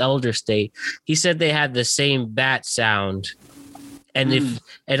in his elder state. He said they had the same bat sound, and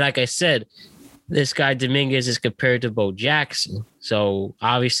like I said, this guy Dominguez is compared to Bo Jackson. So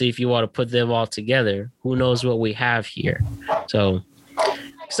obviously, if you want to put them all together, who knows what we have here? So.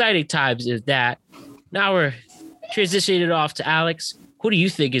 Exciting times is that. Now we're transitioning it off to Alex. Who do you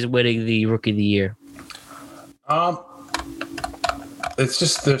think is winning the Rookie of the Year? It's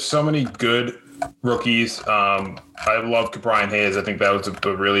just there's so many good rookies. I love Brian Hayes. I think that was a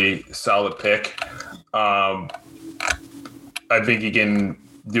really solid pick. I think he can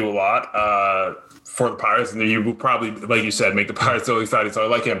do a lot for the Pirates, and you will probably, like you said, make the Pirates so excited. So I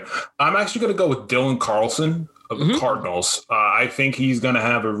like him. I'm actually going to go with Dylan Carlson of the Cardinals. I think he's going to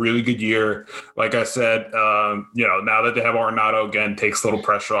have a really good year. Like I said, now that they have Arenado again, takes a little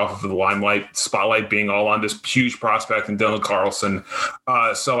pressure off of the spotlight being all on this huge prospect and Dylan Carlson.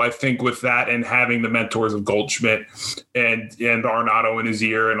 So I think with that and having the mentors of Goldschmidt and Arenado in his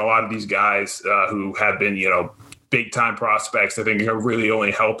ear and a lot of these guys who have been, big time prospects, I think it'll really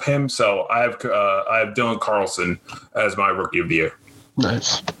only help him. So I have Dylan Carlson as my Rookie of the Year.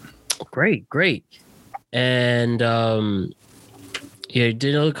 Nice. Great. And you had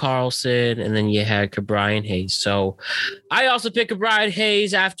Dylan Carlson, and then you had Brian Hayes. So I also picked Brian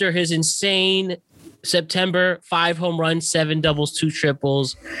Hayes after his insane September 5 home runs, 7 doubles, 2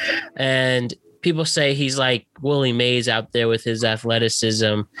 triples. And people say he's like Willie Mays out there with his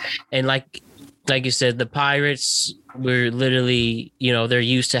athleticism. And like you said, the Pirates were literally, they're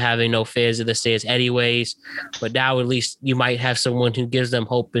used to having no fans in the stands anyways. But now at least you might have someone who gives them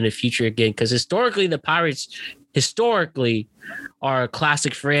hope in the future again. Because historically, the Pirates are a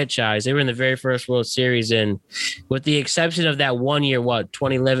classic franchise. They were in the very first World Series. And with the exception of that 1 year,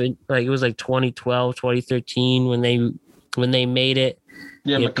 2011, like it was like 2012, 2013 when they made it.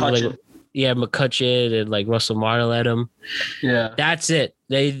 Yeah, McCutchen. McCutchen and like Russell Martin led them. Yeah. That's it.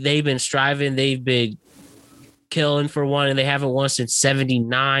 They've been striving. They've been killing for one, and they haven't won since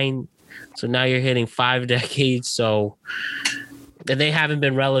 79. So now you're hitting 5 decades. So they haven't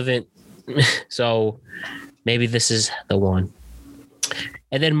been relevant. So maybe this is the one.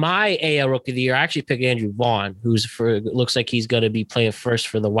 And then my AL Rookie of the Year, I actually picked Andrew Vaughn, looks like he's going to be playing first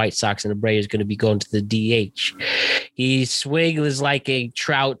for the White Sox, and the Braves going to be going to the DH. His swing is like a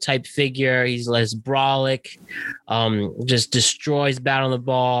Trout type figure. He's less brolic, just destroys bat on the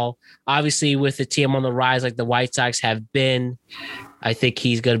ball. Obviously, with the team on the rise like the White Sox have been, I think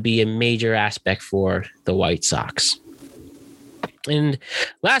he's going to be a major aspect for the White Sox. And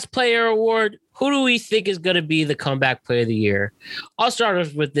last player award, who do we think is going to be the comeback player of the year? I'll start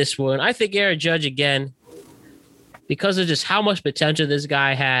off with this one. I think Aaron Judge again, because of just how much potential this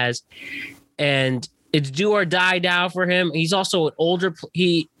guy has, and it's do or die now for him. He's also an older.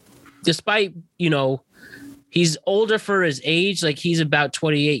 Despite he's older for his age. Like he's about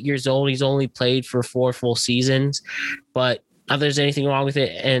 28 years old. He's only played for 4 full seasons, but not that there's anything wrong with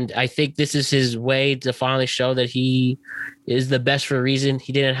it. And I think this is his way to finally show that he is the best for a reason.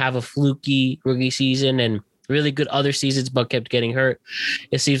 He didn't have a fluky rookie season and really good other seasons, but kept getting hurt.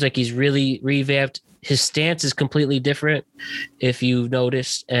 It seems like he's really revamped. His stance is completely different, if you've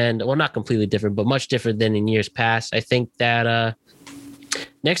noticed, and well, not completely different, but much different than in years past. I think that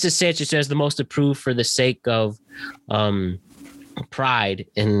next to Sanchez, as the most approved for the sake of pride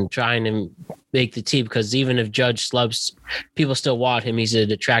in trying to make the team, because even if Judge slubs, people still want him. He's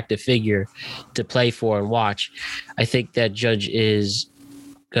an attractive figure to play for and watch. I think that Judge is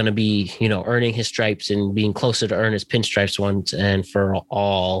going to be, earning his stripes and being closer to earn his pinstripes once and for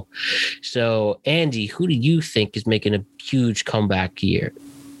all. So, Andy, who do you think is making a huge comeback year?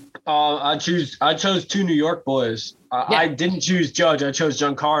 I chose two New York boys. I didn't choose Judge. I chose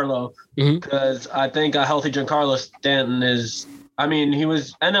Giancarlo because I think a healthy Giancarlo Stanton is. I mean, he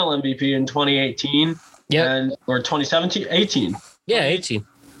was NL MVP in 2018 or 2017, 18. Yeah, 18.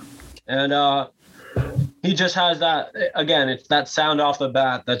 And he just has that. Again, it's that sound off the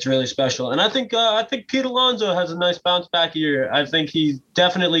bat that's really special. And I think Pete Alonso has a nice bounce back year. I think he's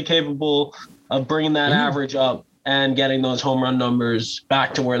definitely capable of bringing that average up and getting those home run numbers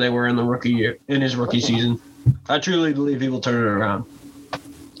back to where they were in his rookie season. I truly believe he will turn it around.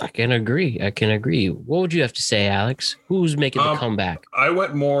 I can agree. What would you have to say, Alex? Who's making the comeback? I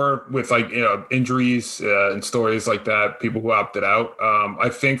went more with injuries and stories like that, people who opted out. I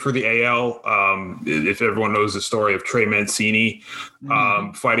think for the AL, if everyone knows the story of Trey Mancini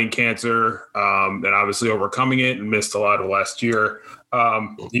fighting cancer and obviously overcoming it and missed a lot of last year.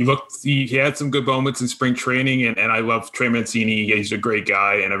 He had some good moments in spring training, and I love Trey Mancini. He's a great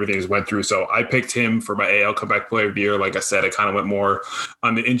guy and everything he's went through. So I picked him for my AL comeback player of the year. Like I said, I kind of went more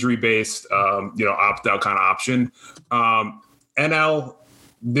on the injury based, opt out kind of option. NL,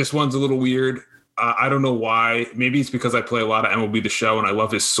 this one's a little weird. I don't know why. Maybe it's because I play a lot of MLB The Show and I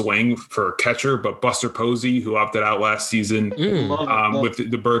love his swing for catcher. But Buster Posey, who opted out last season with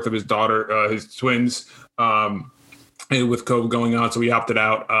the birth of his daughter, his twins. With COVID going on, so he opted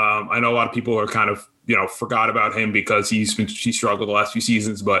out. I know a lot of people are kind of, forgot about him because he struggled the last few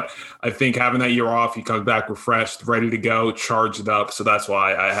seasons. But I think having that year off, he comes back refreshed, ready to go, charged up. So that's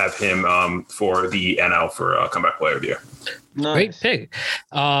why I have him for the NL for comeback player of the year. Nice. Great pick.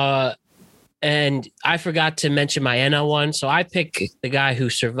 And I forgot to mention my NL one. So I pick the guy who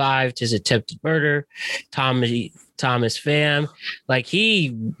survived his attempted murder, Thomas Pham. Like,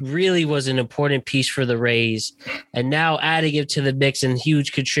 he really was an important piece for the Rays, and now adding him to the mix and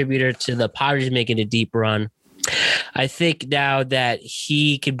huge contributor to the Padres making a deep run. I think now that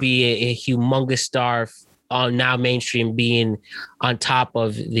he could be a humongous star on now mainstream, being on top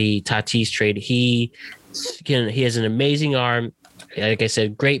of the Tatis trade. He has an amazing arm. Like I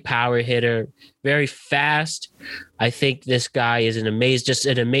said, great power hitter, very fast. I think this guy is an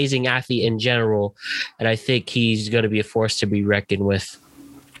amazing athlete in general. And I think he's going to be a force to be reckoned with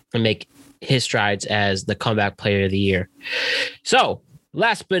and make his strides as the comeback player of the year. So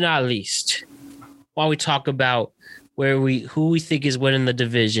last but not least, while we talk about who we think is winning the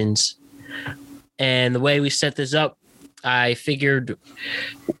divisions and the way we set this up, I figured,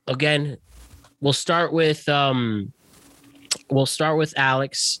 again, we'll start with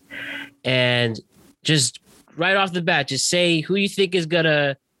Alex, and just right off the bat, just say who you think is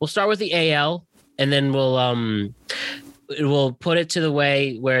we'll start with the AL, and then we'll put it to the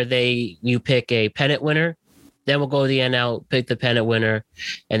way where you pick a pennant winner. Then we'll go to the NL, pick the pennant winner,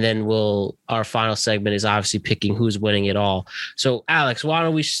 and then our final segment is obviously picking who's winning it all. So Alex, why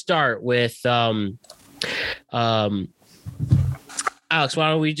don't we start with Alex, why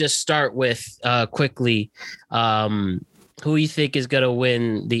don't we just start with quickly who you think is going to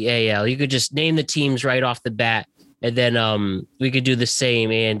win the AL? You could just name the teams right off the bat, and then we could do the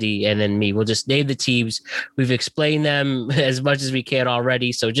same, Andy, and then me. We'll just name the teams. We've explained them as much as we can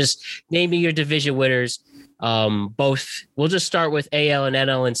already, so just name me your division winners. Both. We'll just start with AL and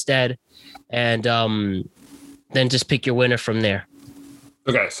NL instead, and then just pick your winner from there.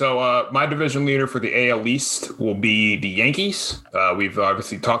 Okay, so my division leader for the AL East will be the Yankees. We've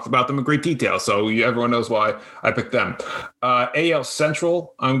obviously talked about them in great detail, so everyone knows why I picked them. AL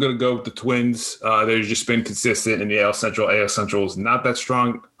Central, I'm going to go with the Twins. They've just been consistent in the AL Central. AL Central is not that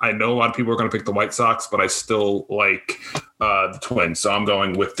strong. I know a lot of people are going to pick the White Sox, but I still like the Twins, so I'm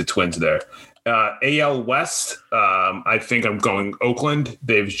going with the Twins there. AL West, I think I'm going Oakland.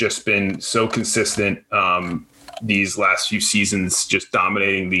 They've just been so consistent these last few seasons, just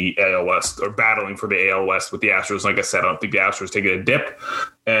dominating the AL West or battling for the AL West with the Astros. Like I said, I don't think the Astros taking a dip,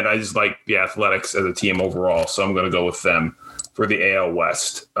 and I just like the Athletics as a team overall, so I'm going to go with them for the AL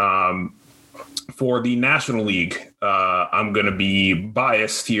West. For the National League, I'm going to be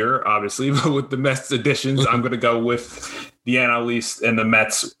biased here, obviously, but with the Mets additions, I'm going to go with the NL East and the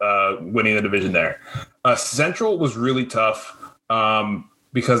Mets winning the division there. Central was really tough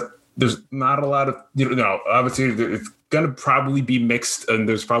because there's not a lot of, obviously it's going to probably be mixed, and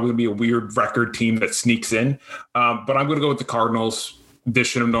there's probably going to be a weird record team that sneaks in. But I'm going to go with the Cardinals.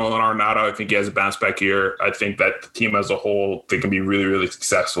 addition of Nolan Arenado, I think he has a bounce back year. I think that the team as a whole, they can be really, really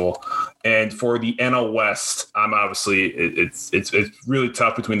successful. And for the NL West, I'm obviously it's really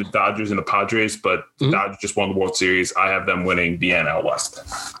tough between the Dodgers and the Padres, but the Dodgers just won the World Series. I have them winning the NL West.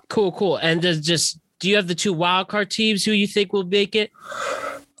 Cool. And do you have the two wild card teams who you think will make it?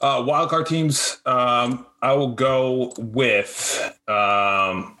 Wildcard teams, I will go with.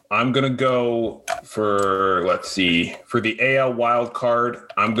 I'm gonna go for for the AL wild card.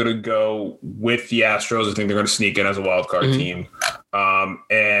 I'm gonna go with the Astros. I think they're gonna sneak in as a wild card team,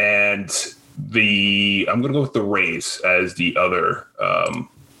 and I'm gonna go with the Rays as the other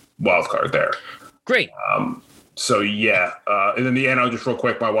wild card there. Great. So yeah, and then the NL, just real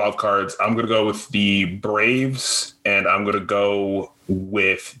quick, my wild cards. I'm gonna go with the Braves, and I'm gonna go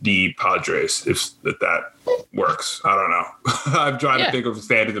with the Padres if that works. I don't know. I'm trying to think of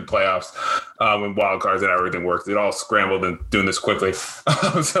standards in playoffs when wild cards and everything works. It all scrambled and doing this quickly.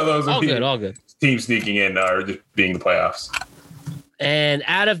 So those are all good. Teams sneaking in or just being the playoffs. And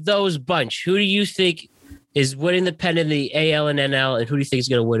out of those bunch, who do you think is winning the pennant in the AL and NL, and who do you think is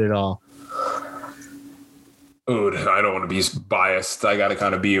going to win it all? Ooh, I don't want to be biased. I got to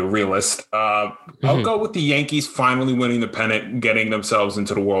kind of be a realist. I'll go with the Yankees finally winning the pennant and getting themselves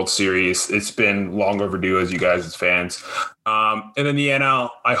into the World Series. It's been long overdue, as you guys as fans. And then the NL,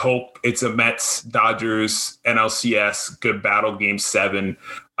 I hope it's a Mets, Dodgers, NLCS, good battle, Game 7.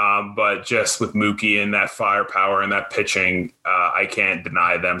 But just with Mookie and that firepower and that pitching, I can't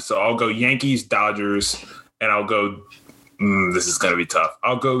deny them. So I'll go Yankees, Dodgers, and I'll go this is going to be tough.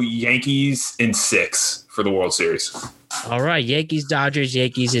 I'll go Yankees in 6 for the World Series. All right. Yankees, Dodgers,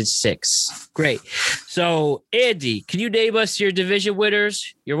 Yankees in 6. Great. So, Andy, can you name us your division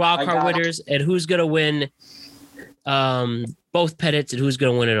winners, your wild card winners, and who's going to win both pennants and who's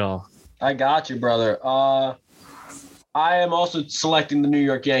going to win it all? I got you, brother. I am also selecting the New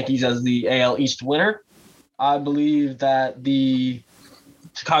York Yankees as the AL East winner. I believe that the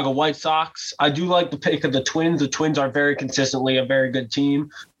Chicago White Sox, I do like the pick of the Twins. The Twins are very consistently a very good team,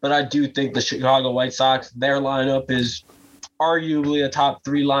 but I do think the Chicago White Sox, their lineup is arguably a top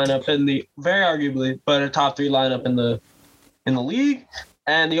 3 lineup but a top 3 lineup in the league.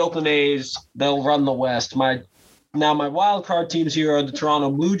 And the Oakland A's, they'll run the West. My wild card teams here are the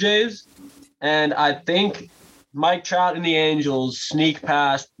Toronto Blue Jays, and I think Mike Trout and the Angels sneak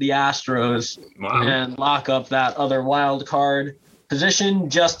past the Astros and lock up that other wild card position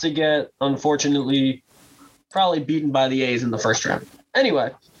just to get, unfortunately, probably beaten by the A's in the first round.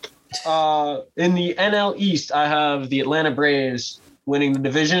 Anyway, in the NL East, I have the Atlanta Braves winning the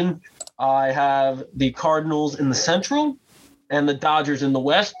division. I have the Cardinals in the Central and the Dodgers in the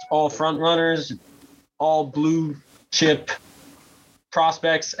West, all front runners, all blue chip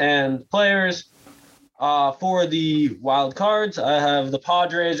prospects and players. For the wild cards, I have the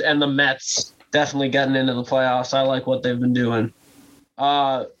Padres and the Mets definitely getting into the playoffs. I like what they've been doing.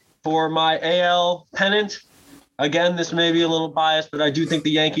 For my AL pennant, again, this may be a little biased, but I do think the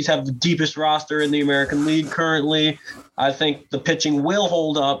Yankees have the deepest roster in the American League currently. I think the pitching will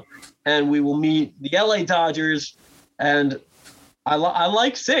hold up, and we will meet the LA Dodgers. And I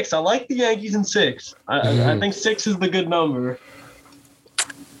like 6. I like the Yankees in 6. I think 6 is the good number.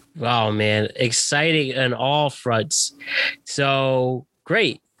 Wow, man. Exciting on all fronts. So,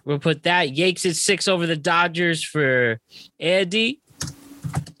 great. We'll put that Yankees at 6 over the Dodgers for Andy.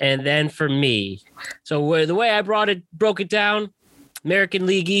 And then for me. So the way I broke it down, American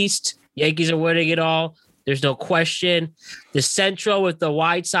League East, Yankees are winning it all. There's no question. The Central with the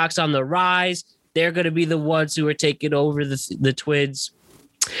White Sox on the rise, they're going to be the ones who are taking over the Twins.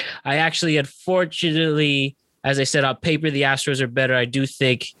 I actually, unfortunately, as I said, on paper, the Astros are better. I do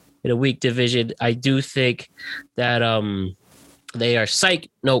think in a weak division, I do think that they are psyched.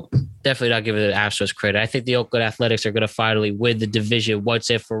 Nope, definitely not giving the Astros credit. I think the Oakland Athletics are going to finally win the division once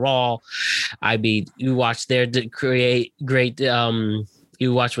and for all. I mean, you watch their create great.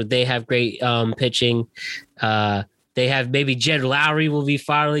 You watch what they have great pitching. They have maybe Jed Lowry will be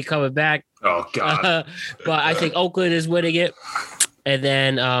finally coming back. Oh God! But I think Oakland is winning it, and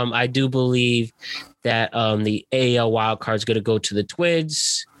then I do believe that the AL wild card is going to go to the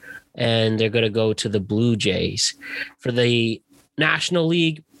Twins, and they're going to go to the Blue Jays. For the National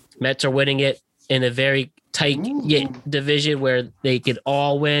League, Mets are winning it in a very tight division where they could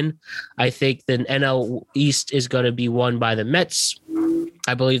all win. I think the NL East is going to be won by the Mets.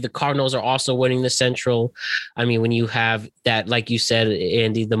 I believe the Cardinals are also winning the Central. I mean, when you have that, like you said,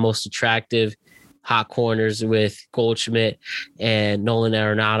 Andy, the most attractive hot corners with Goldschmidt and Nolan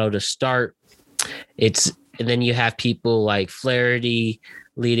Arenado to start, and then you have people like Flaherty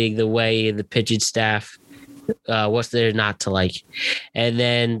leading the way in the pitching staff. What's there not to like? And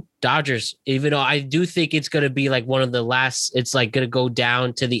then Dodgers, even though I do think it's going to be like one of the last, it's like going to go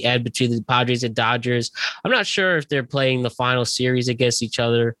down to the end between the Padres and Dodgers. I'm not sure if they're playing the final series against each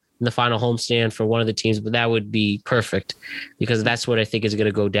other in the final homestand for one of the teams, but that would be perfect because that's what I think is going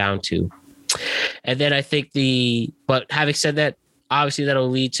to go down to. And then I think but having said that, obviously that'll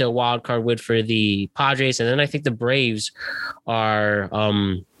lead to a wild card win for the Padres. And then I think the Braves are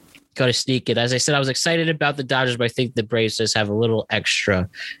going to sneak it. As I said, I was excited about the Dodgers, but I think the Braves just have a little extra,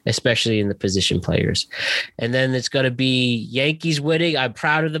 especially in the position players. And then it's going to be Yankees winning. I'm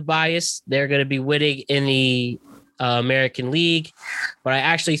proud of the bias. They're going to be winning in the American League, but I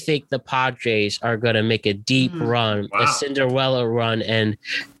actually think the Padres are going to make a deep run, a Cinderella run, and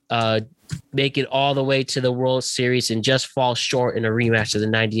make it all the way to the World Series and just fall short in a rematch of the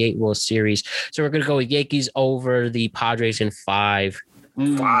 98 World Series. So we're going to go with Yankees over the Padres in 5.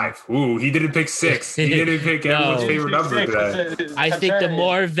 5. Ooh, he didn't pick 6. He didn't pick everyone's favorite number today. I think the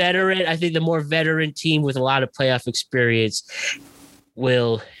more veteran team with a lot of playoff experience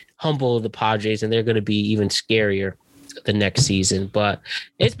will humble the Padres, and they're going to be even scarier the next season. But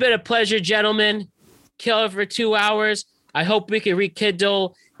it's been a pleasure, gentlemen. Kill it for 2 hours. I hope we can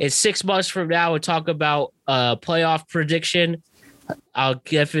rekindle in 6 months from now and talk about playoff prediction. I'll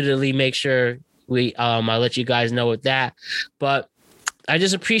definitely make sure I'll let you guys know with that. But I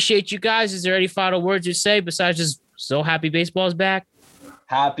just appreciate you guys. Is there any final words you say besides just so happy baseball is back?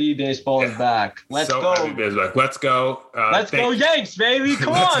 Happy baseball is back. Let's go. Happy baseball. Let's go. Let's go Yanks, baby.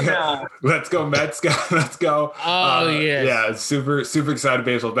 Come on now. Let's go Mets. Let's go. Oh, yes. Yeah, super, super excited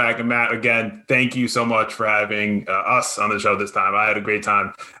baseball back. And Matt, again, thank you so much for having us on the show this time. I had a great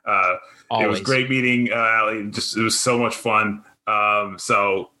time. It was great meeting Allie. It was so much fun.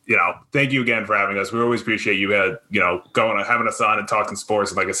 Thank you again for having us. We always appreciate you, having us on and talking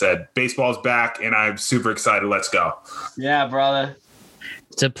sports. And like I said, baseball's back and I'm super excited. Let's go. Yeah, brother.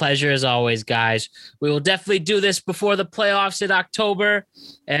 It's a pleasure as always, guys. We will definitely do this before the playoffs in October.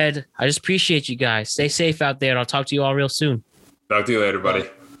 And I just appreciate you guys. Stay safe out there, and I'll talk to you all real soon. Talk to you later, buddy.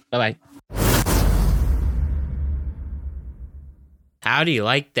 Bye-bye. How do you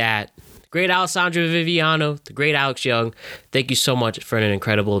like that? Great Alessandro Viviano, the great Alex Young. Thank you so much for an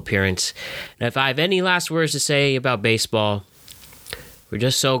incredible appearance. And if I have any last words to say about baseball, we're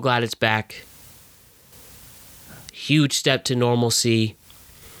just so glad it's back. Huge step to normalcy.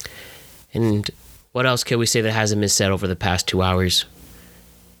 And what else can we say that hasn't been said over the past 2 hours?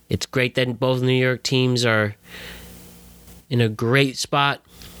 It's great that both New York teams are in a great spot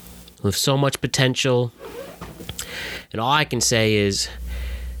with so much potential. And all I can say is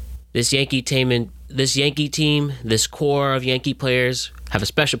this Yankee team, this core of Yankee players have a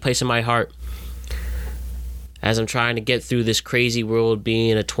special place in my heart as I'm trying to get through this crazy world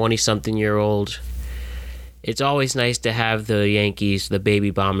being a 20-something-year-old. It's always nice to have the Yankees, the baby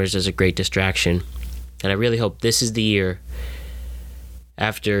bombers, as a great distraction. And I really hope this is the year,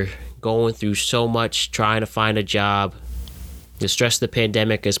 after going through so much trying to find a job, the stress the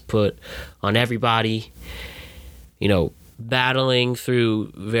pandemic has put on everybody, battling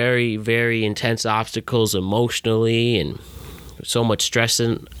through very, very intense obstacles emotionally and so much stress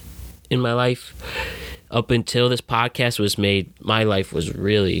in my life. Up until this podcast was made, my life was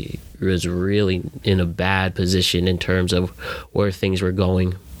really in a bad position in terms of where things were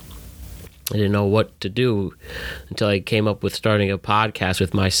going. I didn't know what to do until I came up with starting a podcast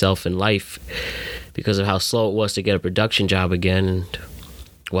with myself and life because of how slow it was to get a production job again. And,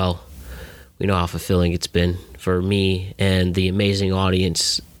 well, we know how fulfilling it's been for me and the amazing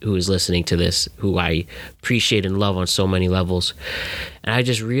audience who is listening to this, who I appreciate and love on so many levels. And I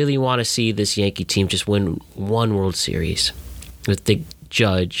just really want to see this Yankee team just win one World Series with the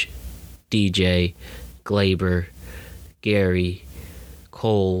Judge, DJ, Glaber, Gary,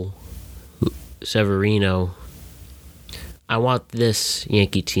 Cole, Severino. I want this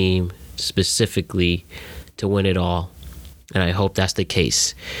Yankee team specifically to win it all. And I hope that's the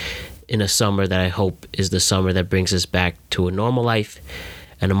case in a summer that I hope is the summer that brings us back to a normal life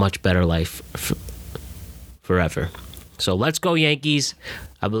and a much better life forever. So let's go, Yankees.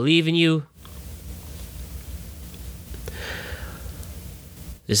 I believe in you.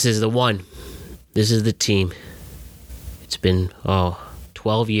 This is the one. This is the team. It's been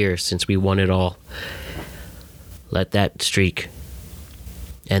 12 years since we won it all. Let that streak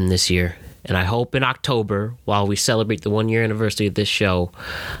end this year. And I hope in October, while we celebrate the 1-year anniversary of this show,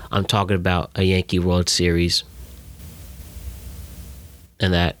 I'm talking about a Yankee World Series.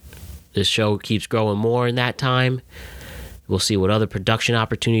 And that this show keeps growing more in that time. We'll see what other production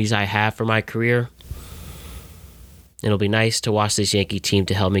opportunities I have for my career. It'll be nice to watch this Yankee team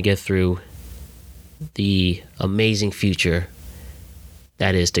to help me get through the amazing future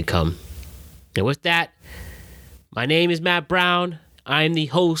that is to come. And with that, my name is Matt Brown. I am the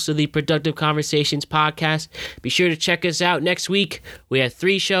host of the Productive Conversations podcast. Be sure to check us out next week. We have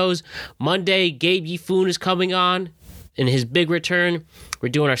 3 shows. Monday, Gabe Yifun is coming on in his big return. We're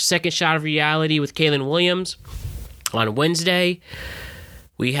doing our second shot of reality with Kaylin Williams. On Wednesday,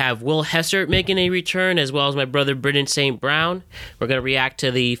 we have Will Hessert making a return, as well as my brother Brendan St. Brown. We're going to react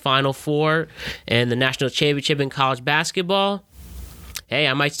to the Final Four and the national championship in college basketball. Hey,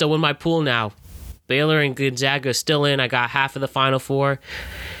 I might still win my pool now. Baylor and Gonzaga still in. I got half of the Final Four.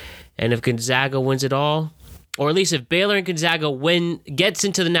 And if Gonzaga wins it all, or at least if Baylor and Gonzaga gets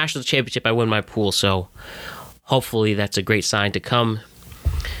into the national championship, I win my pool. So hopefully that's a great sign to come.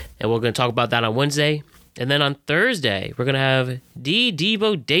 And we're going to talk about that on Wednesday. And then on Thursday, we're going to have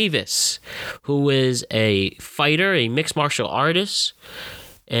Debo Davis, who is a fighter, a mixed martial artist,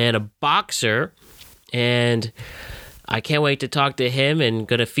 and a boxer. And I can't wait to talk to him and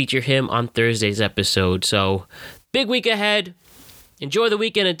going to feature him on Thursday's episode. So big week ahead. Enjoy the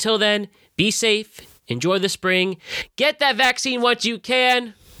weekend. Until then, be safe. Enjoy the spring. Get that vaccine once you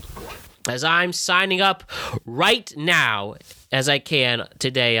can. As I'm signing up right now as I can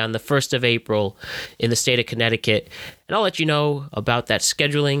today on the 1st of April in the state of Connecticut. And I'll let you know about that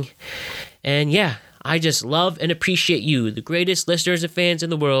scheduling. And yeah, I just love and appreciate you, the greatest listeners and fans in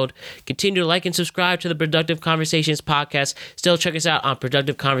the world. Continue to like and subscribe to the Productive Conversations podcast. Still check us out on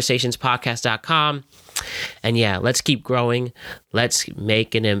productiveconversationspodcast.com. And yeah, let's keep growing. Let's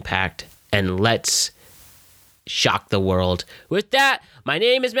make an impact. And let's shock the world. With that, my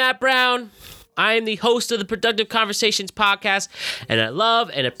name is Matt Brown. I am the host of the Productive Conversations podcast, and I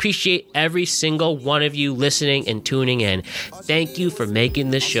love and appreciate every single one of you listening and tuning in. Thank you for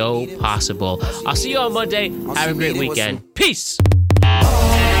making this show possible. I'll see you on Monday. Have a great weekend. Peace.